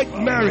that make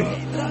merry.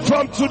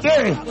 From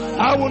today,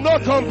 I will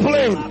not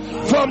complain.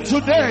 From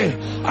today,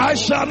 I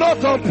shall not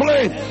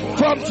complain.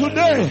 From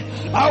today,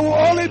 I will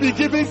only be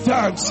giving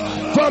thanks.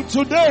 From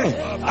today,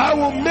 I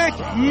will make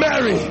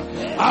merry.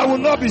 I will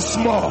not be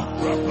small.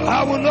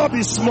 I will not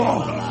be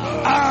small.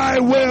 I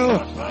will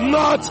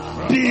not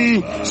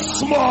be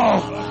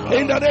small.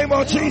 In the name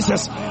of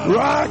Jesus.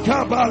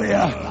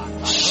 Rakabalia.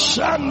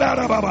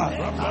 Shandarababa.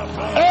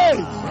 Hey!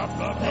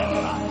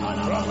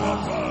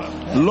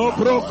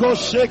 Lobroko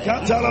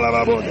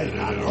shekatalababone.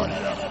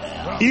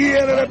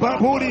 Iele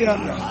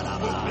baburiana.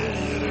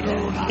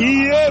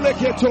 Iele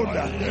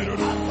ketonda.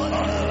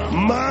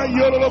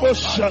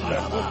 Mayoloboshana.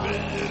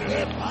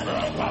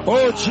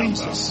 Oh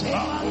Jesus.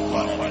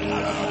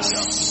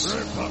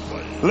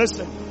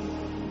 Listen.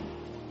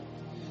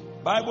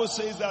 Bible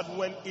says that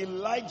when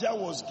Elijah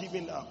was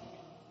given up,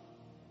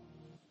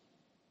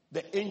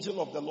 the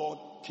angel of the Lord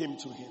came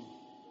to him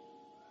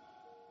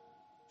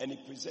and he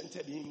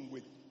presented him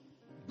with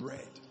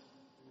bread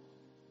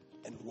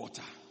and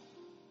water.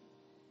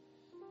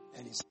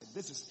 And he said,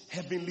 this is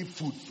heavenly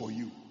food for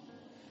you.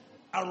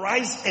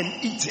 Arise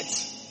and eat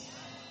it.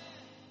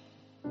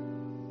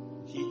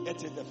 He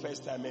ate it the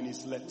first time and he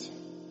slept.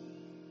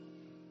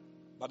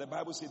 But the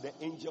Bible says the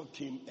angel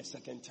came a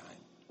second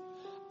time.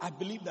 I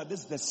believe that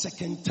this is the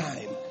second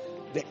time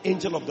the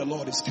angel of the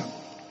Lord is coming.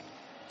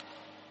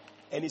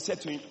 And he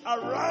said to him,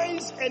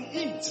 arise and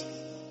eat.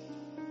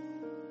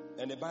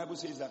 And the Bible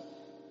says that,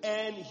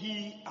 and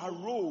he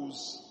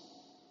arose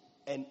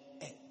and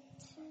ate.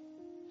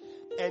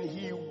 And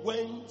he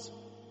went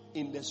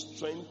in the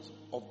strength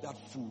of that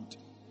food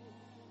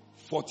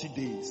 40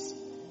 days,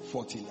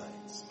 40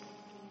 nights.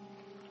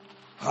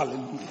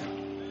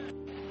 Hallelujah.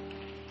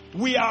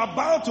 We are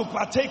about to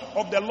partake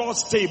of the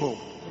Lord's table.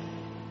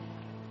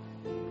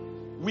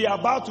 We are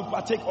about to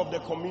partake of the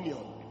communion.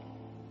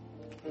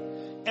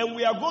 And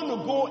we are going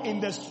to go in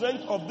the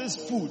strength of this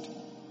food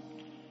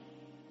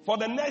for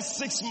the next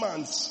 6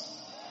 months.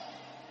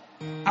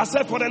 I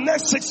said for the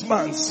next 6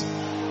 months,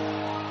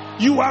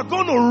 you are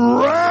going to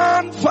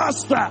run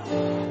faster.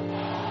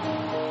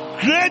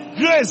 Great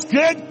grace,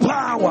 great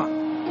power,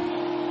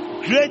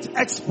 great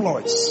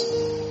exploits.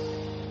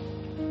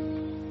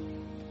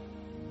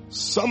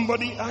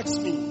 Somebody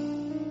asked me,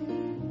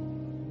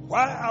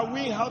 why are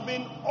we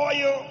having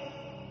oil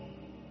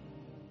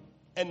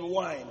and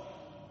wine?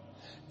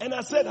 And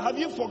I said, have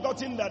you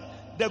forgotten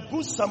that the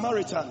Good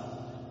Samaritan,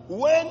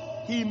 when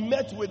he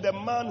met with the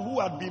man who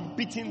had been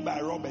beaten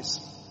by robbers,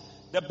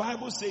 the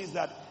Bible says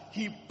that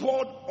he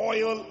poured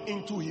oil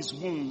into his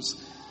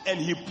wounds and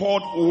he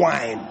poured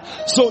wine.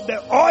 So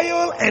the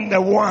oil and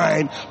the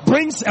wine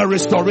brings a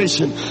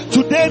restoration.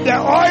 Today the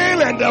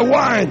oil and the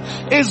wine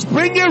is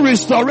bringing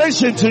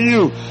restoration to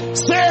you.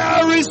 Say,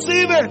 I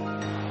receive it.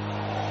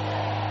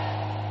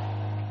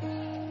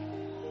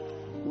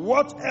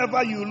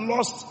 Whatever you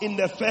lost in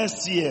the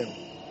first year,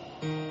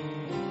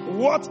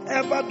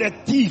 whatever the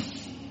thief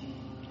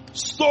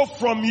stole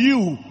from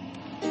you,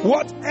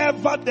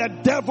 whatever the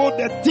devil,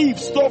 the thief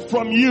stole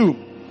from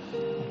you,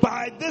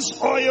 by this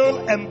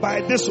oil and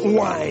by this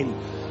wine,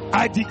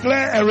 I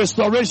declare a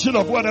restoration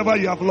of whatever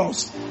you have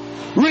lost.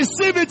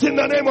 Receive it in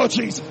the name of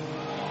Jesus.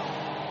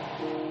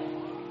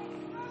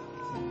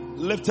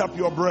 Lift up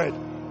your bread.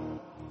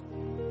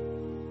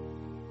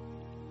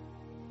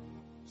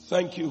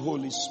 Thank you,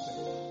 Holy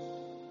Spirit.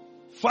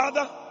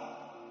 Father,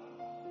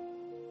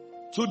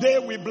 today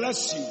we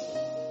bless you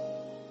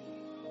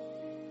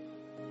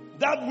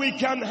that we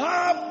can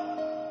have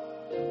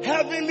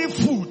heavenly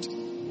food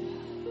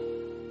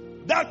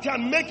that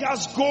can make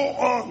us go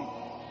on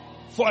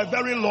for a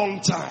very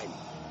long time.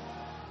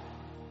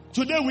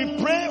 Today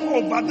we pray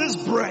over this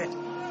bread.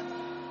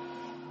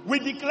 We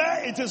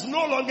declare it is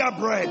no longer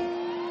bread.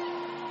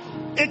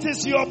 It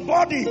is your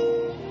body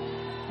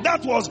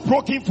that was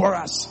broken for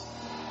us.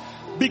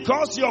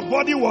 Because your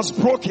body was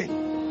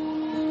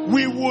broken,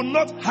 we will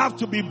not have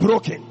to be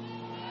broken.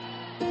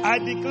 I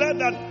declare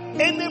that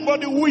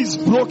anybody who is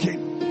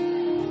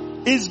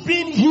broken is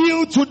being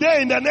healed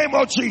today in the name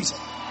of Jesus.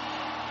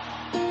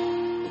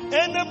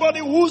 Anybody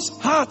whose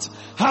heart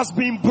has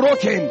been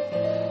broken,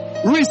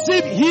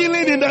 receive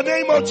healing in the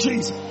name of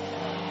Jesus.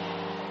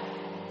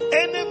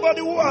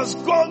 Anybody who has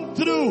gone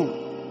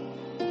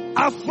through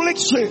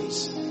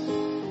afflictions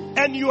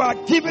and you are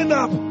giving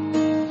up,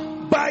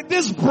 by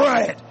this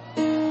bread,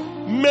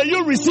 may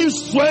you receive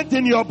strength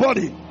in your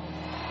body.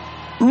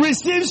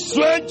 Receive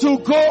strength to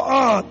go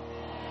on.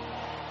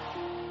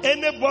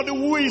 Anybody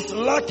who is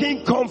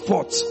lacking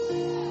comfort,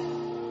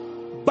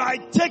 by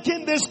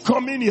taking this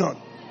communion,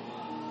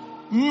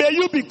 may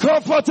you be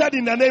comforted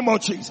in the name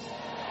of Jesus.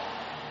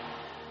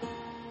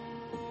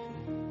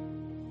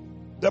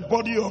 The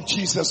body of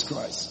Jesus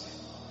Christ.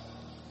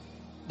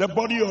 The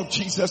body of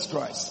Jesus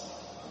Christ.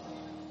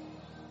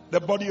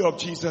 The body of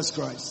Jesus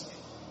Christ.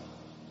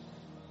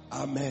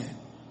 Amen.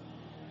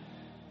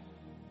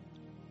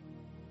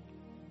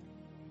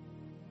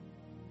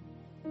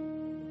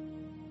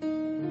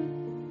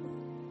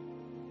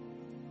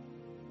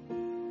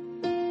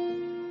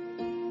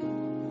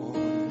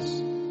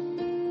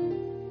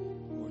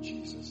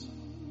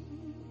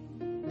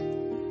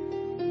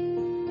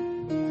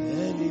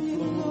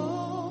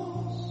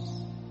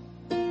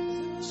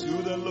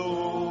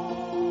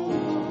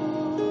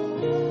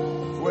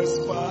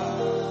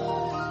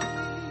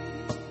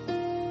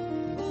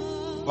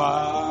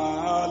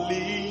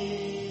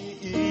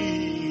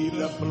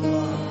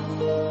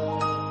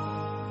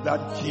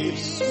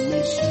 Gives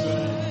me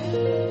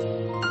strength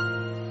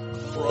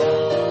from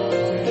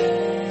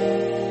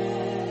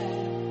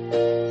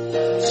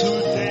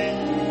today.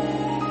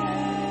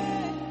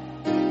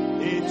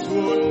 It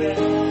will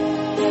never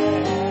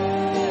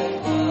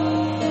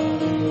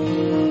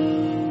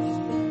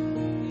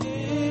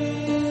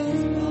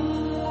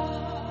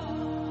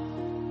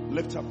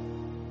lift up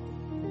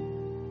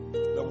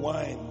the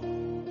wine.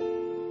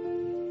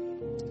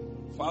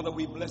 Father,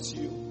 we bless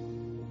you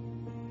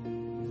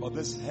for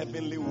this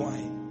heavenly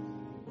wine,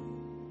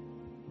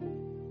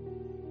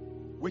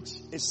 which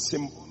is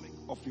symbolic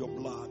of your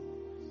blood.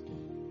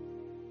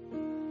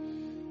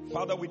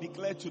 Father, we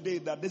declare today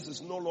that this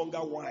is no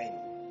longer wine,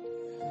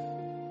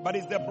 but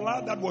it's the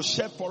blood that was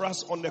shed for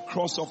us on the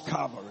cross of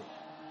Calvary.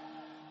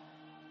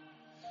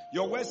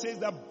 Your word says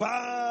that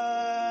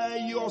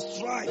by your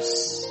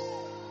stripes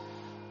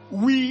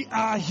we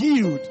are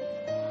healed.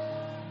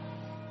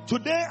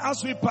 Today,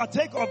 as we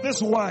partake of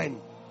this wine,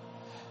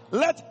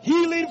 let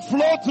healing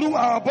flow through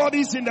our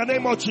bodies in the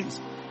name of Jesus.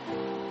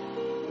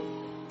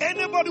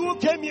 Anybody who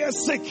came here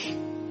sick,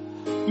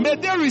 may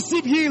they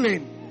receive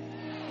healing.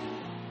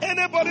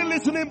 Anybody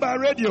listening by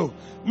radio,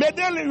 may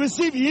they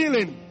receive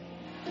healing.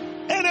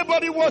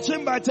 Anybody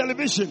watching by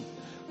television,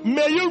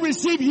 may you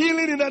receive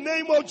healing in the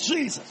name of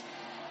Jesus.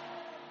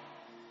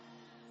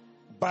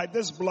 By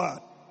this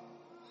blood,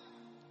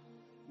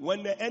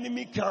 when the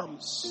enemy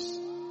comes,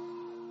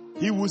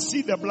 he will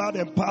see the blood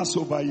and pass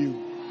over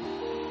you.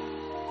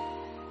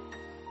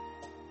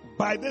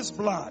 By this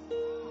blood,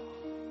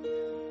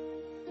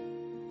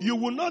 you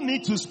will not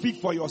need to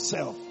speak for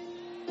yourself.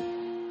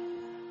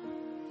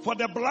 For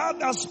the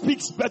blood that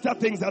speaks better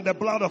things than the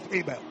blood of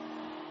Abel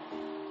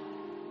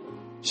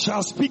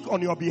shall speak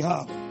on your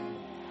behalf.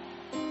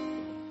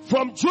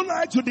 From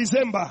July to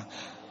December,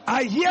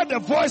 I hear the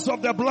voice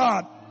of the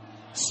blood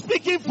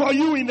speaking for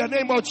you in the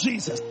name of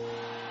Jesus.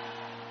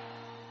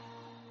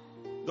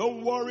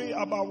 Don't worry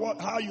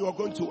about how you are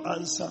going to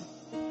answer.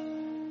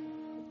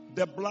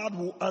 The blood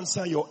will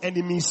answer your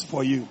enemies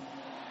for you.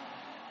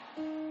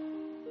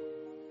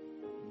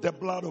 The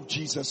blood of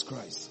Jesus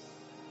Christ.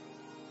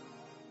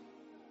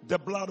 The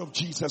blood of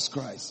Jesus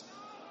Christ.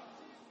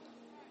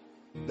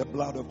 The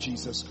blood of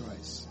Jesus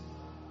Christ.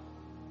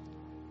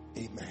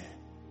 Amen.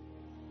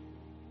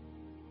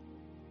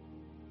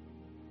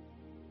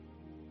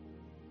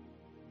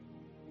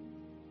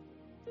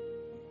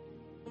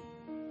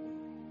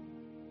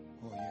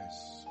 Oh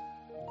yes.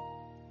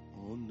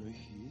 On the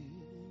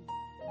hill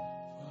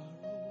far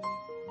away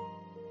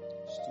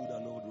stood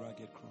an old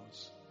rugged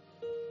cross.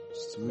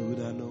 Stood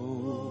an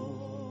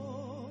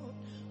old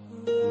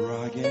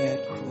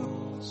rugged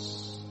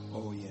cross.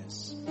 Oh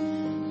yes.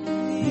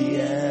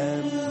 The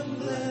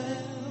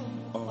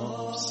emblem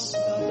of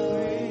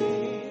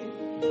suffering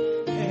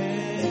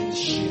and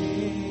shame.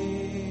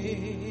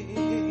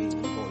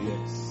 Oh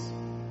yes.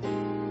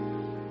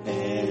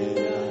 And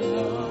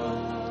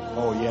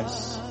oh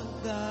yes.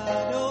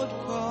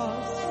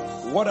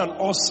 What an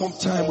awesome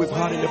time we've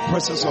had in the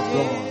presence of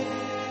God.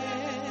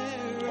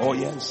 Oh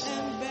yes.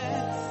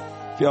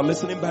 If you are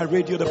listening by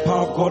radio, the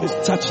power of God is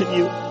touching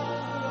you.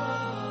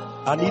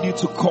 I need you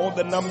to call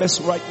the numbers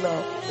right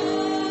now.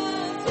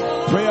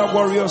 Prayer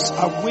warriors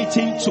are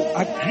waiting to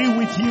agree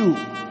with you.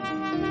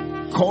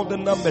 Call the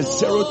number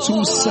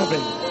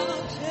 027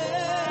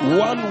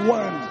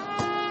 11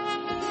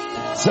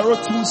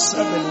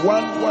 027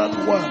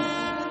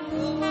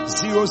 111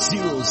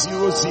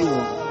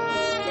 0000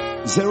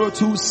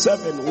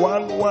 027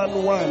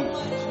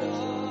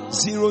 111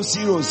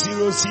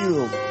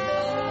 0000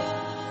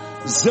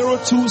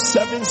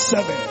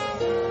 0277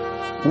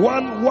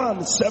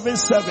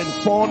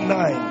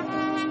 117749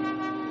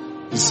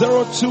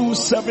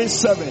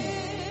 0277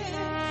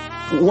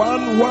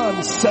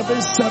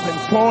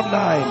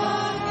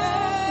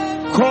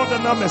 117749. Call the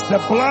numbers. The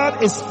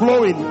blood is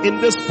flowing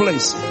in this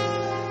place,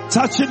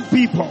 touching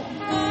people.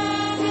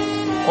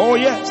 Oh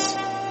yes.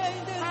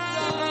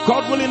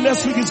 God willing,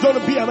 next week is going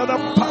to be another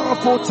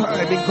powerful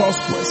time in God's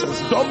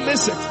presence. Don't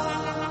miss it.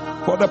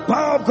 For the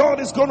power of God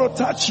is going to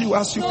touch you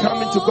as you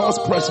come into God's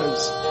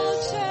presence.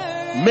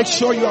 Make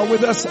sure you are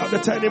with us at the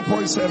Turning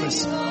Point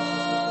service.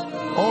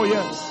 Oh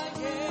yes.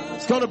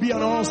 It's going to be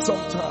an awesome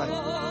time.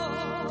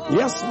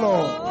 Yes,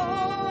 Lord.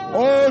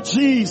 Oh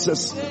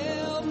Jesus.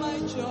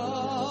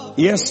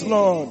 Yes,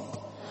 Lord.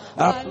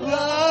 At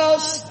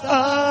last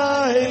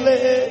I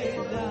lay.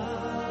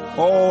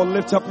 Oh,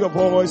 lift up your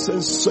voice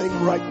and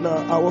sing right now.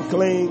 I will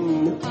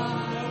cling.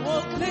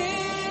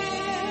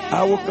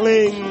 I will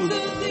cling.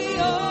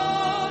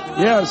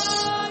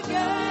 Yes.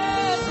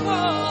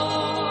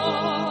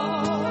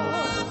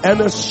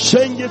 And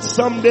exchange it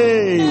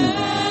someday.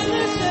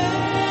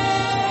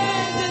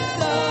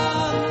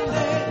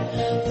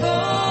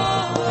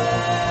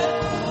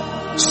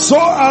 So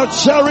I'll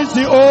cherish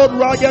the old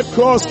rugged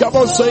cross. Come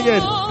on, sing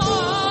it.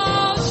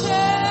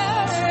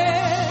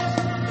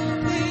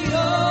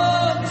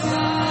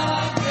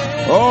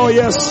 Oh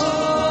yes.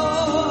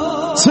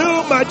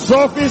 Till my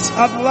trophies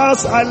at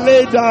last I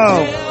lay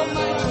down.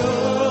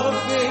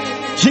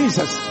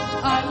 Jesus.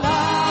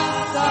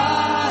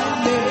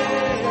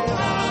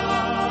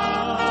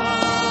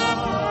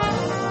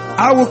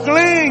 I will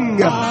cling.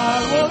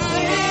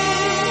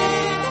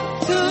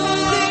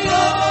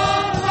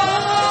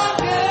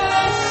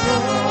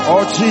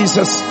 Oh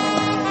Jesus.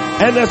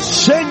 And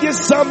exchange it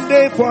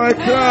someday for a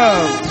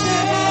crown.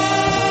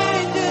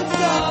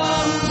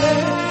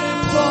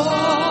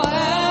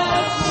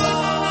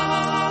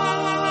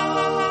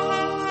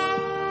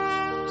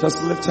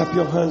 Just lift up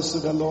your hands to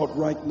the Lord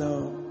right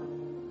now.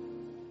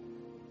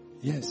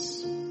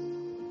 Yes.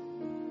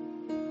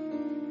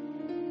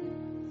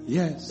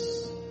 Yes.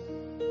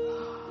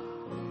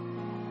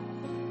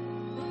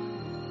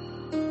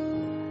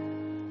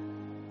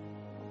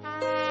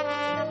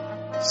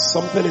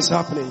 Something is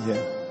happening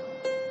here.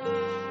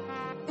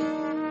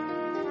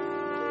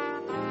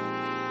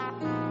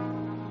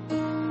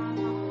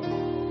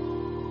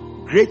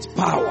 Great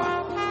power.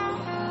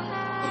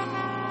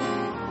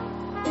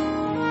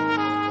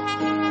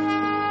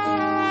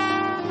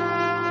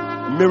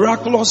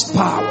 Miraculous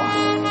power.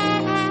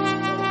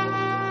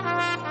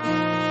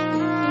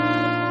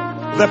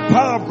 The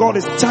power of God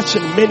is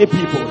touching many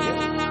people here.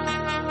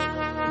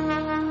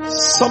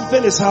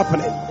 Something is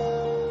happening.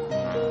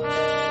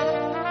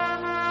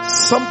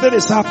 Something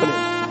is happening.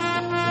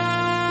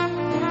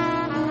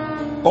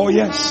 Oh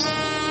yes.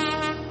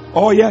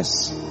 Oh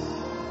yes.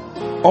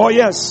 Oh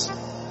yes.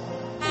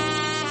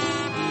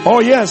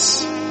 Oh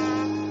yes.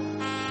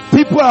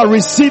 People are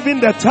receiving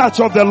the touch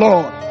of the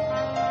Lord.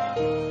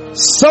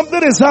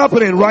 Something is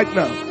happening right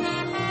now.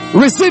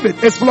 Receive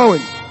it. It's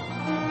flowing.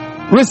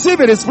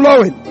 Receive it. It's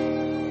flowing.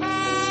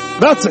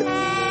 That's it.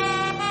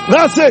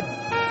 That's it.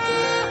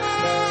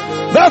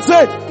 That's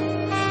it.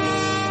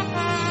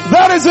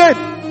 That is it.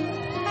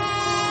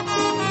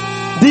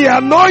 The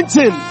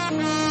anointing.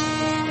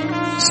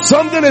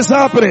 Something is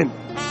happening.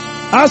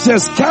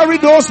 Ashes, carry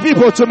those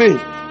people to me.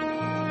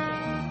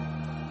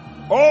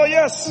 Oh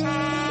yes.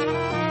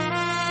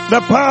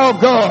 The power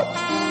of God.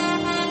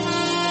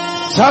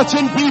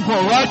 Touching people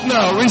right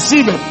now.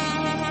 Receive it.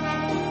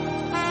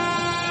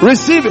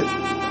 Receive it.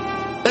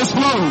 It's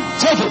flowing.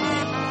 Take it.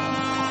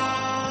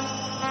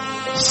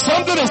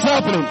 Something is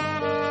happening.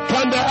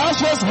 Can the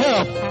ashes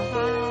help?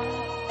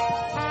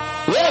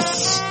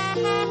 Yes.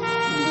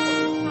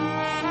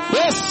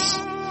 Yes.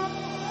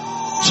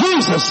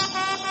 Jesus.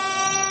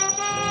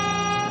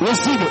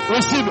 Receive it.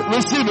 Receive it.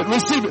 Receive it.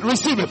 Receive it.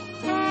 Receive it.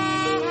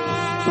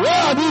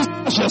 Where are these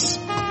ashes?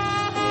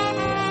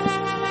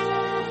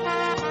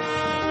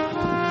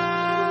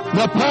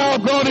 The power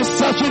of God is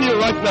touching you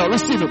right now.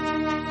 Receive it.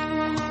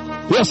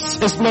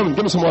 Yes, it's flowing.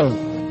 Give me some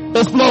oil.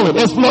 It's flowing.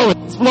 It's flowing.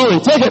 It's flowing.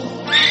 Take it.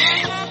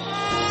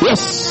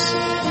 Yes.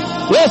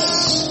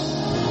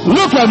 Yes.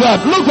 Look at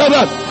that. Look at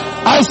that.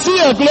 I see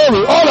a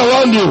glory all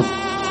around you.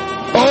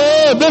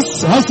 Oh,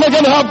 this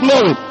second half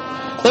glory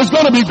is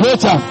going to be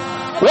greater.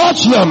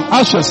 Watch them.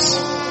 Ashes.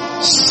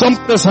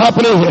 Something is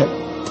happening here.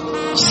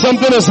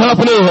 Something is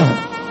happening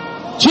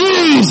here.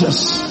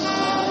 Jesus.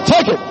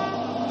 Take it.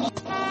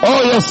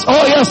 Oh yes,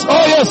 oh yes,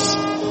 oh yes.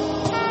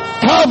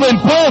 Calvin,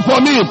 pray for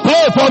me,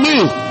 pray for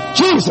me.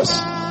 Jesus.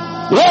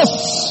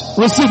 Yes,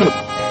 receive it.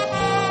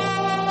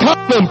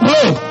 Calvin,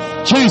 pray.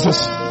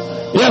 Jesus.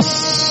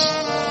 Yes.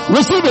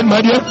 Receive it,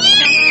 my dear.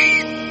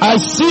 I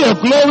see a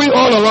glory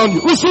all around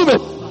you. Receive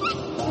it.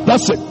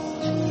 That's it.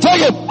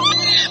 Take it.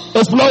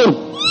 It's flowing.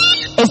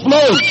 It's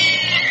flowing.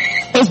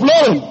 It's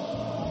flowing.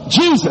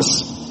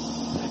 Jesus.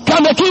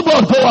 Can the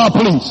keyboard go out,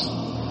 please?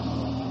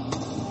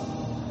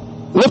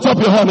 Lift up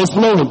your hand. It's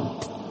flowing.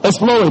 It's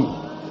flowing.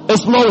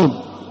 It's flowing.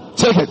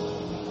 Take it.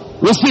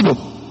 Receive it.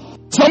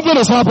 Something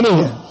is happening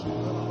here.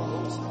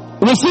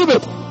 Receive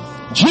it.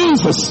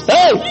 Jesus.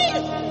 Hey.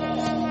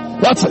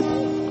 That's it.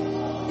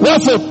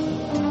 That's it.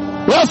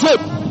 That's it.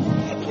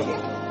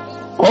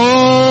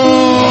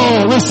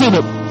 Oh, receive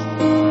it.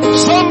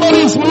 Somebody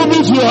is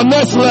moving to your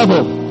next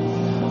level.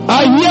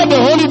 I hear the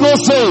Holy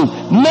Ghost saying,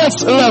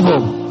 next level.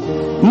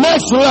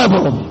 Next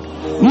level.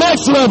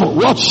 Next level.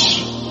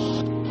 Watch.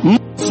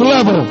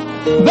 Level.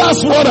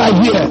 That's what I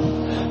hear.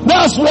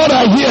 That's what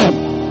I hear.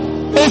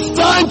 It's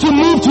time to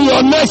move to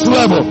your next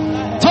level.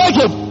 Take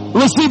it.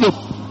 Receive it.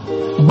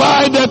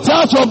 By the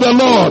touch of the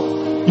Lord,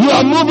 you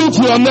are moving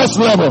to your next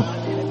level.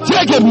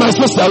 Take it, my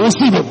sister.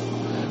 Receive it.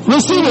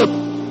 Receive it.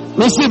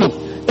 Receive it.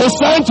 It's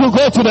time to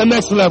go to the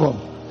next level.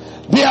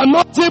 The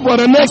anointing for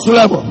the next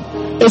level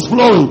is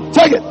flowing.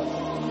 Take it.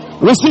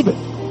 Receive it.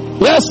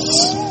 Yes.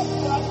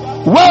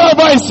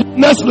 Wherever is your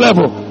next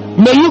level,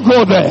 may you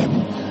go there.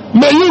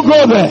 May you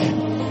go there.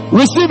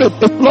 Receive it.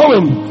 It's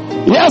flowing.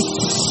 Yes.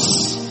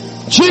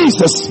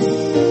 Jesus.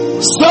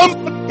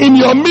 Some in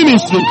your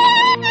ministry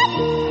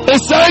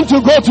is trying to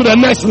go to the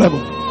next level.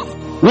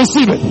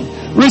 Receive it.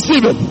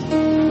 Receive it.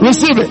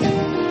 Receive it.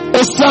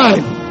 It's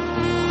time.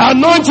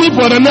 Anointing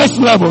for the next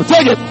level.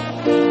 Take it.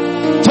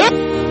 Take it.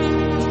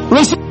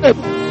 Receive it.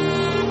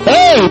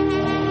 Hey.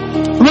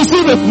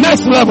 Receive it.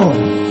 Next level.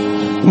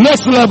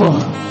 Next level.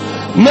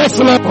 Next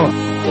level.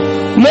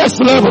 Next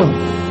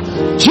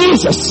level.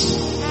 Jesus.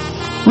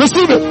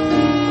 Receive it.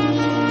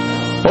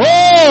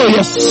 Oh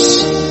yes.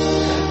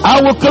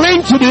 I will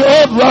cling to the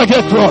old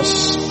rugged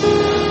cross.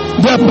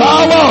 The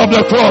power of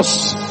the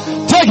cross.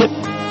 Take it.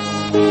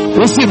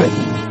 Receive it.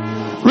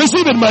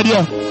 Receive it, my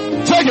dear.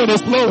 Take it.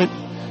 It's flowing.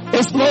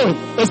 It's flowing.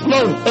 It's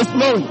flowing. It's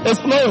flowing. It's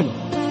flowing.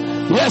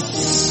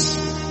 Yes.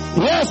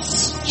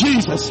 Yes,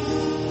 Jesus.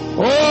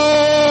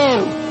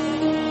 Oh,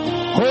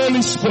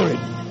 Holy Spirit.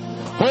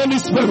 Holy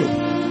Spirit.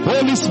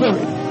 Holy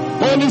Spirit.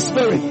 Holy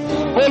Spirit.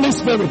 Holy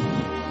Spirit.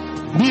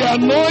 The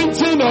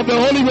anointing of the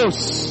Holy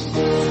Ghost.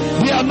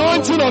 The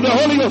anointing of the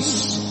Holy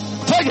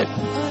Ghost. Take it.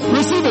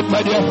 Receive it,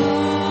 my dear.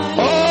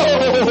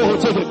 Oh,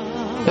 take it.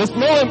 It's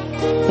flowing.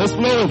 It's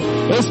flowing.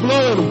 It's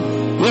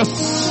flowing.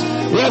 Yes.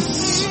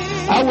 Yes.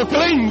 I will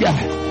cling.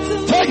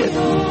 Take it.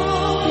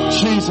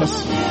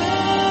 Jesus.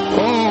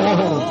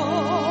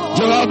 Oh.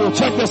 Gerardo,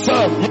 check the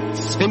sound.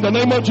 Yes. In the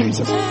name of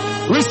Jesus.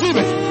 Receive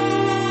it.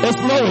 It's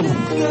flowing.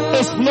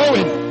 It's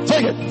flowing.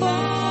 Take it.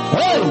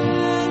 Hey.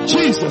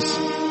 Jesus.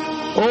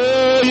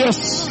 Oh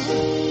yes.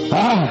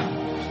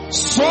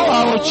 So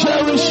I will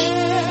cherish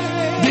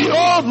the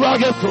old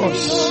rugged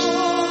cross.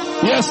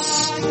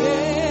 Yes.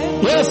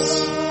 Yes.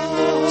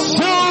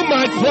 Still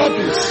my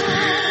problems.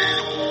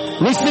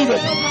 Receive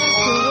it.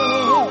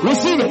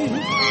 Receive it.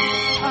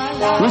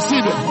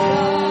 Receive it.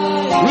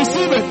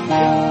 Receive it.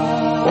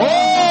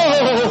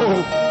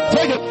 Oh,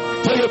 take it.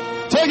 Take it.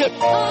 Take it.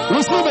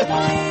 Receive it.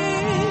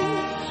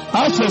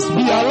 Ashes,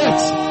 be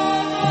alert.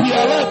 Be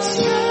alert.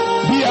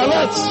 Be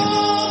alert.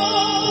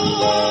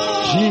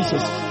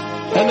 Jesus.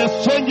 And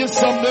exchange it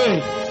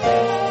someday.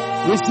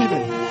 Receive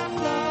it.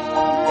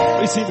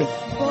 Receive it.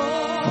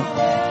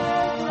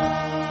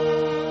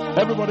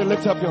 Everybody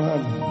lift up your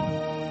hand.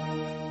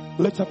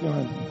 Lift up your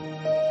hand.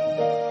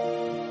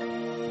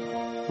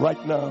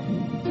 Right now.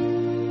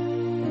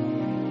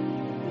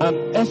 An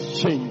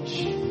exchange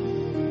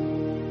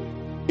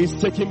is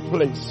taking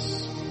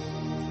place.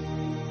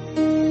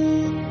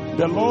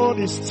 The Lord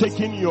is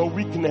taking your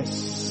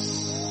weakness.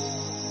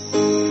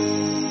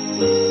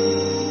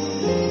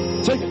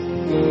 Take it.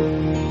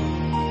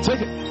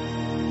 Take it.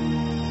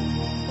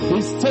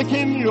 He's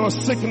taking your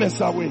sickness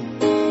away.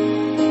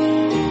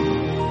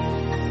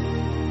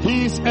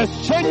 He's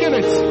exchanging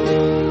it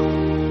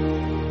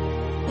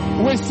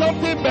with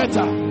something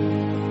better.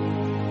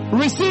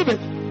 Receive it.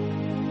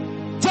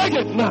 Take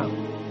it now.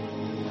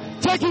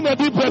 Taking a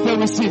deep breath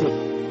and receive it.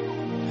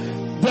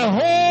 The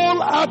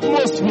whole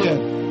atmosphere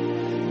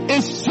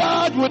is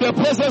charged with the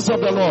presence of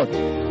the Lord.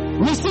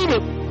 Receive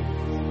it.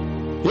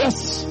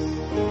 Yes.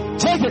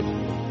 Take it.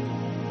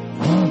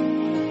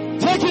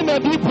 Taking a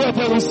deep breath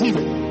and receive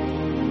it.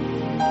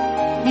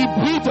 He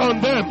breathed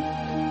on them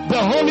the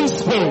Holy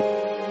Spirit.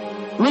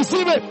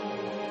 Receive it.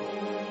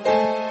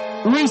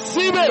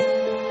 Receive it.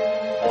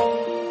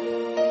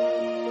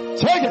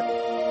 Take it.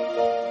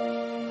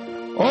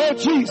 Oh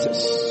Jesus.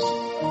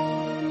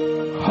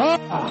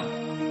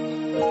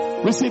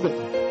 Receive it.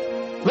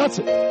 That's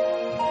it.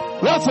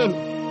 That's it.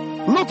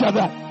 Look at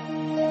that.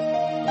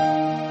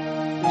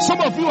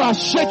 Some of you are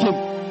shaking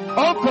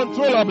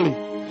uncontrollably.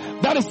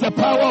 That is the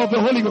power of the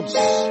Holy Ghost.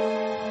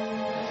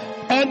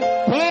 And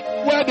place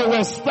where they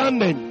were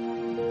standing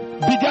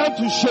began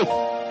to shake.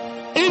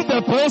 If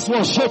the place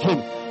was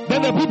shaking,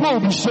 then the people will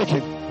be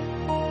shaking.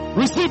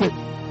 Receive it.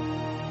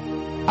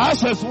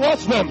 Ashes,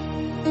 watch them.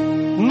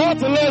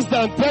 Not less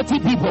than 30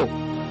 people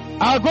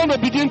are going to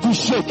begin to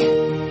shake.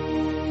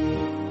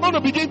 Going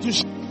to begin to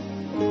shake.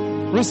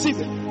 Receive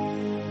it.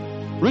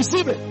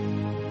 Receive it.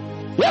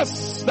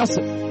 Yes, that's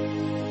it.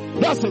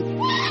 That's it.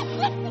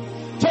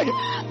 Take it.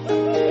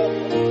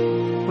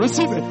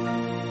 Receive it.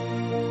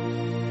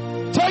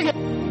 Take it.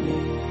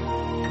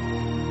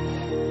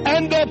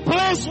 And the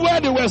place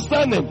where they were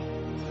standing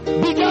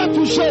began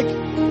to shake.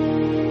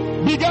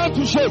 Began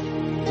to shake.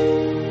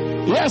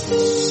 Yes.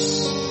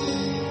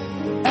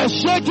 A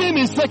shaking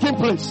is taking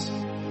place.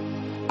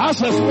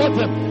 Ashes, watch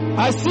them.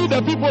 I see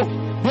the people.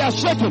 They are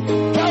shaking.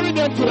 Carry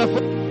them to the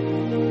front.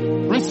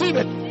 Receive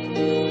it.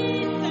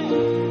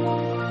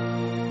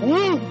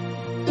 Woo.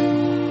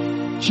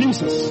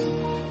 Jesus.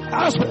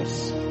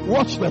 Ashes.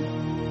 Watch them.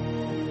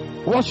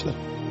 Watch them.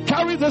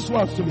 Carry this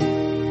one to me.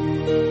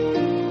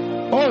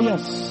 Oh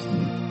yes.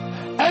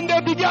 And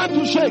they began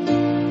to shake.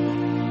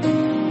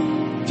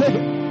 Take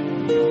it.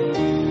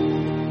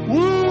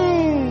 Woo.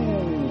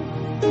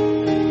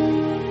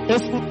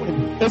 It's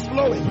flowing. It's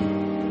flowing.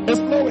 It's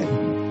flowing.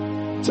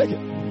 Take it.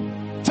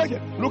 Take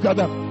it. Look at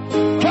them.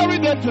 Carry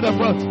them to the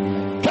front.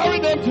 Carry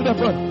them to the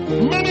front.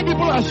 Many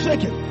people are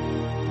shaking.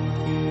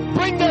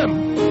 Bring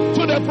them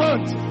to the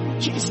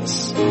front.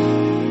 Jesus.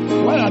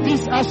 Why are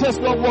these ashes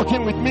not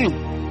working with me?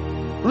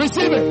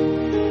 Receive it.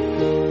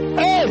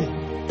 Hey,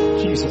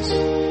 Jesus.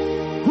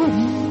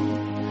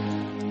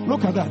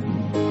 Look at that.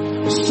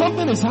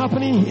 Something is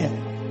happening here.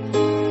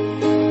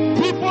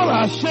 People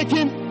are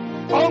shaking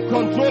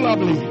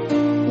uncontrollably.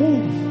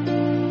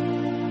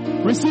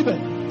 Receive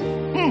it.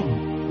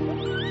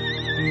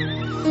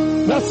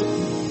 That's it.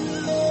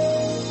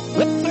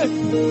 That's it.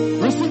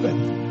 Receive it.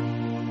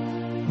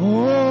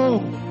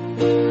 Oh.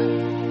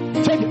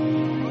 Take it.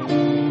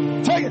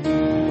 Take it.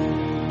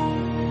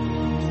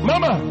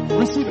 Mama,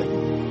 receive it.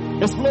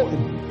 It's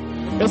flowing.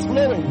 It's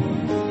flowing.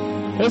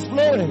 It's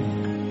flowing.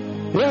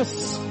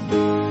 Yes.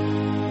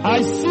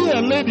 I see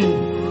a lady.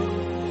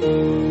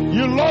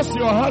 You lost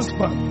your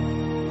husband.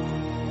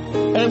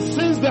 And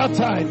since that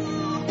time,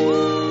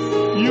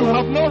 you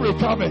have not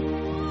recovered.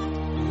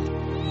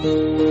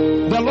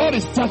 The Lord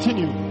is touching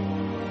you.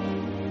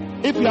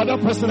 If you are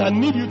that person, I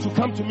need you to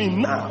come to me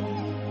now.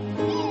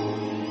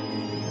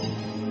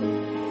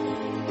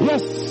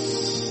 Yes.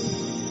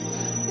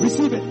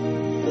 Receive it.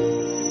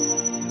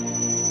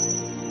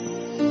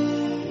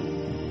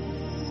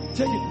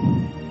 Take it.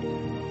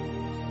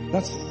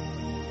 That's it.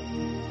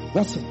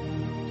 That's it.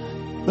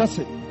 That's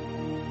it.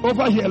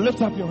 Over here,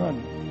 lift up your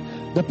hand.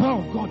 The power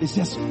of God is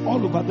just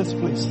all over this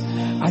place.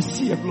 I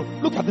see a glow.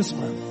 Look at this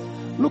man.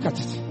 Look at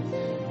it.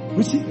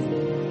 Receive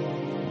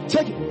it.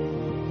 Take it.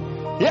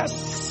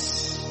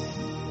 Yes.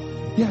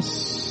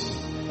 Yes.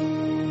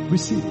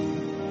 Receive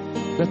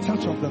the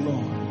touch of the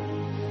Lord.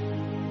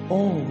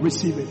 Oh,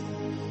 receive it.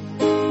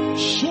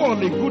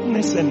 Surely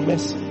goodness and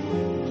mercy.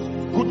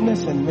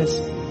 Goodness and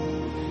mercy.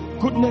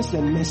 Goodness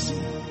and mercy.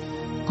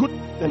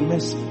 Goodness and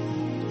mercy.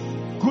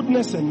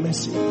 Goodness and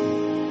mercy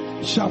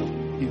shall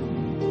you.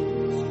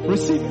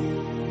 Receive it.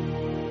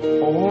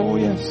 Oh,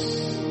 yes.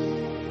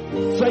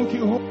 Thank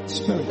you, Holy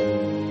Spirit.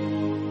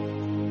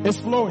 It's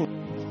flowing.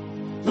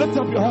 Lift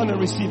up your hand and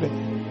receive it.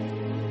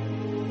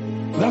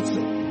 That's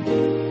it.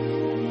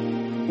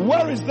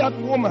 Where is that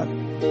woman?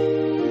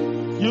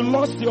 You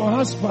lost your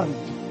husband.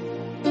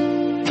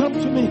 Come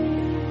to me.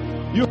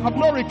 You have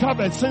not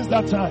recovered since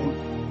that time.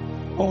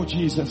 Oh,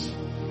 Jesus.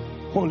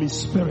 Holy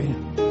Spirit.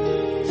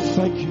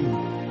 Thank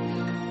you.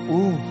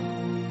 Oh.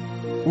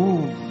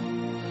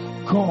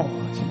 God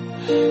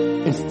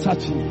is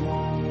touching you.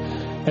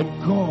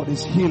 And God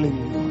is healing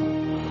you.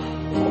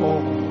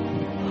 Oh.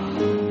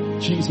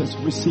 Jesus,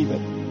 receive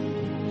it.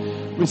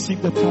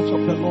 Receive the touch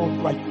of the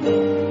Lord right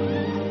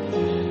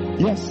now.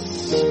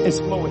 Yes, it's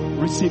flowing.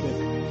 Receive it.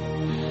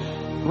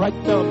 Right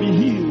now, be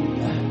healed.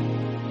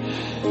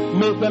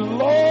 May the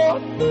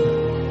Lord,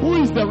 who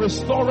is the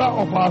restorer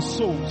of our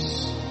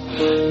souls,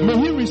 may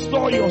He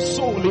restore your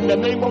soul in the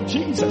name of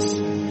Jesus.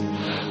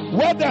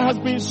 Where there has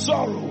been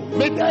sorrow,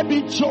 may there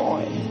be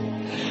joy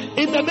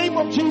in the name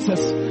of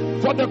Jesus.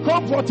 For the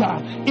Comforter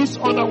is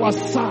on our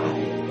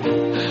side.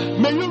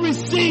 May you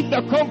receive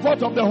the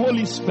comfort of the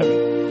Holy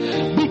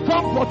Spirit. Be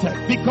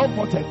comforted, be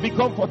comforted, be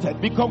comforted,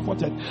 be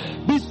comforted.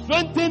 Be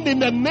strengthened in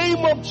the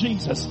name of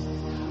Jesus.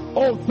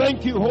 Oh,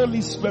 thank you,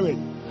 Holy Spirit,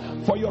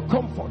 for your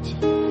comfort,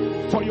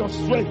 for your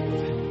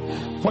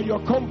strength, for your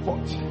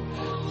comfort,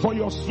 for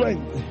your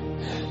strength.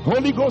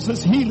 Holy Ghost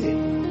is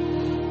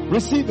healing.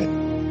 Receive it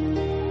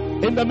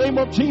in the name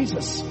of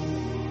Jesus.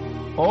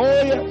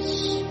 Oh,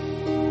 yes.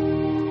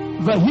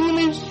 The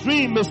healing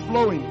stream is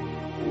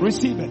flowing.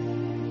 Receive it.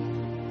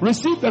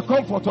 Receive the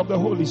comfort of the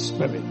Holy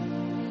Spirit.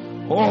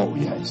 Oh,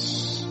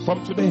 yes.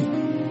 From today,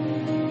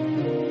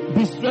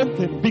 be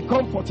strengthened, be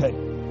comforted.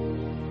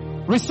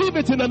 Receive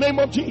it in the name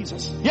of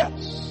Jesus.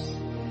 Yes.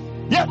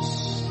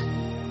 Yes.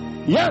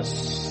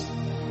 Yes.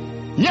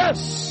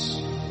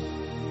 Yes.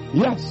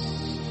 Yes.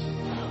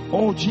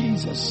 Oh,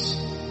 Jesus.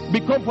 Be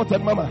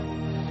comforted, Mama.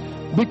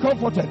 Be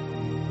comforted.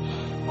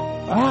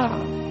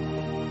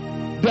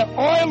 The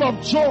oil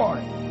of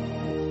joy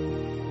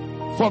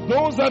for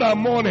those that are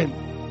mourning.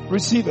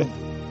 Receive it.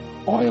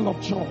 Oil of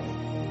joy.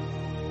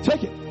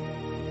 Take it.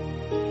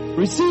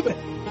 Receive it.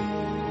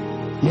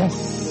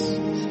 Yes.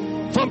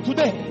 From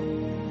today,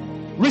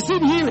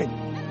 receive healing.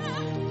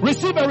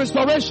 Receive a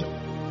restoration.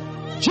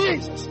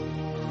 Jesus.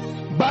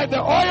 By the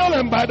oil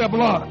and by the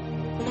blood,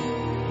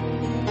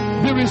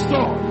 be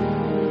restored.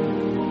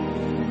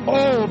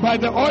 Oh, by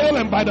the oil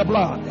and by the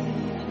blood,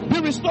 be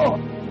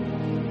restored.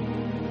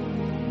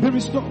 Be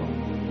restored.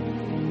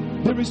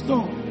 Be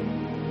restored.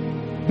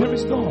 Be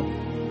restored.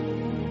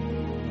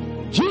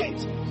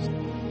 Jesus.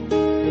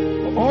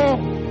 Oh.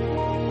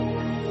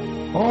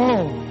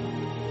 Oh.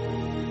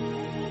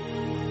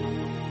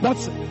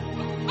 That's it.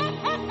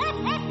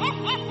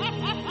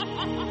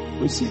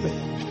 Receive it.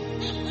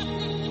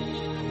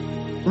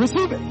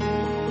 Receive it.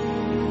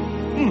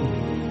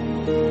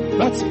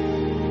 That's it.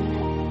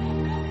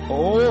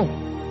 Oh.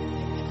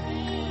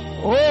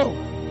 Oh.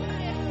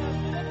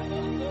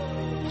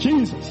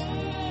 Jesus.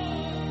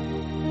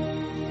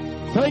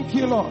 Thank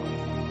you, Lord.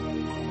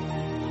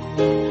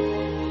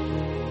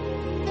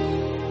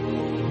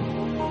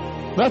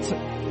 That's it.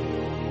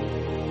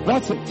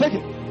 That's it. Take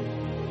it.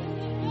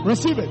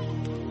 Receive it.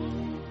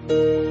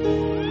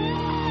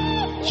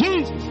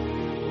 Jesus.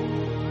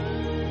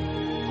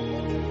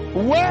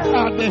 Where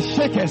are the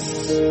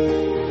shakers?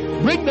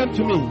 Bring them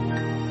to me.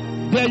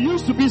 There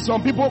used to be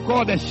some people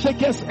called the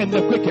shakers and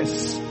the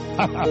quakers.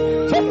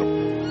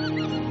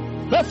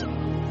 That's it.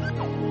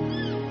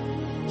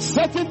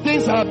 Certain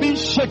things are being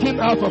shaken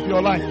out of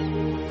your life.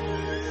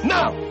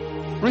 Now,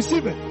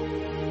 receive it.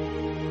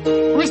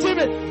 Receive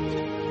it.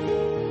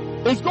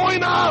 It's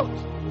going out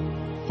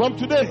from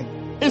today.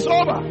 It's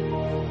over.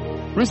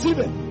 Receive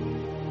it.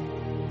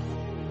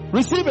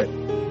 Receive it.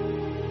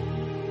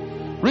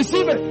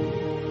 Receive it.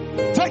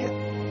 Take it.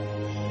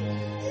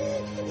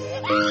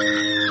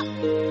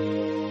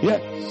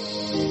 Yes.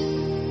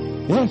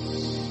 Yes.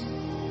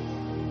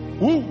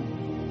 Woo.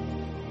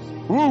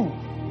 Woo.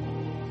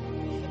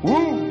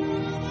 Woo.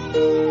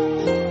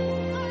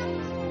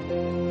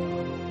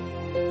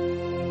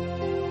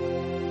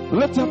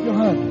 Lift up your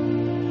hand.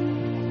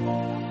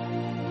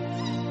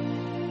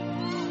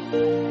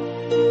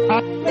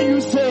 I hear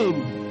you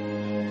saying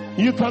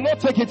you cannot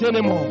take it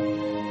anymore.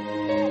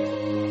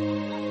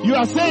 You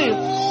are saying,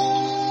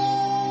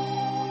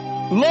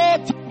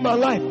 Lord, take my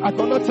life. I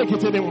cannot take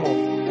it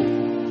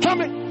anymore.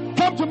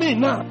 Come to me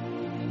now.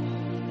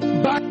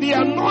 By the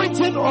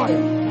anointing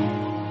oil,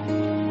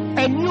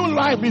 a new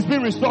life is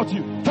being restored to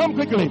you. Come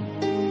quickly.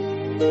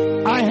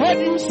 I heard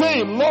you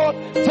saying, Lord,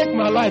 take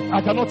my life.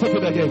 I cannot take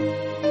it again.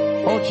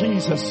 Oh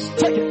Jesus,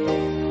 take it.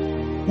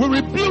 We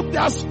rebuke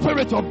that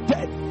spirit of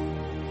death.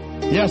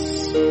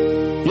 Yes.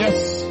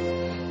 Yes.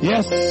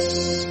 Yes.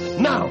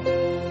 Now,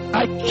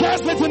 I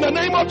curse it in the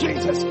name of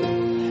Jesus.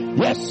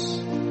 Yes.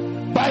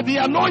 By the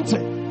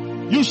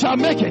anointing, you shall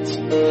make it.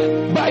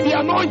 By the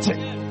anointing,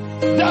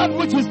 that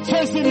which is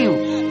chasing you,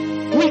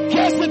 we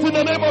curse it in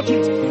the name of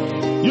Jesus.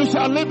 You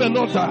shall live and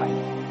not die.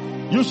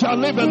 You shall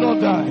live and not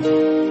die.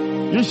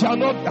 You shall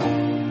not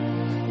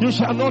die. You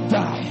shall not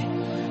die.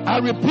 I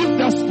rebuke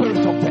that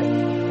spirit of death.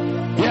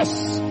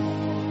 Yes.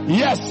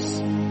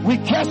 Yes. We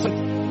curse it.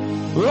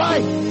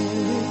 Life.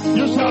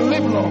 You shall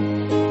live long.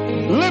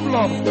 Live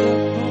long.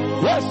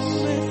 Yes.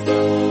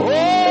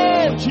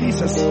 Oh,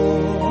 Jesus.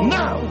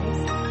 Now.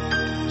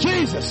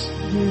 Jesus.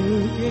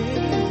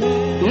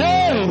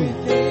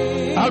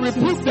 Yay. I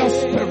rebuke that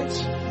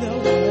spirit.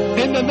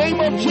 In the name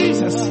of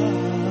Jesus.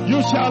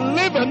 You shall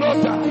live and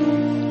not die.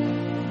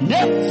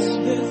 Yes.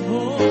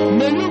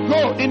 May you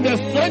go in the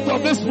strength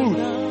of this food.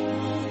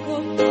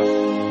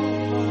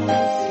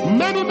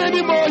 Many,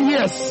 many more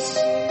years.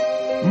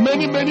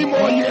 Many, many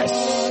more years.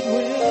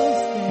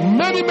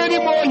 Many, many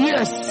more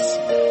years.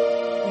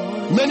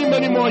 Many,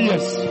 many more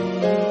years.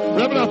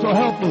 Reverend, to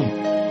help me.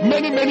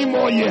 Many, many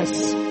more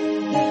years.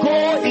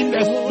 Go in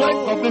the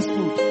strength of this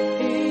food.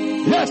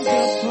 Yes.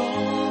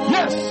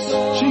 Yes.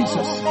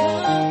 Jesus.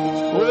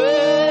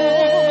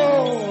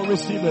 Oh,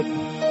 receive it.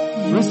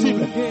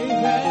 Receive it.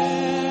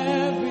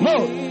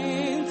 No.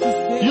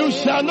 You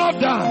shall not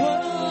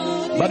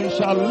die, but you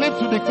shall live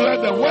to declare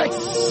the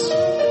works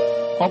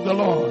of the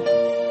Lord.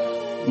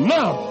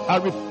 Now, I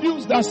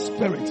refuse that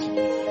spirit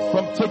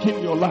from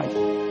taking your life.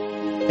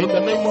 In the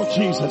name of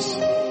Jesus.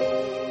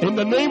 In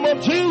the name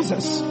of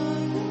Jesus.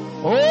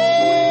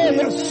 Oh,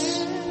 yes.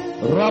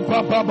 There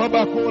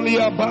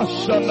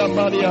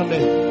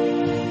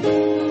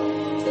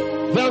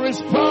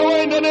is power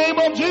in the name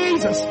of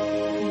Jesus.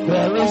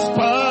 There is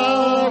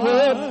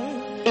power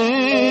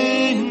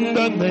in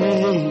the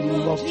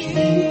name of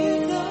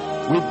Jesus.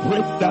 We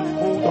break that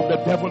hold of the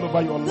devil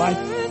over your life.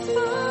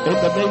 In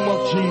the name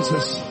of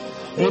Jesus.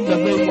 In the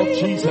name of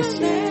Jesus.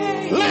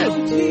 Live.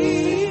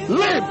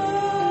 Live.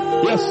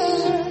 Yes.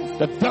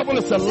 The devil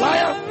is a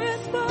liar.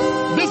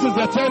 This is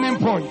the turning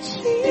point.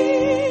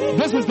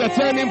 This is the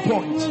turning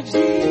point.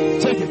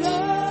 Take it.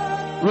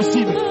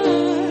 Receive it.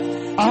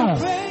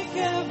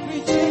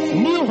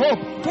 New hope.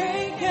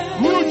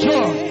 New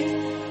joy.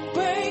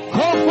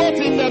 Comfort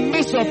in the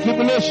midst of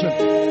tribulation.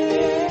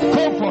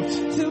 Comfort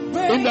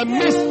in the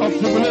midst of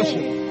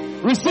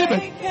tribulation. Receive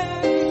it.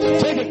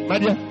 Take it, my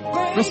dear.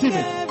 Receive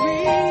it.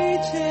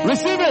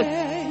 Receive it.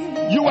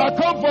 You are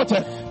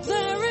comforted.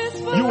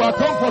 You are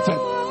comforted.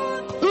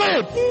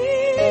 Live.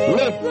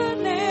 Live.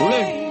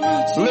 Live.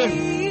 Live.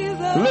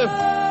 Live.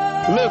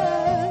 Live.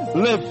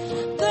 Live.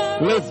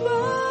 Live.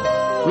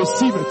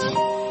 Receive it.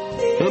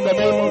 In the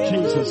name of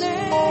Jesus.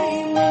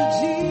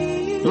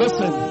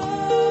 Listen.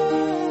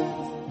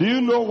 Do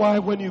you know why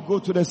when you go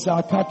to the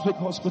psychiatric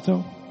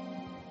hospital,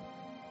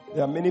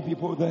 there are many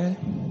people there?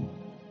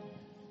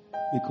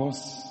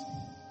 Because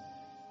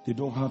they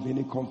don't have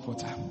any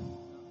comforter.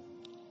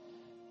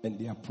 And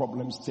their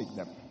problems take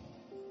them.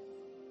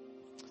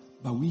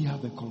 But we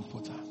have a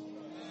comforter.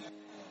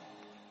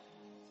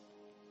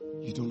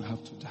 You don't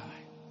have to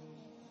die.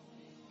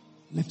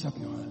 Lift up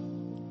your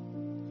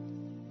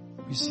hand.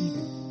 Receive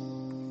it.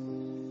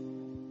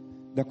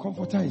 The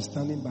comforter is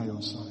standing by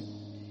your side.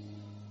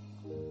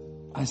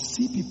 I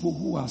see people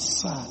who are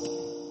sad.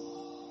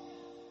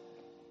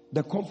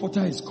 The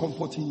comforter is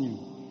comforting you.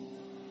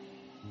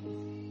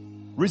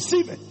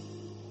 Receive it.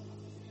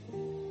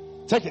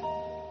 Take it.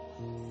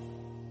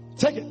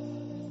 Take it.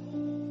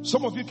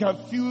 Some of you can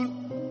feel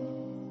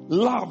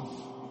love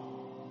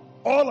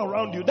all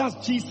around you.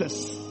 That's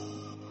Jesus.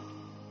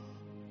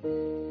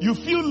 You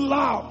feel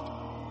loved.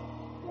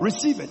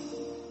 Receive it.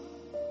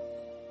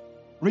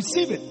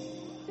 Receive it.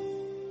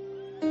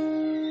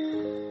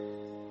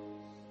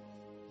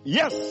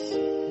 Yes.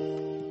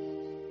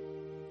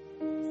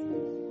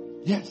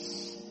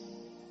 Yes.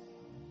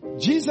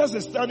 Jesus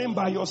is standing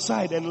by your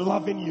side and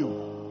loving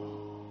you.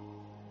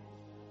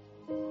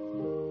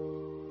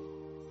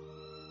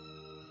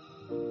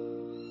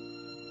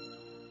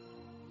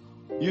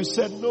 You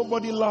said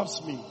nobody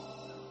loves me.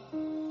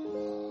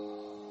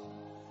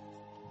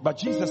 But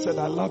Jesus said,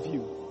 I love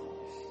you.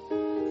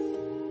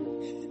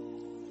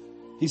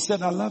 He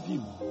said, I love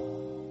you.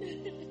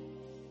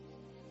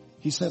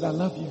 He said, I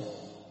love you.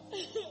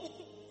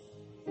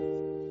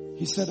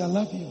 He said, I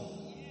love you.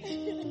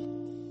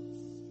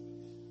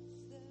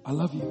 I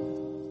love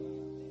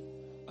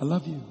you. I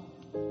love you.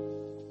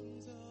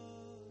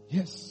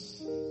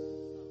 Yes.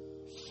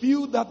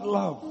 Feel that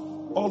love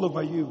all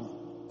over you.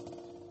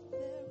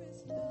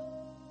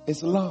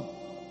 It's love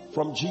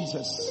from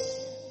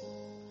Jesus.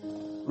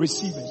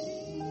 Receive it.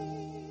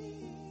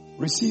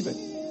 Receive it.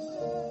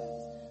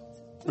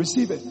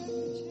 Receive it.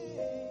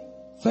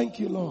 Thank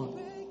you,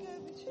 Lord.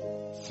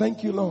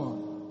 Thank you, Lord.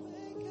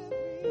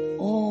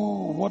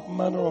 Oh, what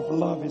manner of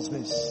love is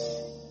this?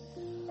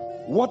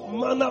 What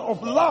manner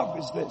of love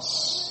is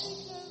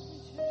this?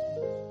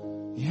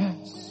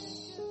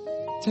 Yes.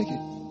 Take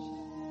it.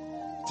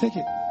 Take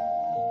it.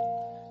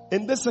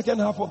 In this second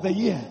half of the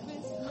year,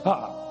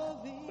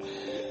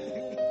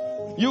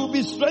 you will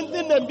be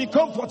strengthened and be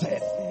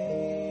comforted.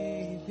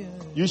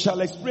 You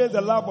shall experience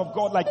the love of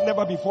God like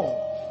never before.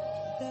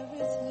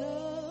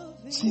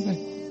 Receive it.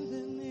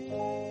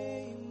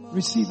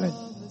 Receive it.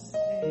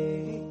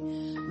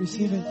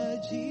 Receive it.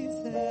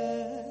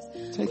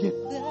 Take it.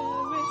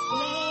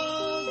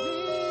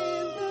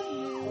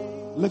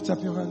 Lift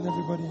up your hand,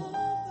 everybody.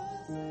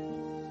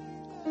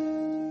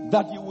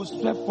 That you will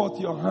stretch forth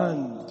your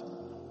hand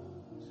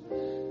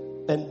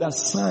and the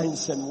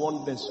signs and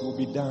wonders will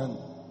be done.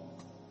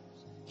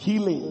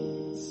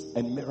 Healings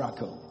and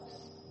miracles.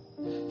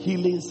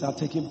 Healings are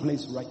taking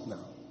place right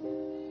now.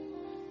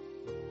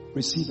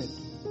 Receive it.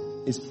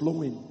 It's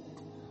flowing.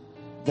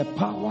 The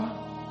power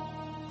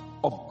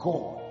of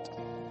God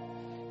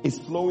is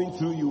flowing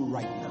through you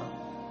right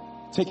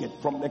now. Take it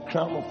from the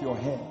crown of your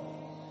head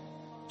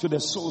to the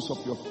soles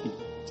of your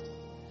feet.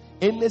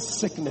 Any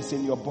sickness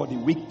in your body,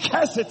 we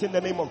curse it in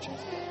the name of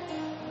Jesus.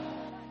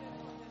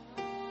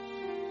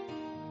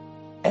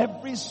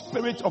 Every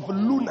spirit of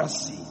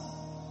lunacy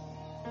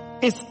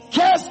is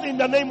cursed in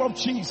the name of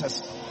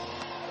Jesus.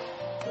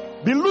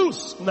 Be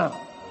loose now.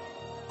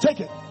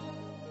 Take it.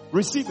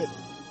 Receive it.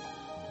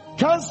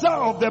 Cancer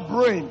of the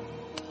brain,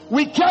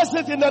 we curse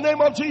it in the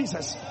name of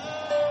Jesus.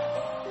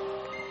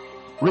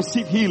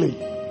 Receive healing.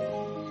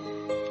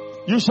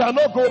 You shall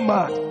not go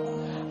mad.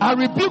 I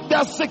rebuke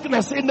that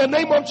sickness in the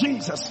name of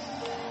Jesus.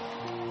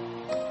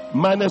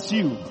 Minus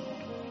you.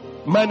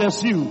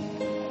 Minus you.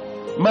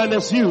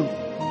 Minus you.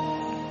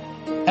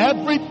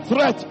 Every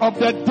threat of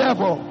the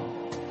devil,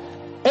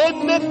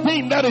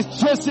 anything that is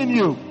chasing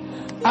you,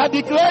 I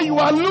declare you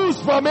are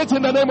loose from it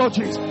in the name of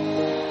Jesus.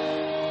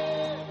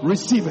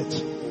 Receive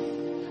it.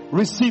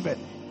 Receive it.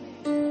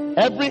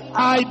 Every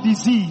eye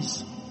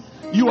disease,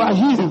 you are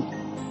healed.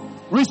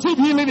 Receive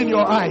healing in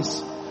your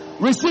eyes.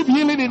 Receive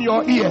healing in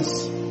your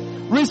ears.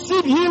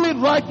 Receive healing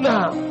right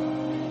now.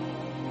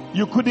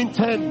 You couldn't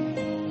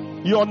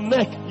turn your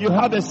neck. You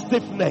had a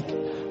stiff neck.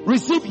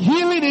 Receive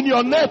healing in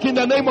your neck in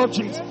the name of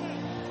Jesus.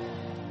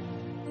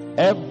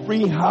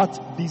 Every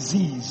heart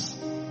disease,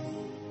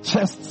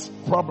 chest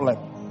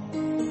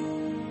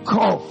problem,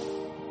 cough,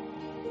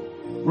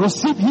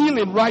 receive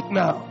healing right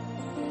now.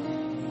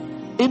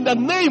 In the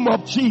name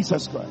of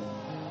Jesus Christ.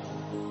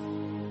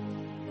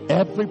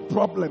 Every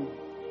problem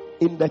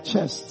in the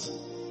chest,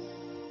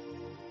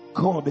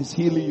 God is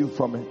healing you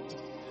from it.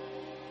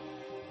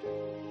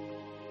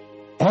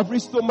 Every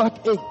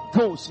stomach ache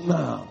goes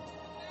now.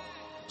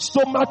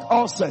 Stomach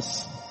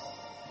ulcers,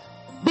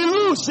 be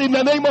loose in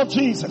the name of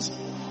Jesus.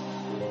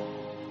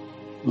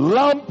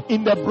 Lump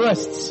in the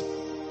breasts,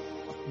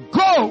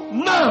 go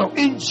now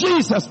in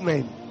Jesus'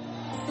 name.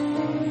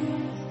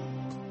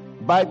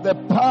 By the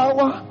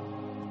power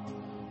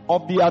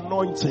of the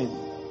anointing,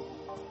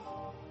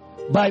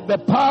 by the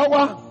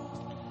power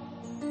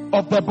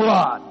of the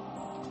blood,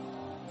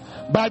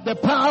 by the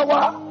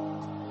power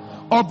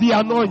of the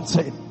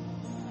anointing,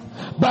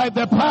 by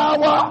the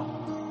power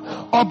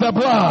of the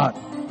blood,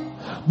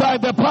 by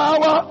the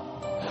power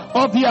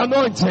of the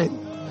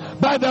anointing,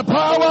 by the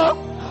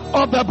power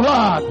of the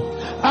blood,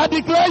 I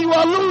declare you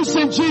are loose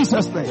in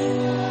Jesus'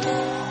 name.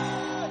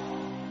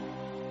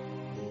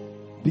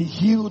 Be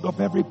healed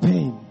of every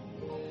pain.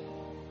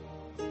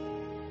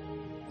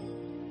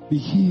 Be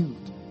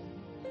healed.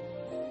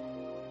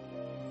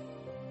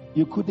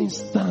 You couldn't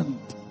stand.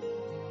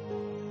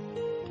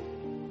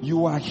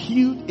 You are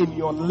healed in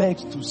your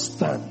legs to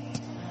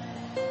stand.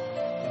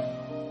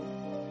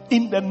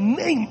 in the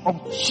name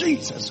of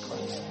Jesus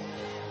Christ.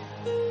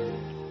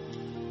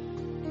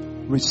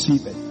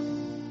 Receive it.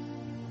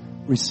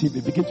 Receive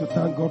it. Begin to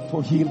thank God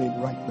for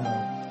healing right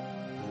now.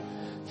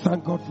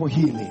 Thank God for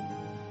healing.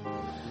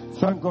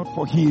 Thank God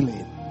for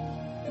healing.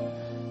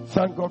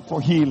 Thank God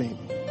for healing.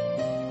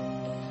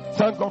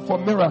 Thank God for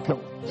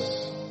miracles.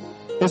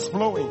 It's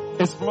flowing.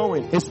 It's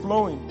flowing. It's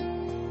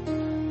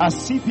flowing. I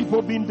see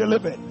people being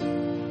delivered.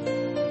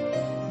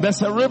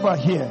 There's a river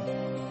here.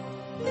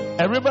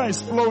 A river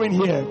is flowing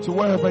here to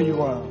wherever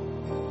you are.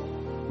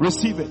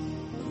 Receive it.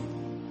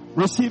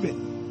 Receive it.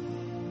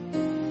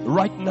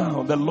 Right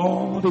now, the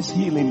Lord is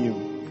healing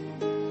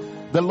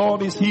you. The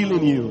Lord is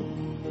healing you.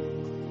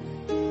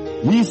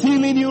 He's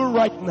healing you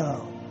right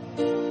now.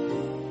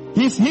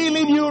 He's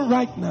healing you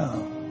right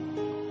now.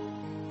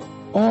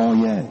 Oh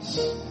yes.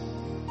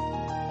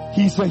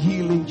 He's a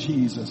healing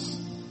Jesus.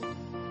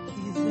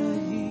 He's a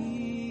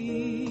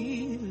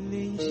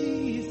healing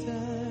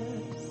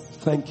Jesus.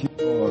 Thank you,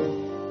 Lord.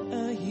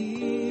 A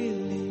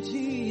healing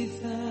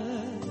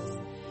Jesus.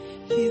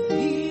 He's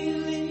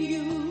healing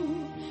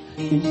you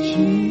In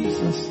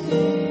Jesus'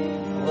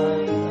 name.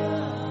 right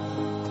now.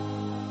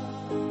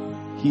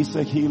 He's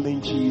a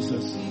healing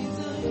Jesus. He's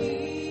a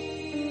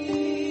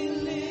healing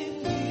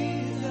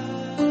Jesus.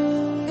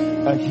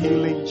 A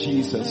healing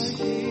Jesus.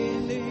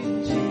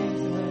 Healing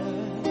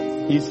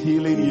Jesus. He's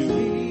healing you.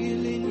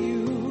 Healing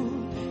you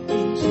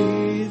in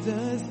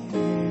Jesus'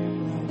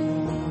 name right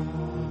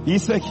now.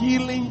 He's a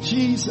healing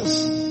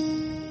Jesus.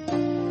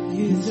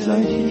 He's He's a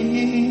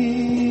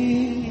healing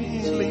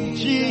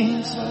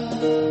Jesus.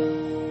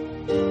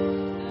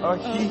 A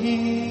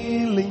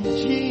healing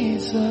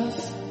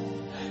Jesus.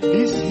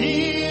 He's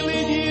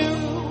healing you.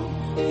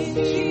 in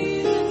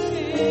Jesus'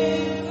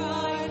 name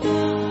right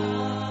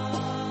now.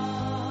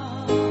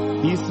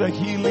 He's a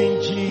healing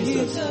He's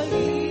Jesus. a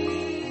healing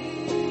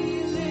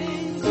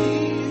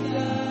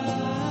Jesus.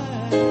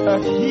 A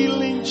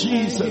healing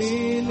Jesus.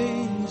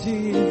 Healing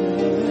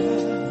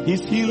Jesus.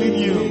 He's healing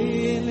you.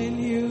 Healing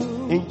you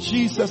In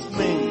Jesus'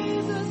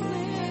 name.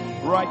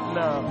 Right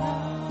now.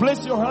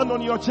 Place your hand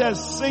on your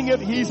chest. Sing it.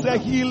 He's a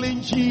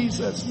healing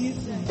Jesus.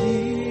 He's a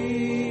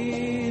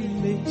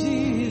healing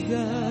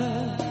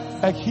Jesus.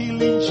 A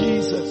healing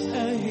Jesus.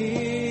 A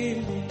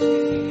healing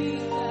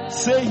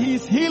Jesus. Say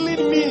He's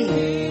healing me.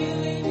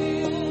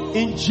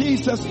 In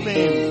Jesus'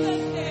 name.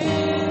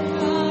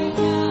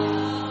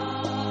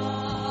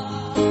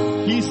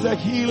 He's a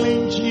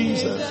healing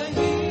Jesus.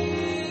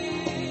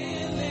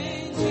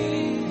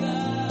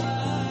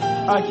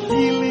 A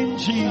healing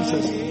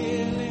Jesus.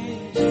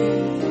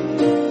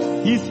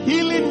 He's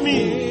healing me.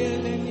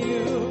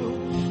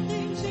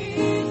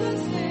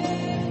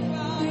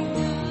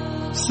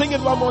 Sing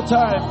it one more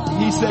time.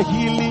 He's a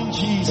healing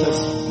Jesus.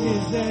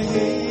 He's a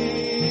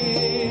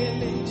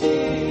healing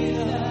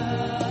Jesus.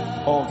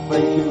 Oh,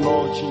 thank you,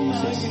 Lord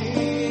Jesus.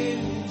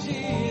 Healing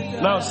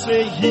Jesus. Now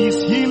say He's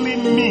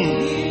healing me.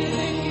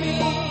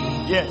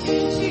 Yes.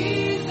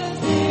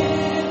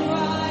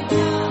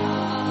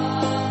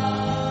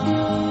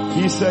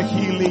 He's a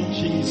healing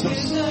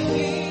Jesus.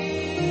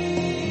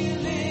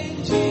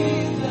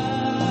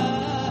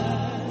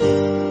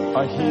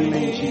 A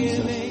healing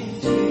Jesus.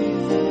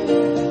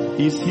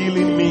 He's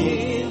healing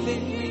me.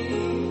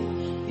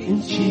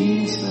 In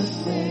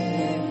Jesus'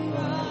 name.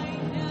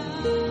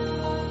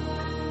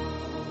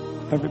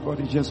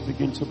 Everybody just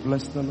begin to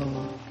bless the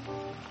Lord.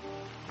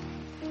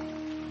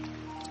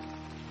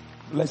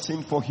 Bless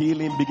Him for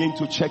healing. Begin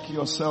to check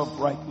yourself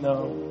right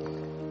now.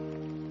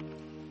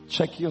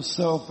 Check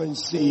yourself and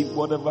see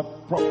whatever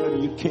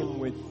problem you came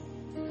with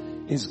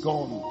is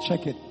gone.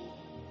 Check it.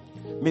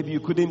 Maybe you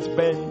couldn't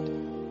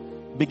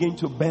bend. Begin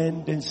to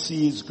bend and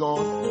see it's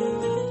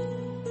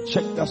gone.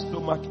 Check that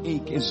stomach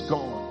ache is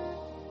gone.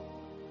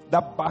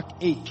 That back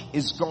ache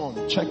is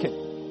gone. Check it.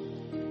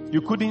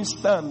 You couldn't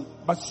stand,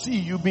 but see,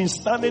 you've been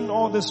standing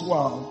all this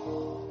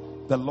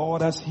while. The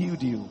Lord has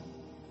healed you.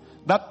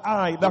 That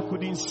eye that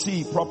couldn't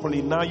see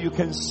properly, now you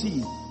can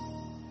see.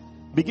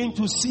 Begin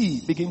to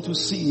see, begin to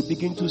see,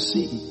 begin to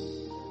see.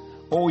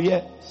 Oh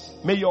yes.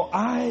 May your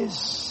eyes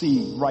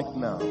see right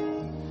now.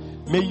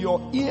 May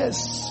your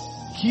ears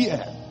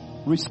hear.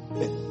 Receive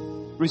it.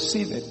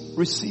 Receive it.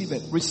 Receive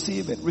it.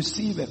 Receive it.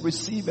 Receive it.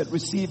 Receive it.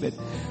 Receive it.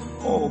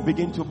 Oh,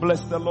 begin to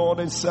bless the Lord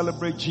and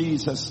celebrate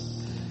Jesus.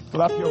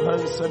 Clap your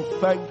hands and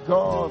thank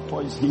God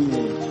for His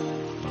healing.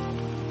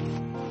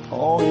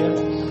 Oh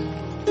yes.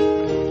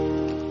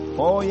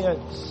 Oh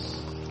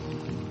yes.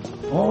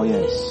 Oh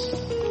yes.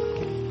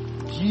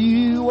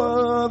 You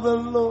are the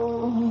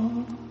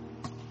Lord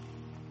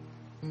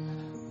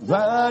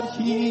that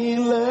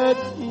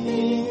healeth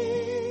me.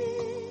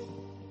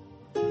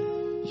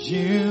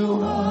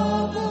 You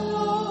are the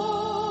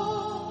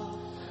Lord,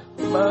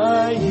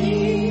 my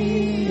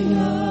healer.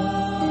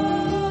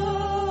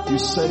 You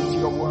sent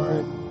your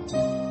word.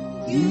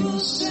 You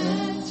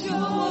sent your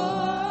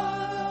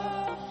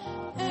word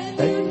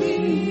and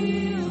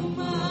healed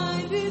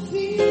my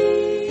disease.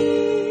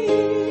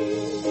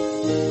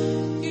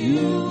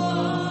 You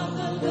are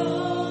the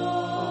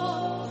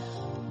Lord,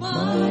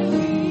 my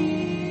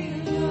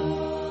healer.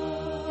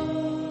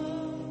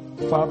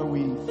 Father,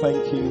 we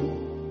thank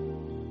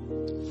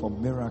you for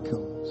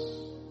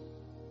miracles.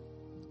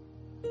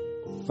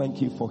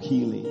 Thank you for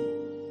healing.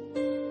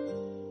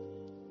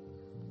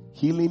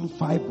 Healing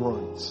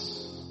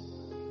fibroids.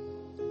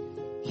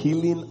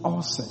 Healing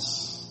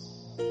ulcers.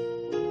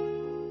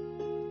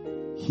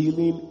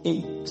 Healing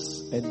aches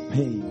and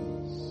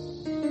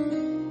pains.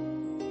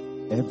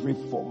 Every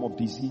form of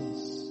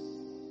disease.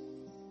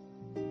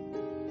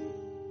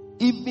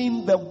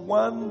 Even the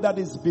one that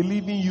is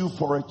believing you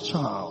for a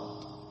child.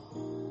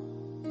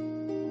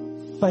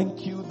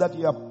 Thank you that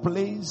you have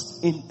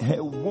placed in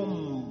her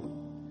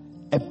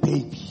womb a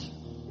baby.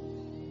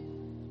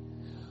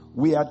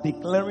 We are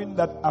declaring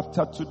that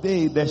after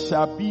today there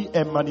shall be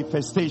a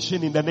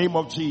manifestation in the name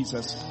of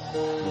Jesus.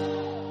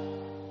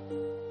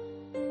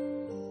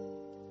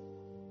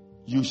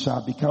 You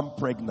shall become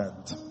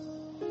pregnant.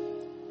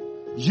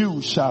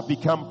 You shall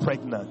become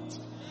pregnant.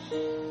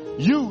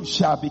 You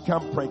shall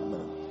become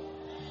pregnant.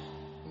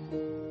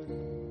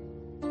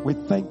 We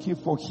thank you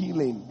for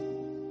healing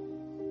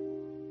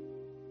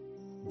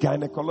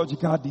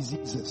gynecological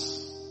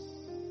diseases,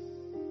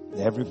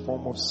 every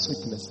form of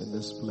sickness in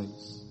this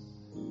place.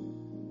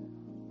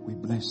 We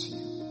bless you.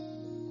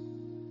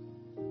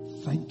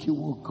 Thank you,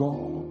 O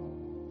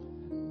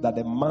God, that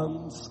the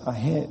months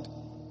ahead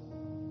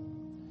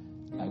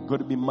are going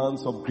to be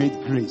months of great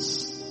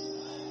grace,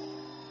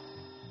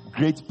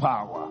 great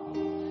power.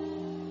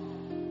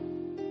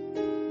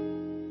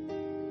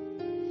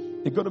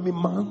 They're going to be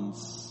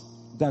months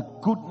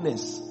that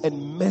goodness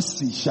and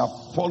mercy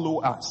shall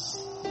follow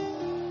us.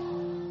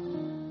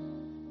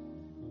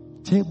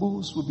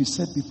 Tables will be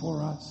set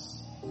before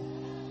us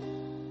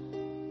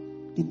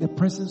in the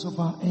presence of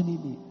our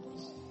enemies.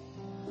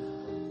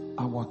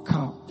 Our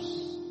cups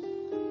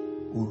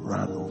will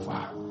run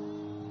over.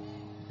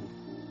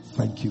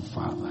 Thank you,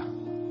 Father.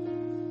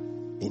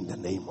 In the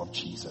name of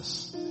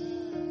Jesus.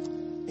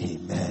 Amen.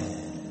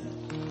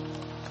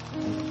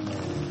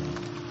 Amen.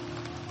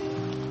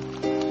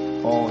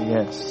 Oh,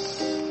 yes.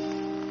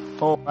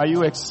 Oh, are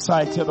you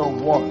excited or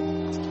what?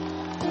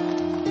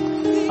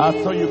 I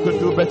thought you could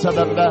do better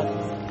than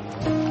that.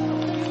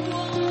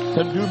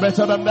 Can do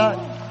better than that.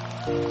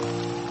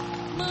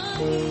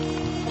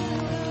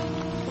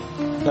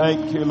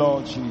 Thank you,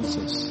 Lord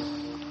Jesus.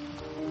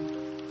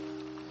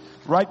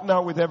 Right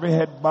now, with every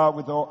head bowed,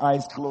 with all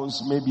eyes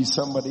closed, maybe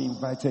somebody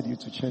invited you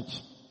to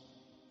church,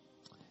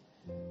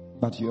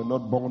 but you're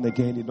not born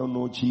again. You don't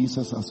know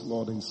Jesus as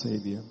Lord and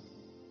Savior.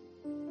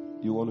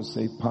 You want to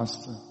say,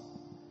 Pastor,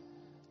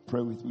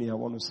 pray with me. I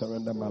want to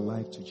surrender my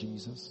life to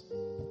Jesus.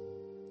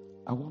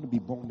 I want to be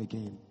born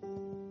again.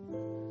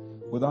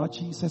 Without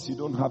Jesus, you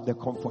don't have the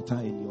comforter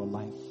in your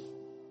life.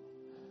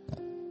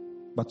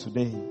 But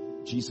today,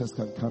 Jesus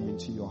can come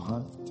into your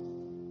heart.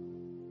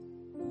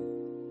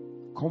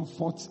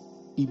 Comfort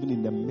even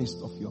in the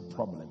midst of your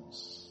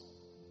problems.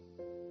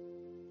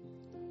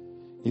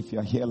 If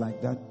you're here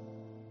like that,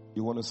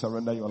 you want to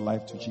surrender your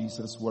life to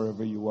Jesus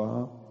wherever you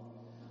are,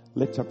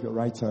 lift up your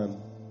right hand.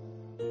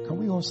 Can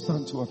we all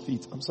stand to our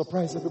feet? I'm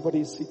surprised everybody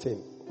is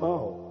sitting.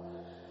 Wow.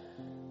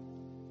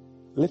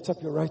 Lift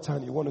up your right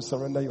hand. You want to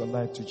surrender your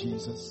life to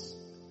Jesus.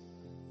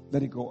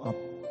 Let it go up.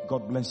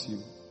 God bless you.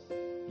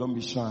 Don't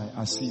be shy.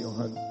 I see your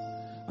hand.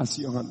 I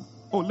see your hand.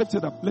 Oh, lift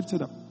it up. Lift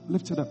it up.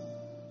 Lift it up.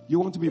 You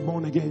want to be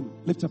born again?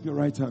 Lift up your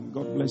right hand.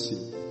 God bless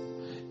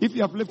you. If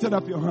you have lifted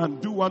up your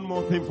hand, do one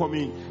more thing for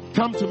me.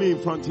 Come to me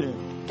in front here.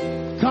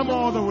 Come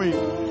all the way.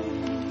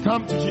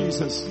 Come to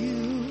Jesus.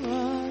 You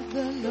are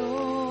the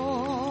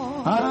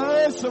Lord.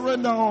 I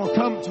surrender all.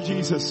 Come to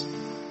Jesus.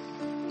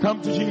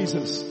 Come to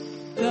Jesus.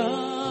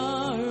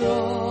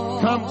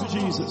 Come to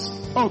Jesus.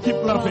 Oh, keep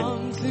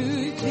laughing.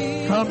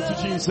 Come to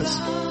Jesus.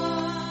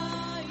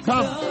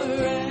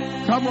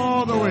 Come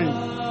all the way.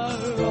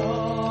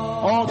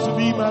 All to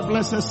be my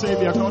blessed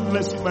Savior. God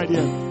bless you, my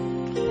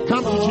dear.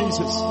 Come to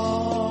Jesus.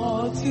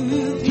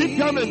 Keep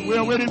coming. We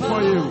are waiting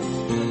for you.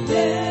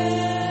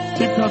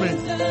 Keep coming.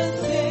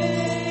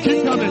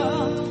 Keep coming.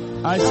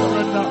 I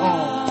surrender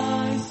all.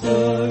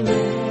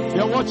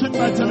 You're watching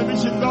my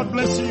television. God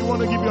bless you. You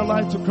want to give your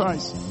life to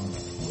Christ.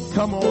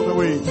 Come all the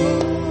way.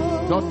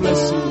 God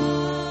bless you.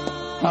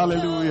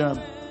 Hallelujah.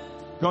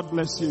 God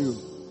bless you.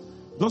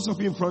 Those of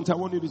you in front, I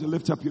want you to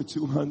lift up your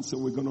two hands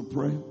and we're going to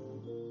pray.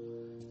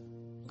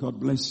 God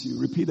bless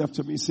you. Repeat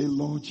after me. Say,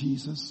 Lord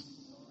Jesus,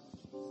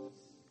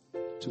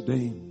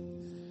 today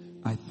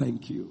I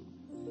thank you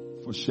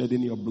for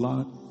shedding your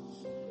blood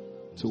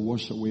to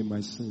wash away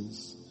my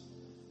sins.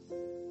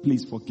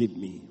 Please forgive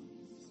me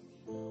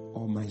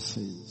all my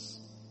sins.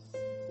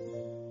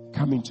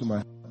 Come into my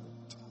heart.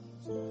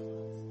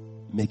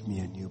 Make me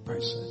a new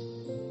person.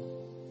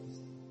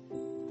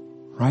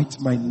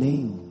 Write my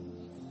name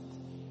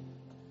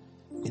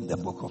in the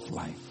book of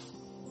life.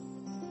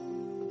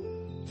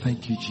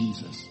 Thank you,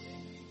 Jesus,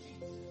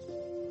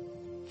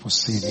 for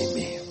saving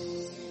me.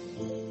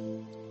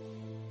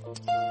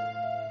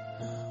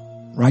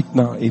 Right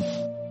now, if,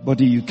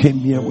 buddy, you came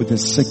here with a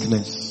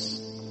sickness,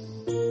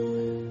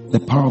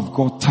 the power of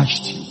God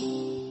touched you.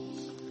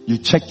 You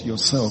checked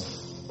yourself.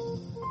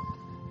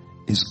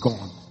 It's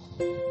gone.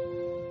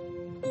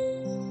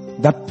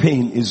 That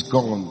pain is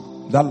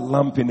gone. That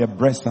lump in the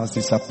breast has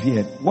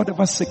disappeared.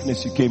 Whatever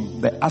sickness you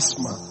came, the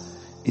asthma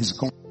is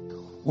gone.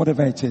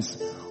 Whatever it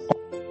is,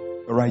 on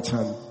your right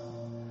hand,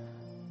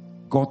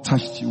 God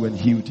touched you and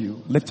healed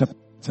you. Lift up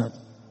your hand.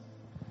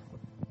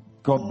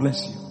 God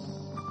bless you.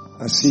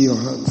 I see your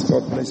hands.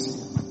 God bless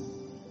you.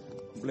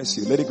 Bless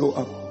you. Let it go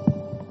up.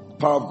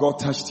 Power of God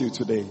touched you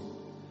today.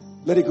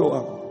 Let it go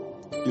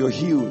up. You're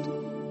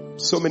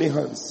healed. So many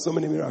hands, so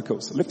many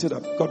miracles. Lift it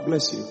up. God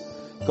bless you.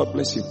 God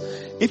bless you.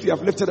 If you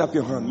have lifted up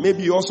your hand,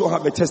 maybe you also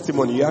have a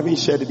testimony. You haven't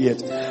shared it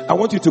yet. I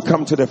want you to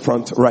come to the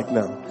front right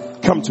now.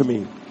 Come to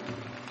me.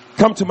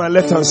 Come to my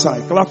left hand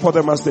side. Clap for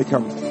them as they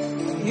come.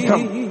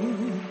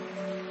 Come.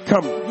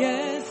 Come.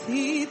 Yes,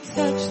 he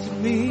touched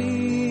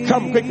me.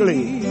 Come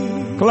quickly.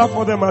 Clap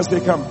for them as they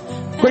come.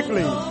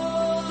 Quickly.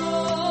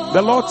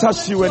 The Lord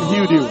touched you and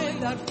healed you.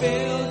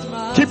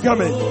 Keep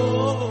coming.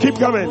 Keep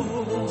coming.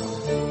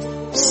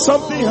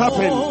 Something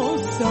happened.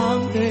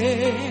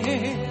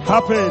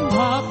 Happened.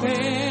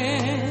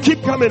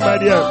 Keep coming, my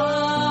dear.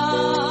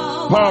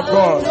 Power of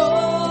God.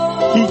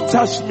 He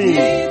touched me.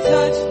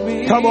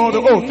 Come on.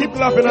 Oh, keep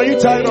laughing. Are you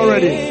tired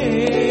already?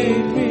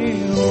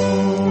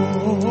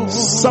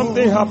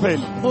 Something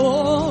happened.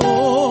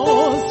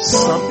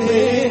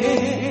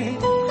 Something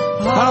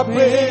happened.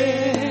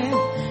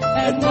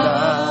 And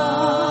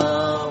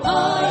now I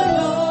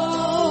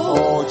know.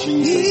 Oh,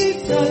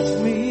 Jesus.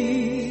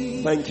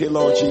 Thank you,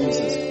 Lord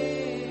Jesus.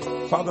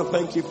 Father,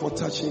 thank you for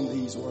touching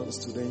these ones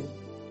today,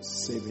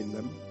 saving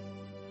them.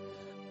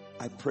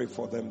 I pray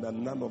for them that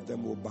none of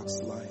them will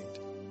backslide.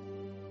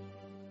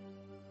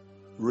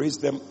 Raise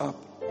them up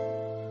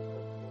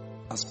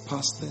as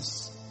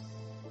pastors,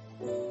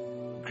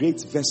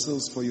 great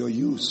vessels for your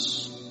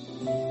use.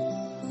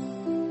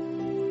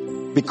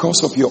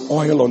 Because of your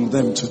oil on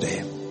them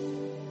today,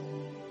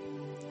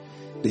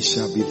 they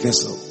shall be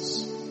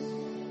vessels,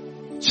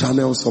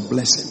 channels of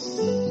blessing.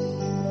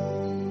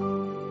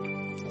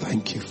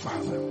 Thank you,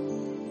 Father.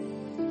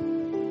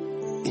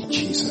 In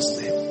Jesus'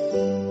 name.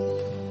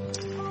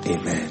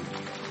 Amen.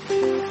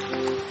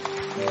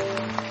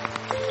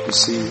 You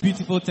see,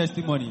 beautiful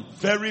testimony.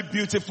 Very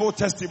beautiful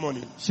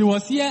testimony. She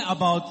was here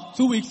about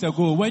 2 weeks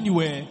ago when you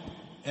were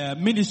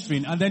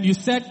ministering, and then you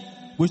said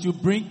we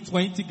should bring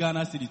 20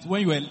 Ghana cedis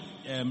when you were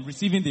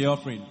receiving the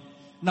offering.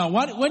 Now,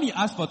 when you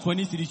asked for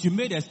 20 cedis, you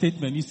made a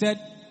statement. You said,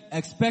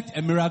 expect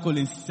a miracle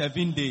in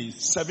 7 days.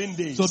 7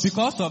 days. So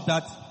because of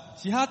that,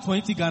 she had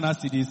 20 Ghana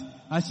cedis,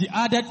 and she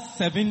added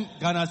 7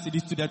 Ghana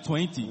cedis to the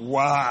 20.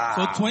 Wow.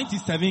 So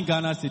 27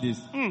 Ghana cedis.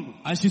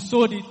 And she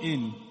sold it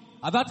in.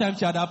 At that time,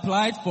 she had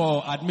applied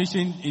for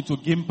admission into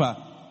GIMPA.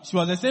 She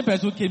was the same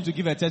person who came to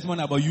give a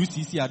testimony about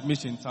UCC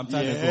admission some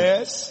time ago.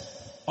 Yes.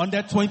 On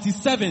the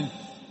 27th,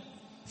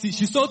 see,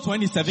 she sold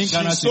 27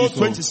 Ghana cedis. She sold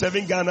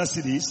 27 Ghana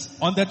cedis.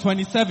 On the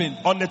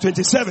 27th. On the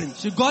 27th.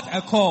 She got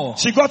a call.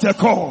 She got a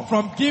call.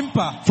 From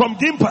GIMPA. From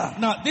GIMPA.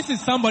 Now, this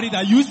is somebody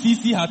that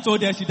UCC had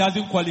told her she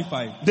doesn't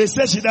qualify. They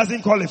said she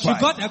doesn't qualify. She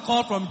got a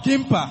call from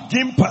GIMPA.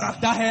 GIMPA.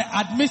 That her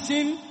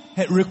admission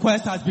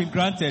request has been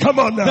granted. Come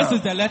on now. This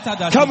is the letter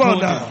that Come she on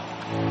told now. her.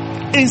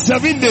 In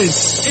 7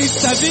 days. In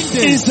 7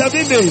 days. In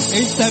 7 days.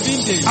 In 7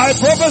 days. I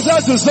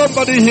prophesy to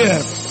somebody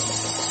here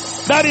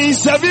that in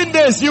 7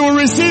 days you will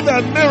receive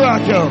a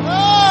miracle.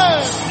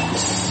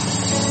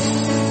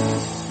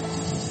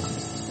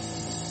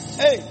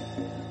 Hey.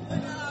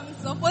 I'm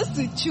supposed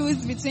to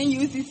choose between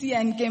UCC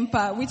and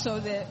GIMPA. Which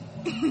of the...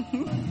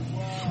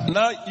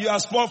 Now you are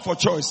spoiled for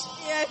choice.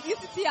 Yes,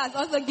 UCC has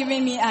also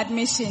given me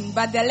admission,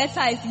 but the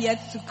letter is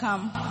yet to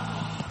come.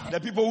 The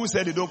people who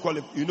said they don't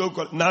qualify,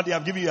 now they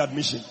have given you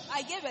admission.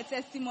 I gave a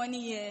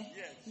testimony here.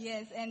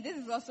 Yes, and this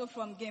is also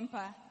from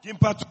GIMPA.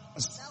 GIMPA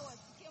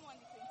Came on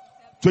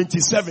the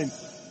 27th.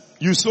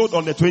 You sold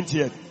on the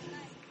 20th.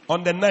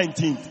 On the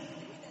 19th.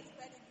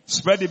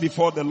 Spread it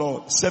before the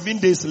Lord. 7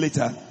 days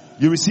later,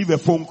 you receive a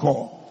phone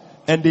call.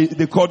 And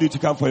they called you to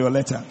come for your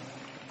letter.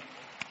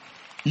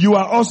 You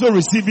are also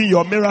receiving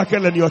your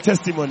miracle and your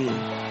testimony.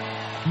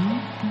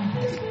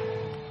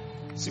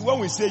 See, when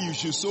we say you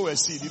should sow a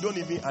seed, you don't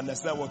even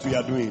understand what we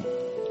are doing.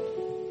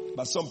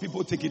 But some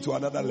people take it to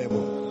another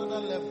level.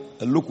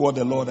 And look what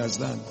the Lord has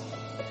done.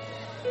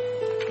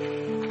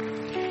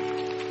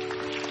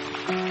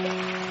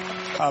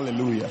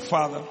 Hallelujah.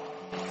 Father,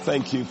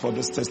 thank you for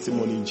this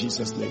testimony in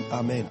Jesus' name.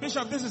 Amen.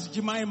 Bishop, this is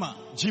Jemima.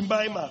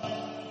 Jemima,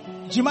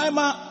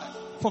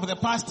 for the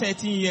past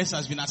 13 years,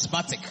 has been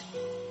asthmatic.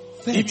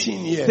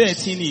 13 years.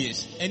 13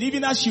 years. And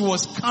even as she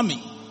was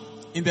coming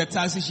in the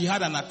taxi, she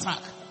had an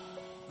attack.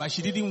 But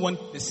she didn't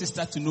want the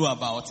sister to know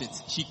about it.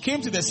 She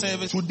came to the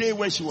service. Today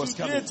when she was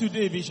coming.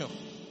 Today, Bishop.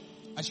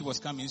 As she was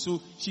coming.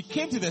 So she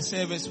came to the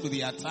service with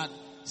the attack,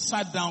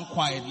 sat down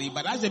quietly.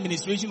 But as the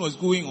administration was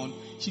going on,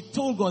 she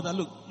told God that,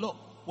 look,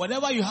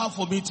 whatever you have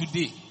for me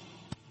today,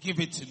 give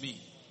it to me.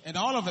 And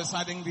all of a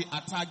sudden, the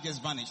attack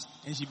just vanished.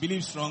 And she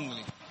believed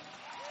strongly.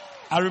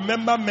 I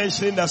remember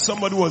mentioning that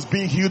somebody was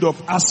being healed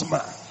of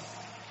asthma.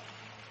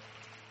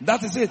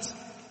 That is it.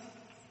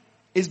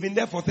 It's been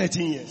there for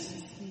 13 years.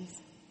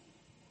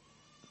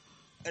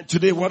 And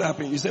today what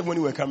happened? You said when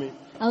you were coming.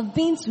 I've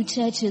been to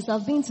churches.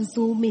 I've been to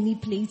so many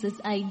places.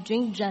 I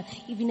drink drugs.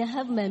 Even I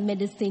have my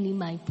medicine in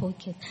my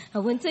pocket. I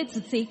wanted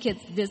to take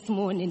it this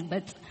morning,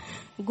 but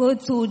God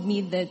told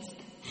me that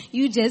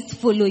you just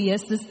follow your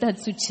sister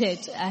to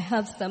church. I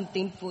have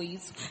something for you.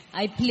 So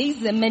I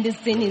placed the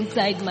medicine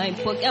inside my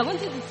pocket. I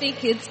wanted to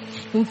take it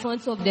in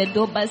front of the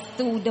door, but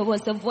still there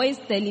was a voice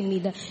telling me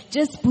that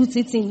just put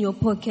it in your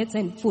pocket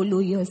and follow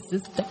your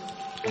sister.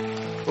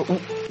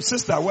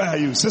 Sister, where are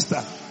you?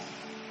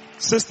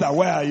 Sister,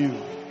 where are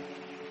you?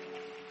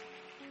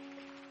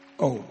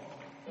 Oh,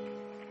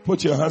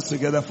 put your hands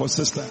together for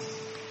sister.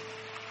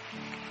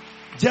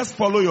 Just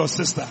follow your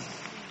sister.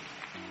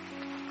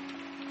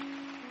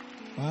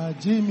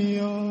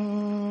 Wajimio,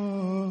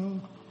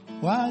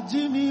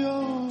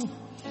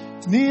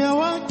 niya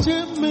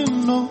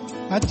wajimino,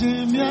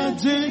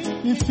 ajimiaji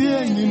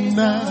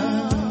ifienina.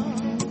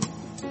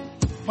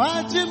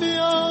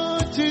 Wajimio,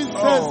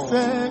 Jesus,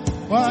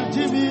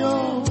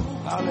 wajimio,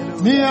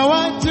 niya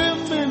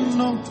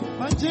wajimino,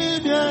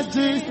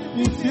 ajimiaji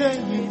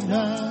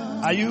ifienina.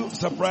 Are you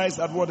surprised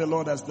at what the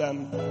Lord has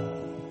done?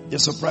 You're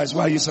surprised.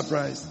 Why are you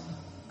surprised?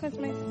 Because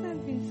my sister has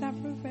been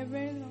suffering for a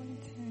very long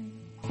time.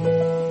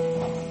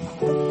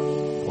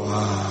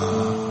 Wow.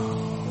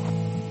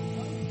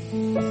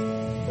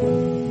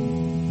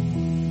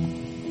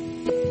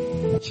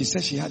 She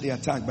said she had the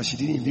attack, but she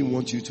didn't even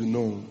want you to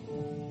know.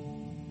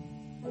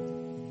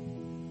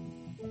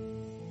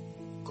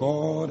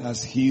 God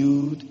has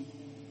healed.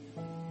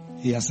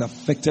 He has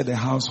affected the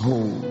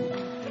household.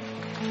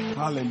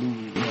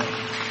 Hallelujah.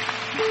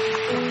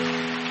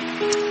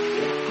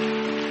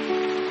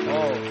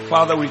 Oh,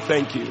 Father, we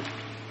thank you.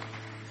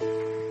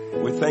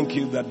 We thank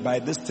you that by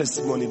this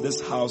testimony,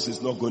 this house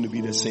is not going to be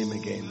the same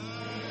again.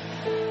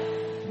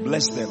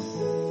 Bless them.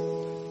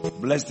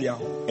 Bless their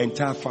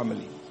entire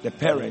family, the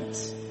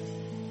parents,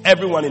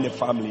 everyone in the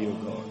family, oh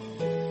God.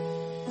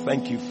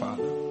 Thank you,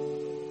 Father,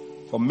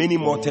 for many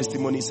more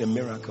testimonies and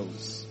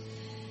miracles.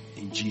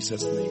 In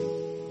Jesus' name,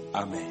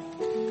 amen.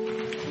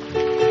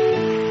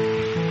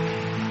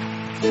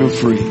 Feel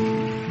free.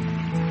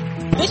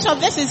 Bishop,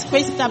 this is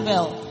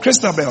Christabel.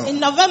 Christabel. In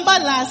November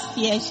last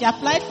year, she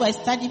applied for a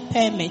study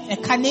permit, a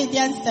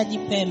Canadian study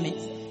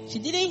permit. She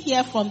didn't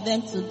hear from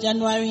them till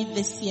January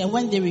this year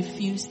when they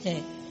refused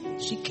her.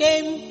 She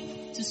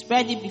came to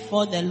spread it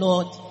before the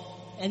Lord,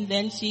 and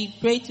then she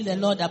prayed to the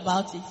Lord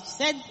about it. She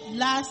said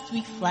last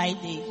week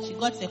Friday, she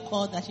got a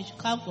call that she should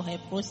come for her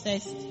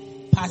processed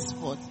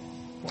passport.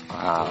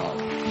 Wow.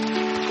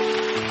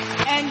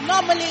 And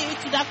normally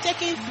it would have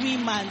taken 3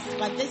 months,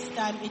 but this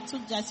time it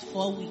took just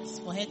 4 weeks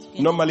for her to get.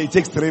 Normally it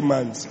takes 3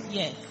 months.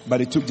 Yes. But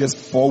it took just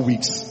 4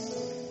 weeks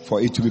for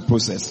it to be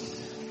processed.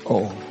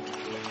 Oh.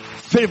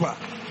 Favor.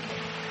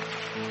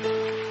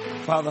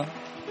 Father,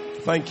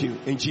 thank you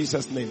in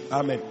Jesus' name.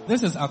 Amen.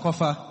 This is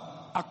Akofa.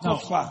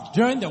 Akofa. Now,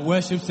 during the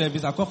worship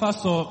service, Akofa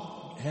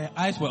saw her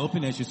eyes were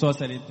open and she saw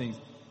certain things.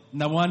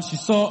 Number one, she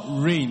saw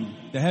rain,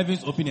 the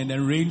heavens open and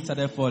then rain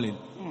started falling.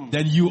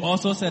 Then you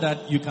also said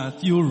that you can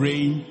feel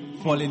rain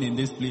falling in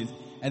this place.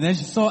 And then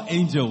she saw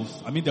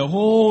angels. I mean, the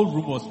whole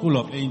room was full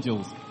of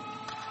angels.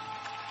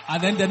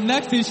 And then the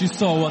next thing she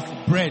saw was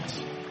bread.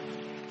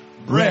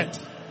 Bread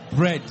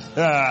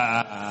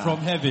from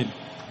heaven.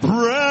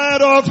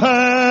 Bread of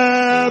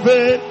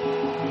heaven.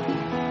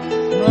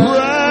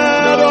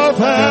 Bread of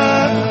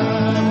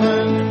heaven.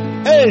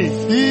 Hey,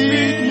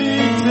 feed me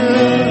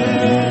till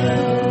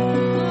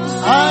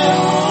I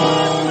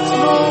want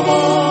no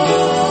more.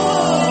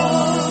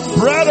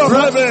 Bread of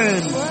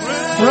heaven.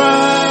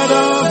 Bread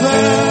of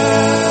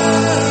heaven.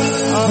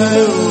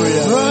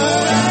 Hallelujah.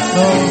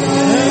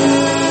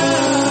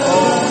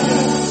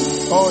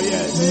 Oh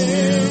yes.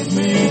 Feed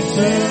me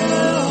till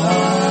I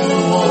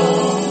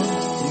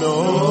want no.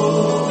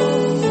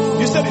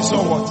 You said you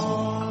saw what?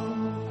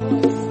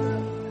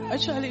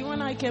 Actually,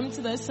 when I came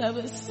to the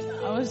service,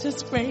 I was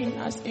just praying,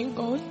 asking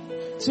God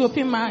to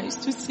open my eyes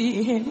to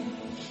see Him.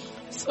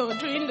 So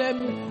during the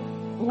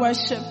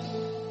worship,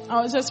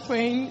 I was just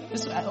praying.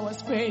 I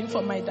was praying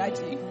for my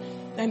daddy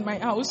and my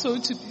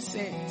household to be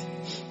saved.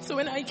 So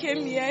when I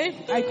came here,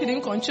 I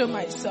couldn't control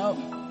myself.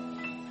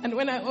 And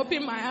when I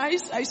opened my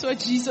eyes, I saw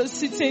Jesus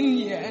sitting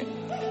here.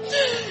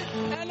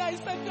 And I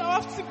said, I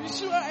have to be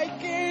sure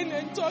again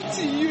and talk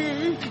to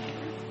you.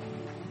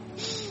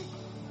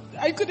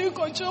 I couldn't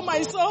control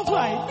myself.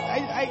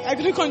 I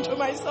couldn't control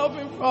myself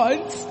in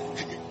front.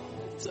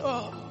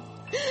 So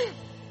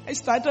I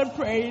started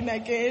praying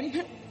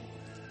again.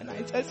 And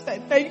I just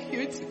said, thank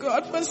you to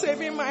God for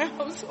saving my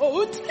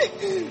household.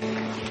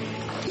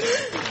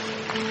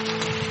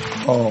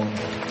 Oh.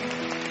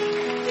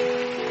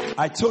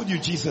 I told you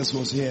Jesus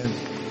was here.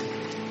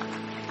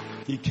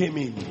 He came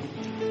in.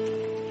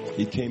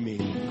 He came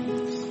in.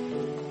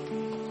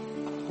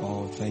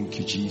 Oh, thank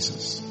you,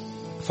 Jesus.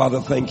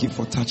 Father, thank you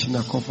for touching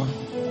Akofa,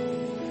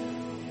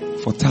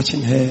 for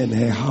touching her and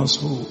her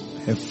household,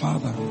 her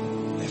father,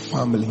 her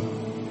family.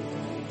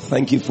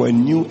 Thank you for a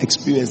new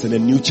experience and a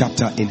new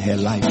chapter in her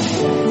life.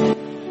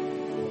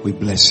 We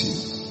bless you.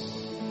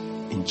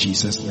 In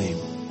Jesus' name.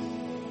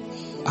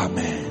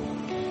 Amen.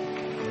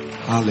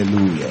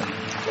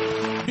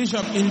 Hallelujah.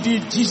 Bishop,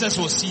 indeed, Jesus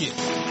was here.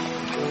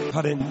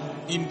 Pardon?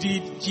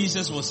 Indeed,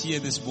 Jesus was here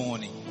this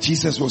morning.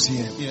 Jesus was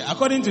here. Yeah,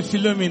 according to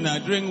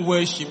Philomena, during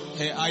worship,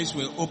 her eyes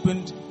were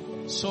opened,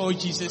 saw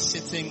Jesus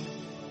sitting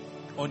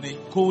on a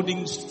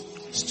golden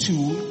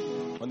stool.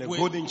 On a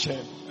golden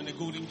chair. On a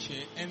golden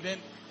chair. And then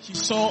she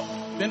saw,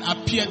 then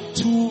appeared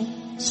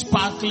 2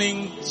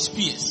 sparkling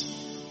spears.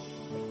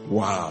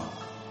 Wow.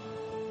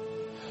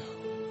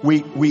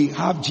 We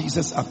have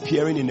Jesus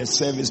appearing in a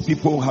service.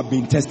 People have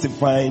been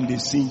testifying, they've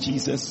seen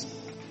Jesus.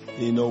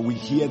 You know, we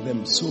hear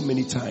them so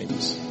many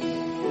times.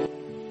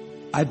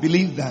 I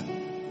believe that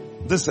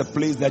this is a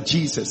place that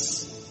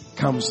Jesus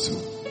comes to.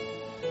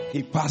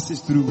 He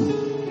passes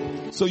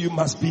through. So you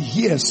must be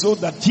here so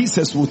that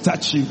Jesus will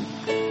touch you.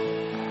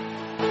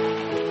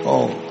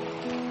 Oh.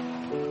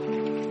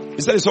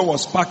 He said it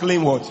was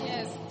sparkling what?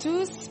 Yes,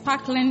 2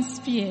 sparkling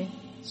spears.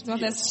 It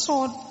was a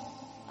sword.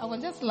 I was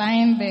just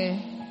lying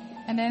there.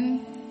 And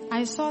then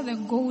I saw the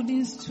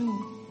golden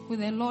stool with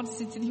the Lord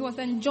sitting. He was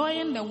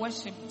enjoying the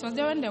worship. It was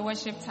during the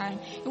worship time.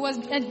 He was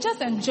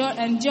just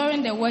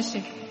enjoying the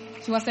worship.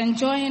 He was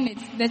enjoying it.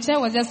 The chair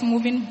was just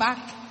moving back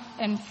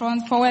and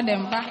front, forward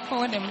and back,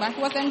 forward and back.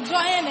 He was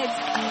enjoying it.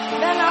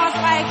 Then I was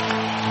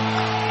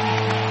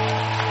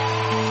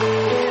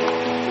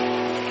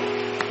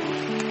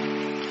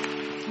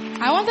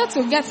like, I wanted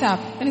to get up.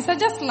 And he said,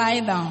 just lie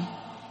down.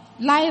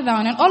 Lie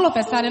down. And all of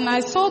a sudden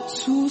I saw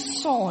 2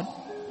 swords.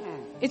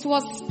 It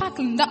was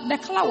sparkling. The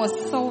color was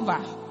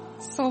silver.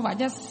 Silver,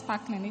 just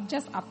sparkling. It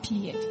just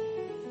appeared.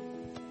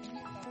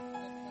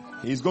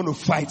 He's going to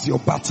fight your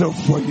battle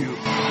for you.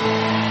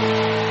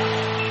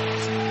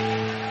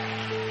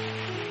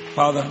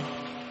 Father,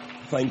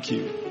 thank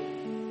you.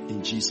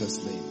 In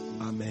Jesus'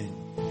 name. Amen.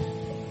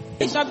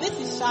 Bishop, this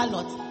is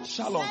Charlotte.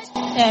 Charlotte.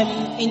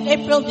 In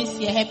April this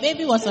year, her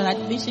baby was on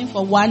admission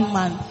for 1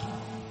 month.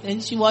 Then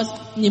she was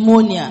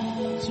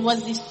pneumonia. She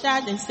was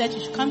discharged and said she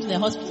should come to the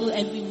hospital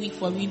every week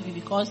for review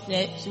because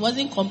she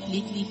wasn't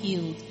completely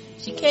healed.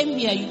 She came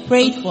here, you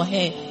prayed for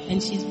her,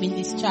 and she's been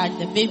discharged.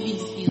 The baby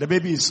is healed. The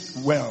baby is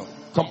well,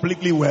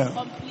 completely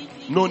well.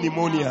 No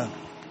pneumonia.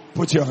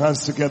 Put your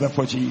hands together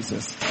for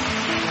Jesus.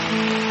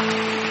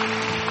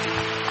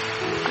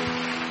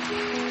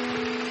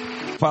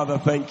 Father,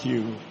 thank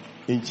you.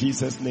 In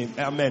Jesus' name.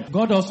 Amen.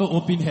 God also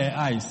opened her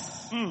eyes.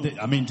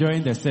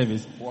 During the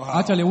service. Wow.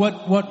 Actually,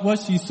 what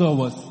she saw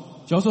was,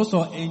 she also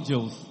saw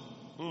angels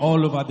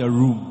all over the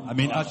room.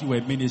 As you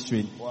were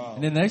ministering. Wow.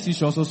 And the next thing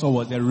she also saw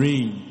was the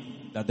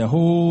rain. That the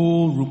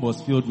whole room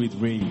was filled with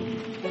rain.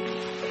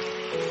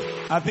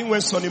 I think when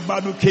Sonny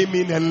Badu came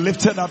in and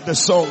lifted up the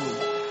song,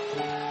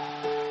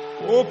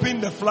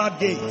 opened the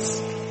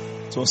floodgates,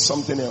 it was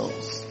something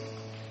else.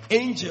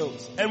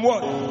 Angels. And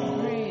what?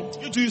 Bread.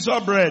 You two saw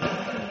bread.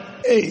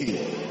 Hey.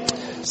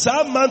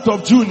 Some month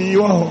of June,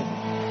 you are.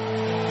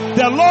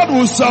 The Lord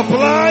will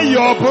supply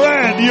your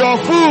bread, your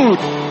food.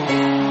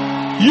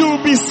 You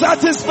will be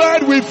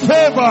satisfied with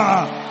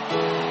favor.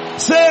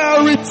 Say,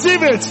 I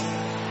receive it.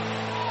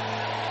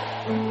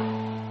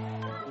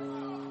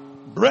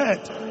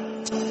 Bread.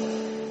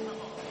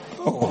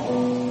 Oh.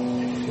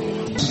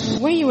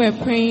 When you were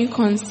praying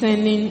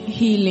concerning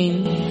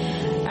healing,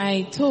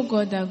 I told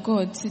God that,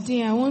 God,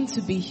 today I want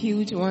to be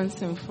healed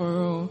once and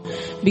for all.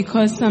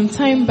 Because some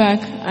time back,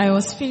 I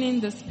was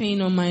feeling this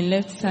pain on my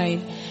left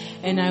side.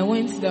 And I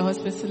went to the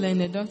hospital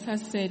and the doctor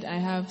said I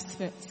have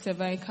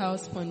cervical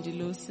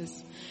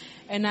spondylosis.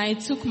 And I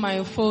took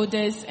my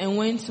folders and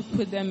went to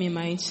put them in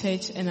my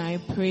church and I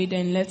prayed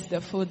and left the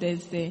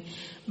folders there.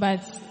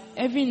 But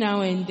every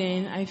now and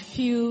then I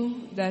feel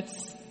that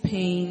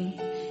pain.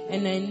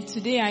 And then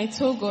today I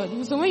told God,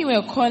 so when you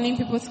were calling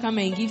people to come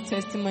and give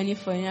testimony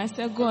for me, I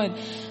said, God,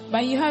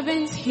 but you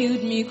haven't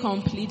healed me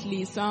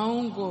completely, so I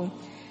won't go.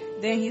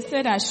 Then he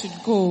said I should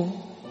go.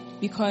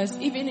 Because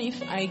even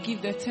if I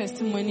give the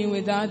testimony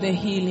without the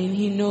healing,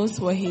 he knows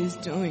what he's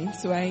doing.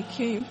 So I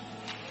came.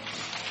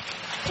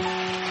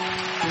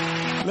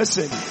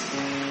 Listen,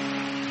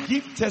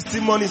 give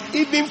testimonies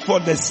even for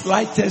the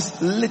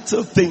slightest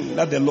little thing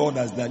that the Lord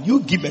has done.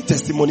 You give a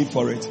testimony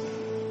for it.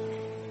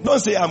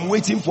 Don't say, I'm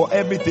waiting for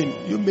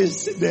everything. You may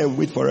sit there and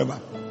wait forever.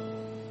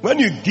 When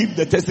you give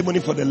the testimony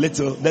for the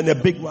little, then the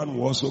big one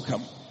will also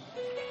come.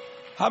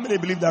 How many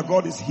believe that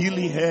God is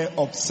healing her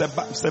of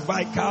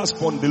cervical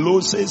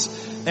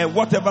spondylosis and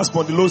whatever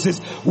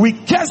spondylosis? We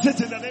curse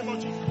it in the name of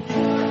Jesus.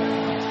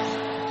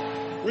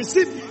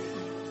 Receive it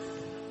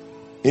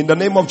in the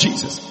name of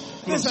Jesus.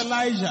 This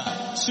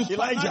Elijah,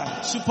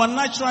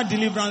 supernatural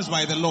deliverance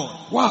by the Lord.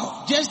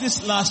 Wow. Just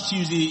this last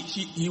Tuesday,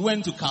 he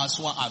went to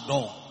Kaswa at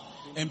dawn.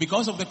 And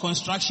because of the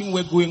construction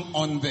work going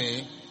on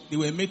there, they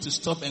were made to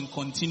stop and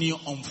continue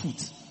on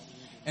foot.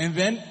 And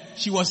then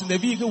she was in the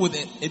vehicle with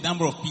a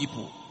number of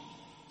people.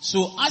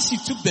 So as he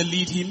took the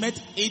lead, he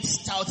met 8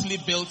 stoutly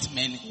built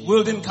men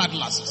wielding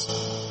cutlasses.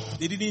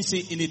 They didn't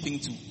say anything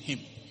to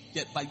him.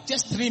 Yet by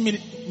just 3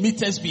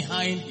 meters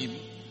behind him,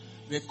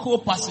 the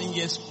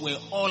co-passengers were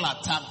all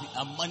attacked.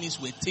 Their monies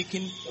were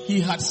taken.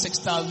 He had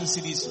 6,000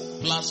 cedis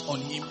plus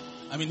on him.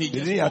 I mean, he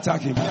didn't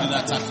attack him.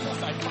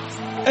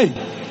 Hey,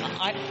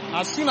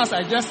 as soon as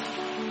I just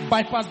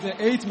bypassed the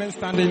 8 men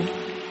standing,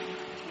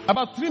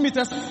 about 3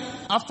 meters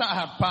after I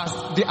had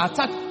passed, they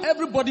attacked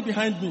everybody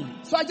behind me.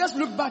 So I just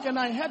looked back and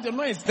I heard the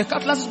noise. The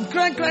cutlass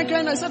crank.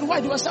 I said, why?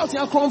 They were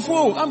shouting,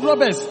 "Akronfo, armed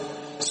robbers."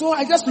 So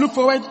I just looked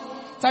forward,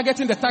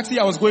 targeting the taxi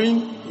I was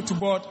going to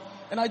board,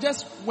 and I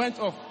just went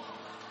off.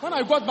 When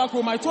I got back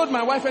home, I told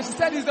my wife, and she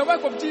said, "It's the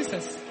work of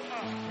Jesus."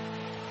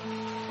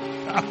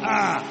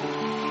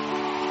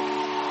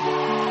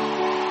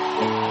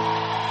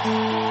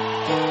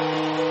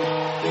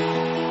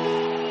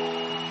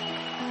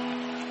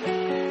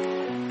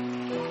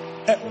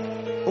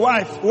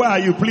 Wife, where are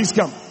you? Please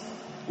come.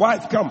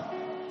 Wife, come.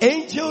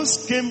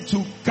 Angels came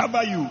to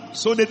cover you,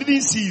 so they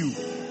didn't see you.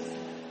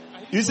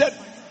 You said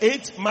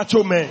 8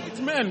 macho men. 8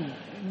 men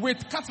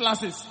with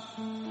cutlasses.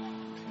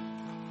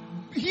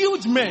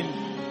 Huge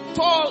men,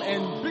 tall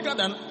and bigger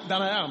than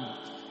I am.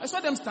 I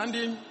saw them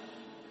standing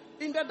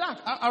in the dark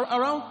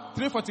around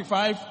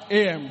 3:45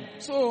 a.m.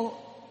 So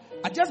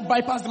I just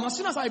bypassed them. As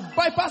soon as I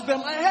bypassed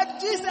them, I heard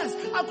Jesus,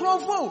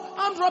 Akronfo,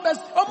 armed robbers,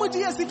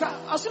 Omuji Esika.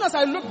 As soon as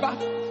I looked back,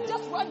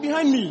 just right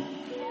behind me,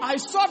 I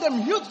saw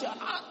them huge,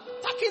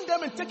 attacking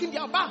them and taking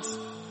their bags.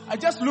 I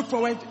just looked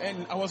forward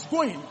and I was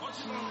going.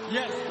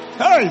 Yes.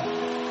 Hey!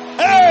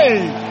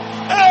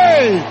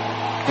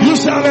 You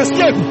shall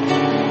escape!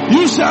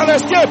 You shall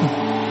escape!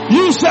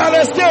 You shall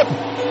escape!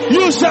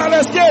 You shall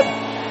escape!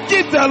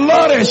 Give the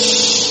Lord a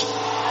shh!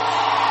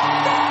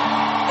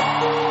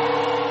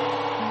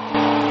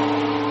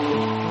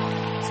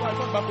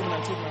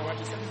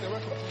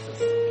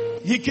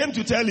 He came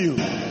to tell you.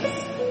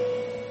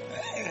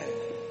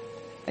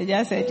 I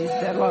just said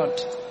it's the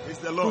Lord. It's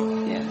the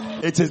Lord. Yeah.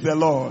 It is the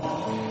Lord.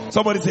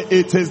 Somebody say,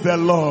 it is the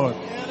Lord.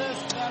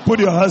 Put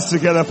your hands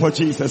together for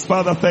Jesus.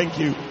 Father, thank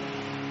you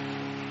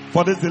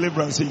for this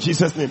deliverance in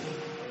Jesus' name.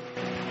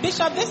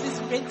 Bishop, this is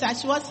Rita.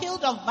 She was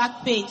healed of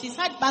back pain. She's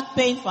had back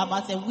pain for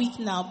about a week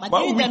now. But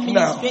during the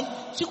ministry,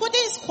 she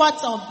couldn't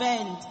squat or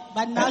bend.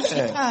 But now she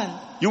can.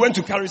 You went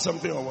to carry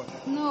something or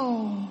what?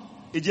 No.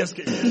 It just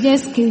came. It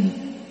just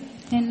came.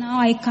 And now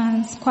I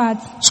can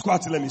squat.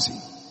 Squat, let me see.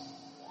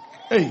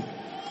 Hey.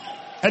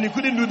 And you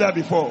couldn't do that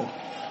before.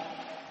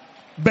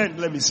 Bend,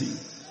 let me see.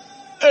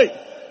 Hey.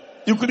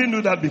 You couldn't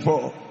do that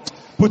before.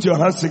 Put your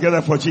hands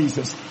together for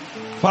Jesus.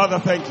 Father,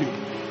 thank you.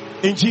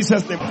 In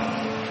Jesus' name.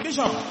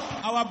 Bishop,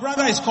 our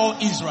brother is called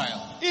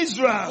Israel.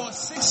 Israel. For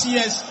 6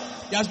 years,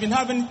 he has been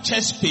having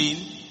chest pain.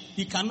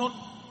 He cannot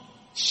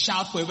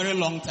shout for a very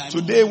long time.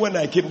 Today when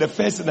I came, the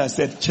first thing I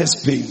said,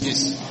 chest pain.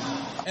 Yes.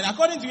 And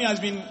according to me, he has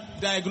been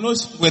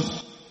diagnosed with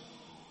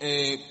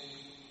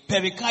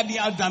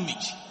pericardial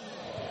damage.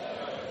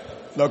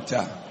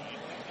 Doctor.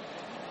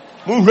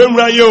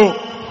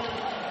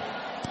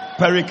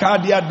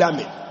 Pericardial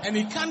damage. And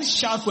he can't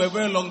shout for a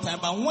very long time.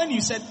 But when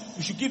you said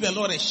you should give the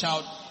Lord a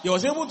shout, he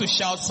was able to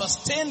shout,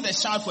 sustain the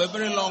shout for a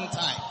very long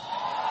time.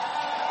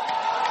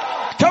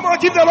 Come on,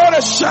 give the Lord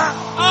a shout.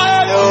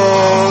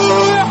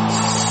 Hallelujah.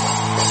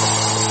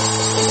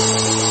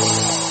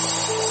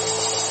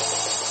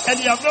 And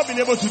you have not been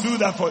able to do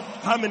that for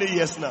how many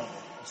years now?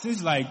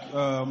 Since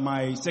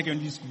my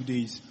secondary school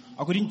days.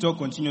 I couldn't talk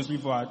continuously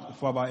for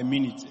about a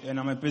minute. And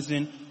I'm a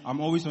person,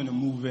 I'm always on the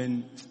move.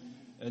 And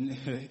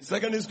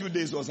secondary school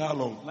days was how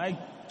long?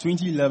 Like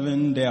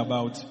 2011,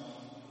 thereabout.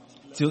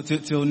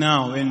 Till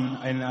now.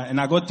 And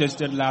I got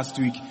tested last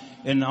week.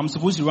 And I'm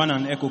supposed to run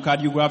an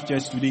echocardiograph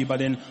test today, but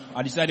then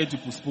I decided to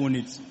postpone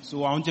it.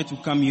 So I wanted to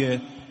come here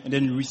and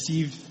then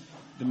receive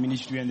the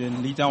ministry, and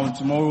then later on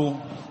tomorrow,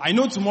 I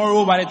know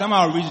tomorrow by the time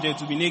I'll reach there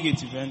to be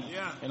negative, and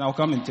I'll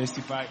come and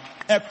testify.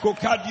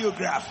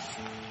 Echocardiograph.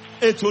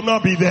 It will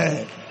not be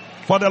there.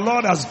 For the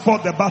Lord has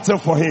fought the battle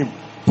for him.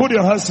 Put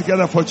your hands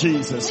together for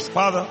Jesus.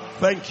 Father,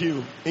 thank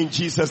you. In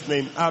Jesus'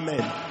 name.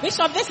 Amen.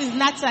 Bishop, this is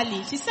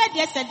Natalie. She said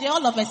yesterday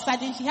all of a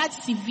sudden she had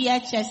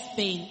severe chest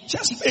pain. She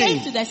came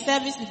to the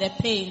service with the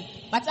pain.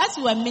 But as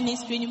you were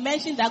ministering, you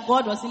mentioned that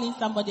God was healing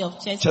somebody of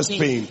chest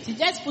pain. She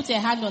just put her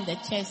hand on the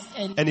chest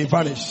and it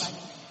vanished.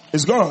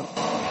 It's gone.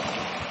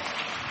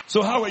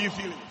 So how are you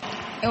feeling?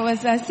 It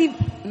was as if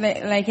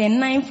like a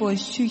knife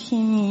was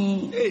choking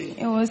me. Hey.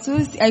 It was so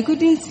I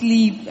couldn't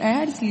sleep. I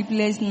had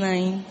sleepless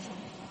nights.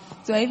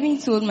 So I even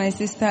told my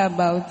sister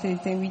about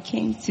it, and we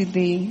came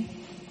today,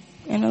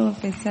 and all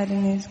of a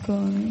sudden it's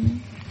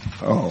gone.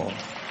 Oh.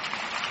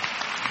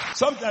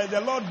 Sometimes the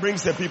Lord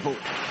brings the people.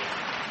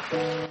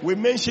 We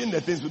mention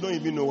the things we don't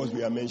even know what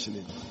we are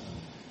mentioning.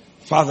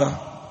 Father,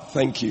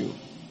 thank you.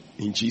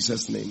 In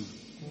Jesus' name.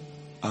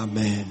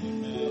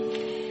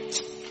 Amen.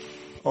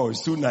 Oh,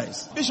 it's too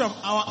nice. Bishop,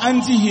 our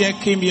auntie here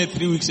came here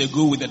 3 weeks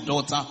ago with a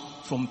daughter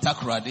from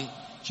Takoradi.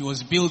 She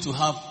was billed to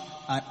have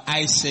an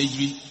eye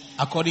surgery.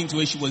 According to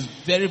her, she was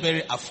very,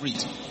 very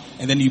afraid.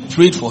 And then you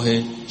prayed for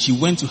her. She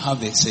went to have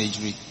the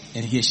surgery,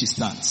 and here she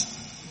stands.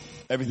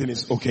 Everything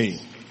is okay.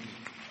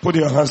 Put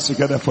your hands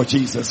together for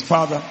Jesus.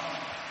 Father,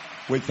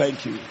 we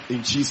thank you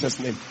in Jesus'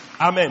 name.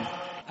 Amen.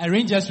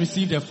 Irene just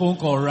received a phone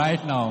call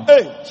right now.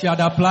 Hey. She had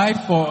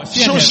applied for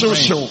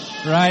show.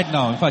 Right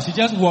now. In fact, she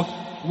just walked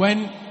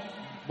when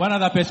One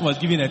other person was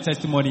giving a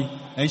testimony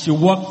and she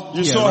walked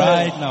You here saw her?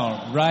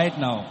 right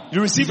now.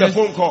 You received a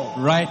phone call?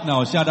 Right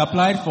now. She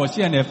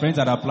and her friends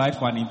had applied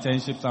for an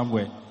internship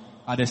somewhere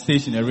at a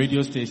station, a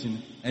radio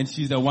station. And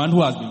she's the one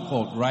who has been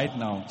called right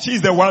now.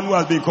 She's the one who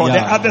has been called.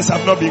 Yeah. The others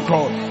have not been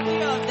called.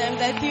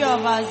 The three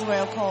of us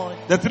were called.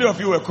 The three of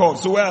you were called.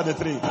 So where are the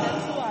three?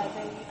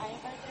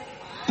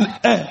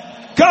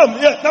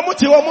 Come, yeah.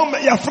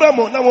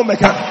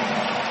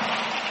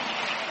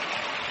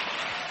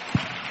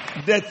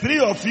 The three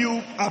of you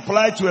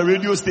applied to a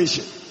radio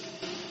station.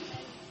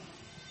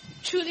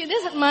 Truly,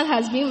 this month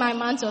has been my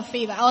month of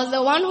favor. I was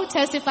the one who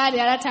testified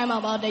the other time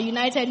about the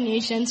United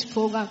Nations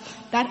program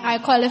that I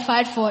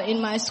qualified for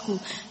in my school.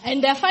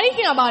 And the funny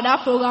thing about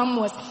that program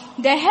was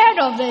the head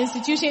of the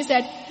institution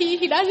said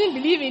he doesn't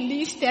believe in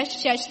these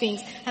church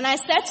things. And I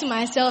said to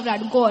myself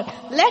that, God,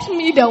 let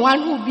me the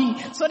one who be.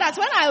 So that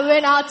when I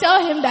win, I'll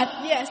tell him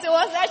that, yes, it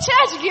was a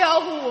church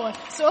girl who won.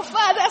 So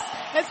Father,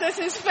 this is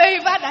his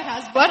favor that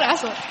has brought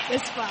us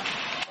this far.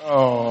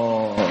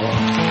 Oh.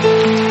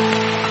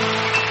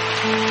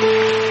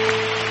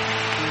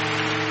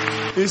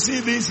 You see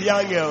these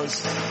young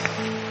girls,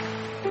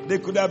 they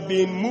could have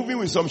been moving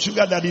with some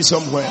sugar daddy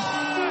somewhere.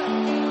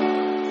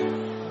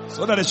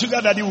 So that the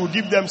sugar daddy will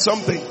give them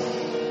something.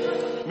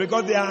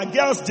 Because there are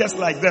girls just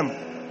like them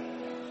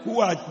who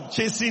are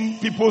chasing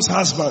people's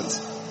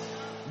husbands.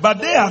 But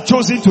they have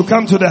chosen to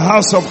come to the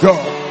house of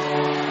God.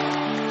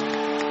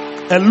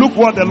 And look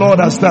what the Lord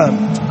has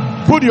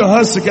done. Put your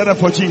hands together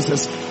for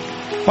Jesus.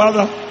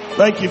 Father,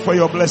 thank you for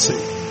your blessing.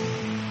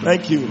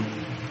 Thank you.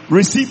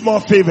 Receive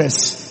more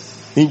favors.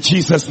 In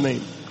Jesus'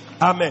 name.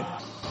 Amen.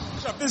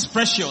 This is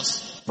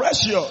Precious.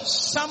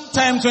 Precious.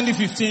 Sometime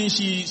 2015,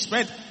 she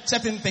spread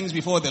certain things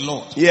before the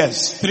Lord.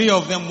 Yes. Three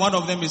of them. One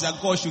of them is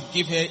that God should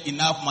give her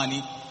enough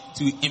money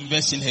to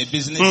invest in her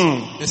business.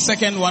 The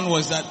second one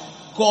was that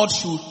God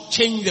should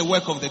change the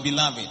work of the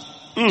beloved.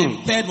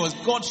 And third was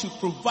God should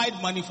provide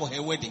money for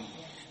her wedding.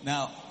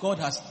 Now, God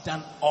has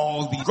done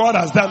all these. God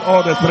has done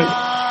all the three.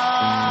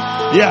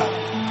 Yeah.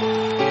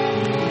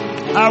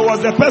 I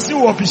was the person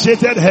who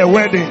officiated her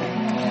wedding.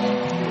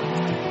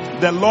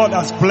 The Lord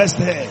has blessed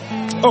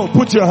her. Oh,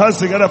 put your hands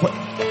together.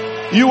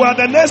 You are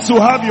the next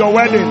to have your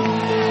wedding.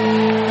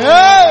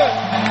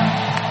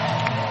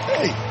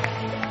 Hey.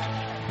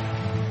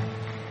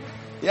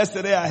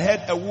 Yesterday I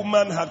heard a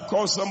woman had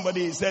called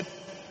somebody and said,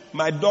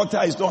 my daughter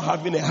is not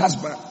having a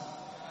husband.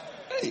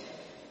 Hey.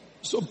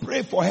 So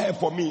pray for her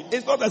for me.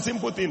 It's not a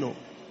simple thing, no.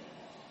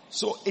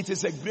 So it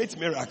is a great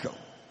miracle.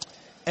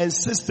 And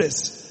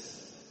sisters,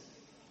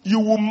 you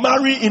will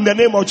marry in the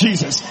name of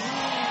Jesus.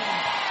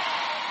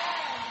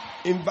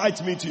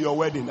 Invite me to your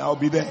wedding. I'll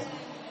be there.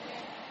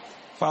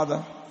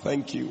 Father,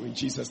 thank you in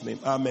Jesus' name.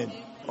 Amen.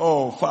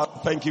 Oh, Father,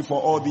 thank you for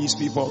all these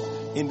people.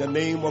 In the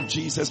name of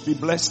Jesus, be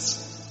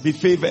blessed, be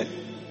favored.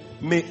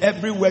 May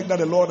every work that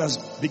the Lord has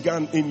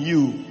begun in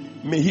you,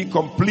 may He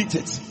complete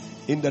it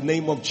in the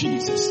name of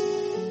Jesus.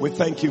 We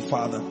thank you,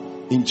 Father.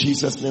 In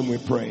Jesus' name we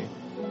pray.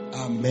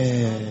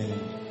 Amen.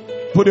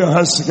 Put your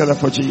hands together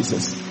for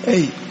Jesus.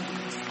 Hey.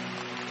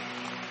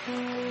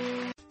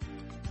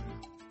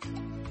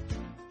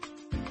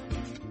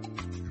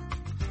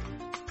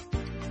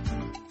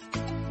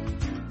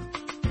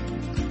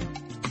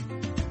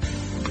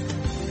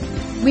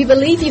 We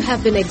believe you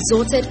have been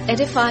exhorted,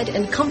 edified,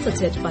 and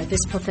comforted by this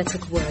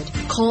prophetic word.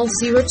 Call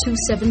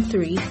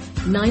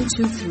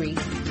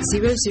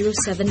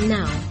 0273-923-007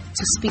 now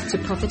to speak to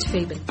Prophet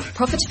Fabian.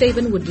 Prophet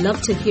Fabian would love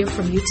to hear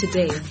from you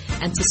today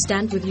and to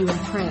stand with you in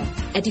prayer.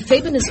 Eddie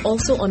Fabian is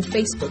also on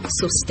Facebook,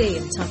 so stay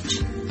in touch.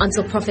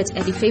 Until Prophet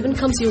Eddie Fabian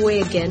comes your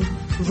way again,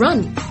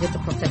 run with the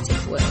prophetic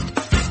word.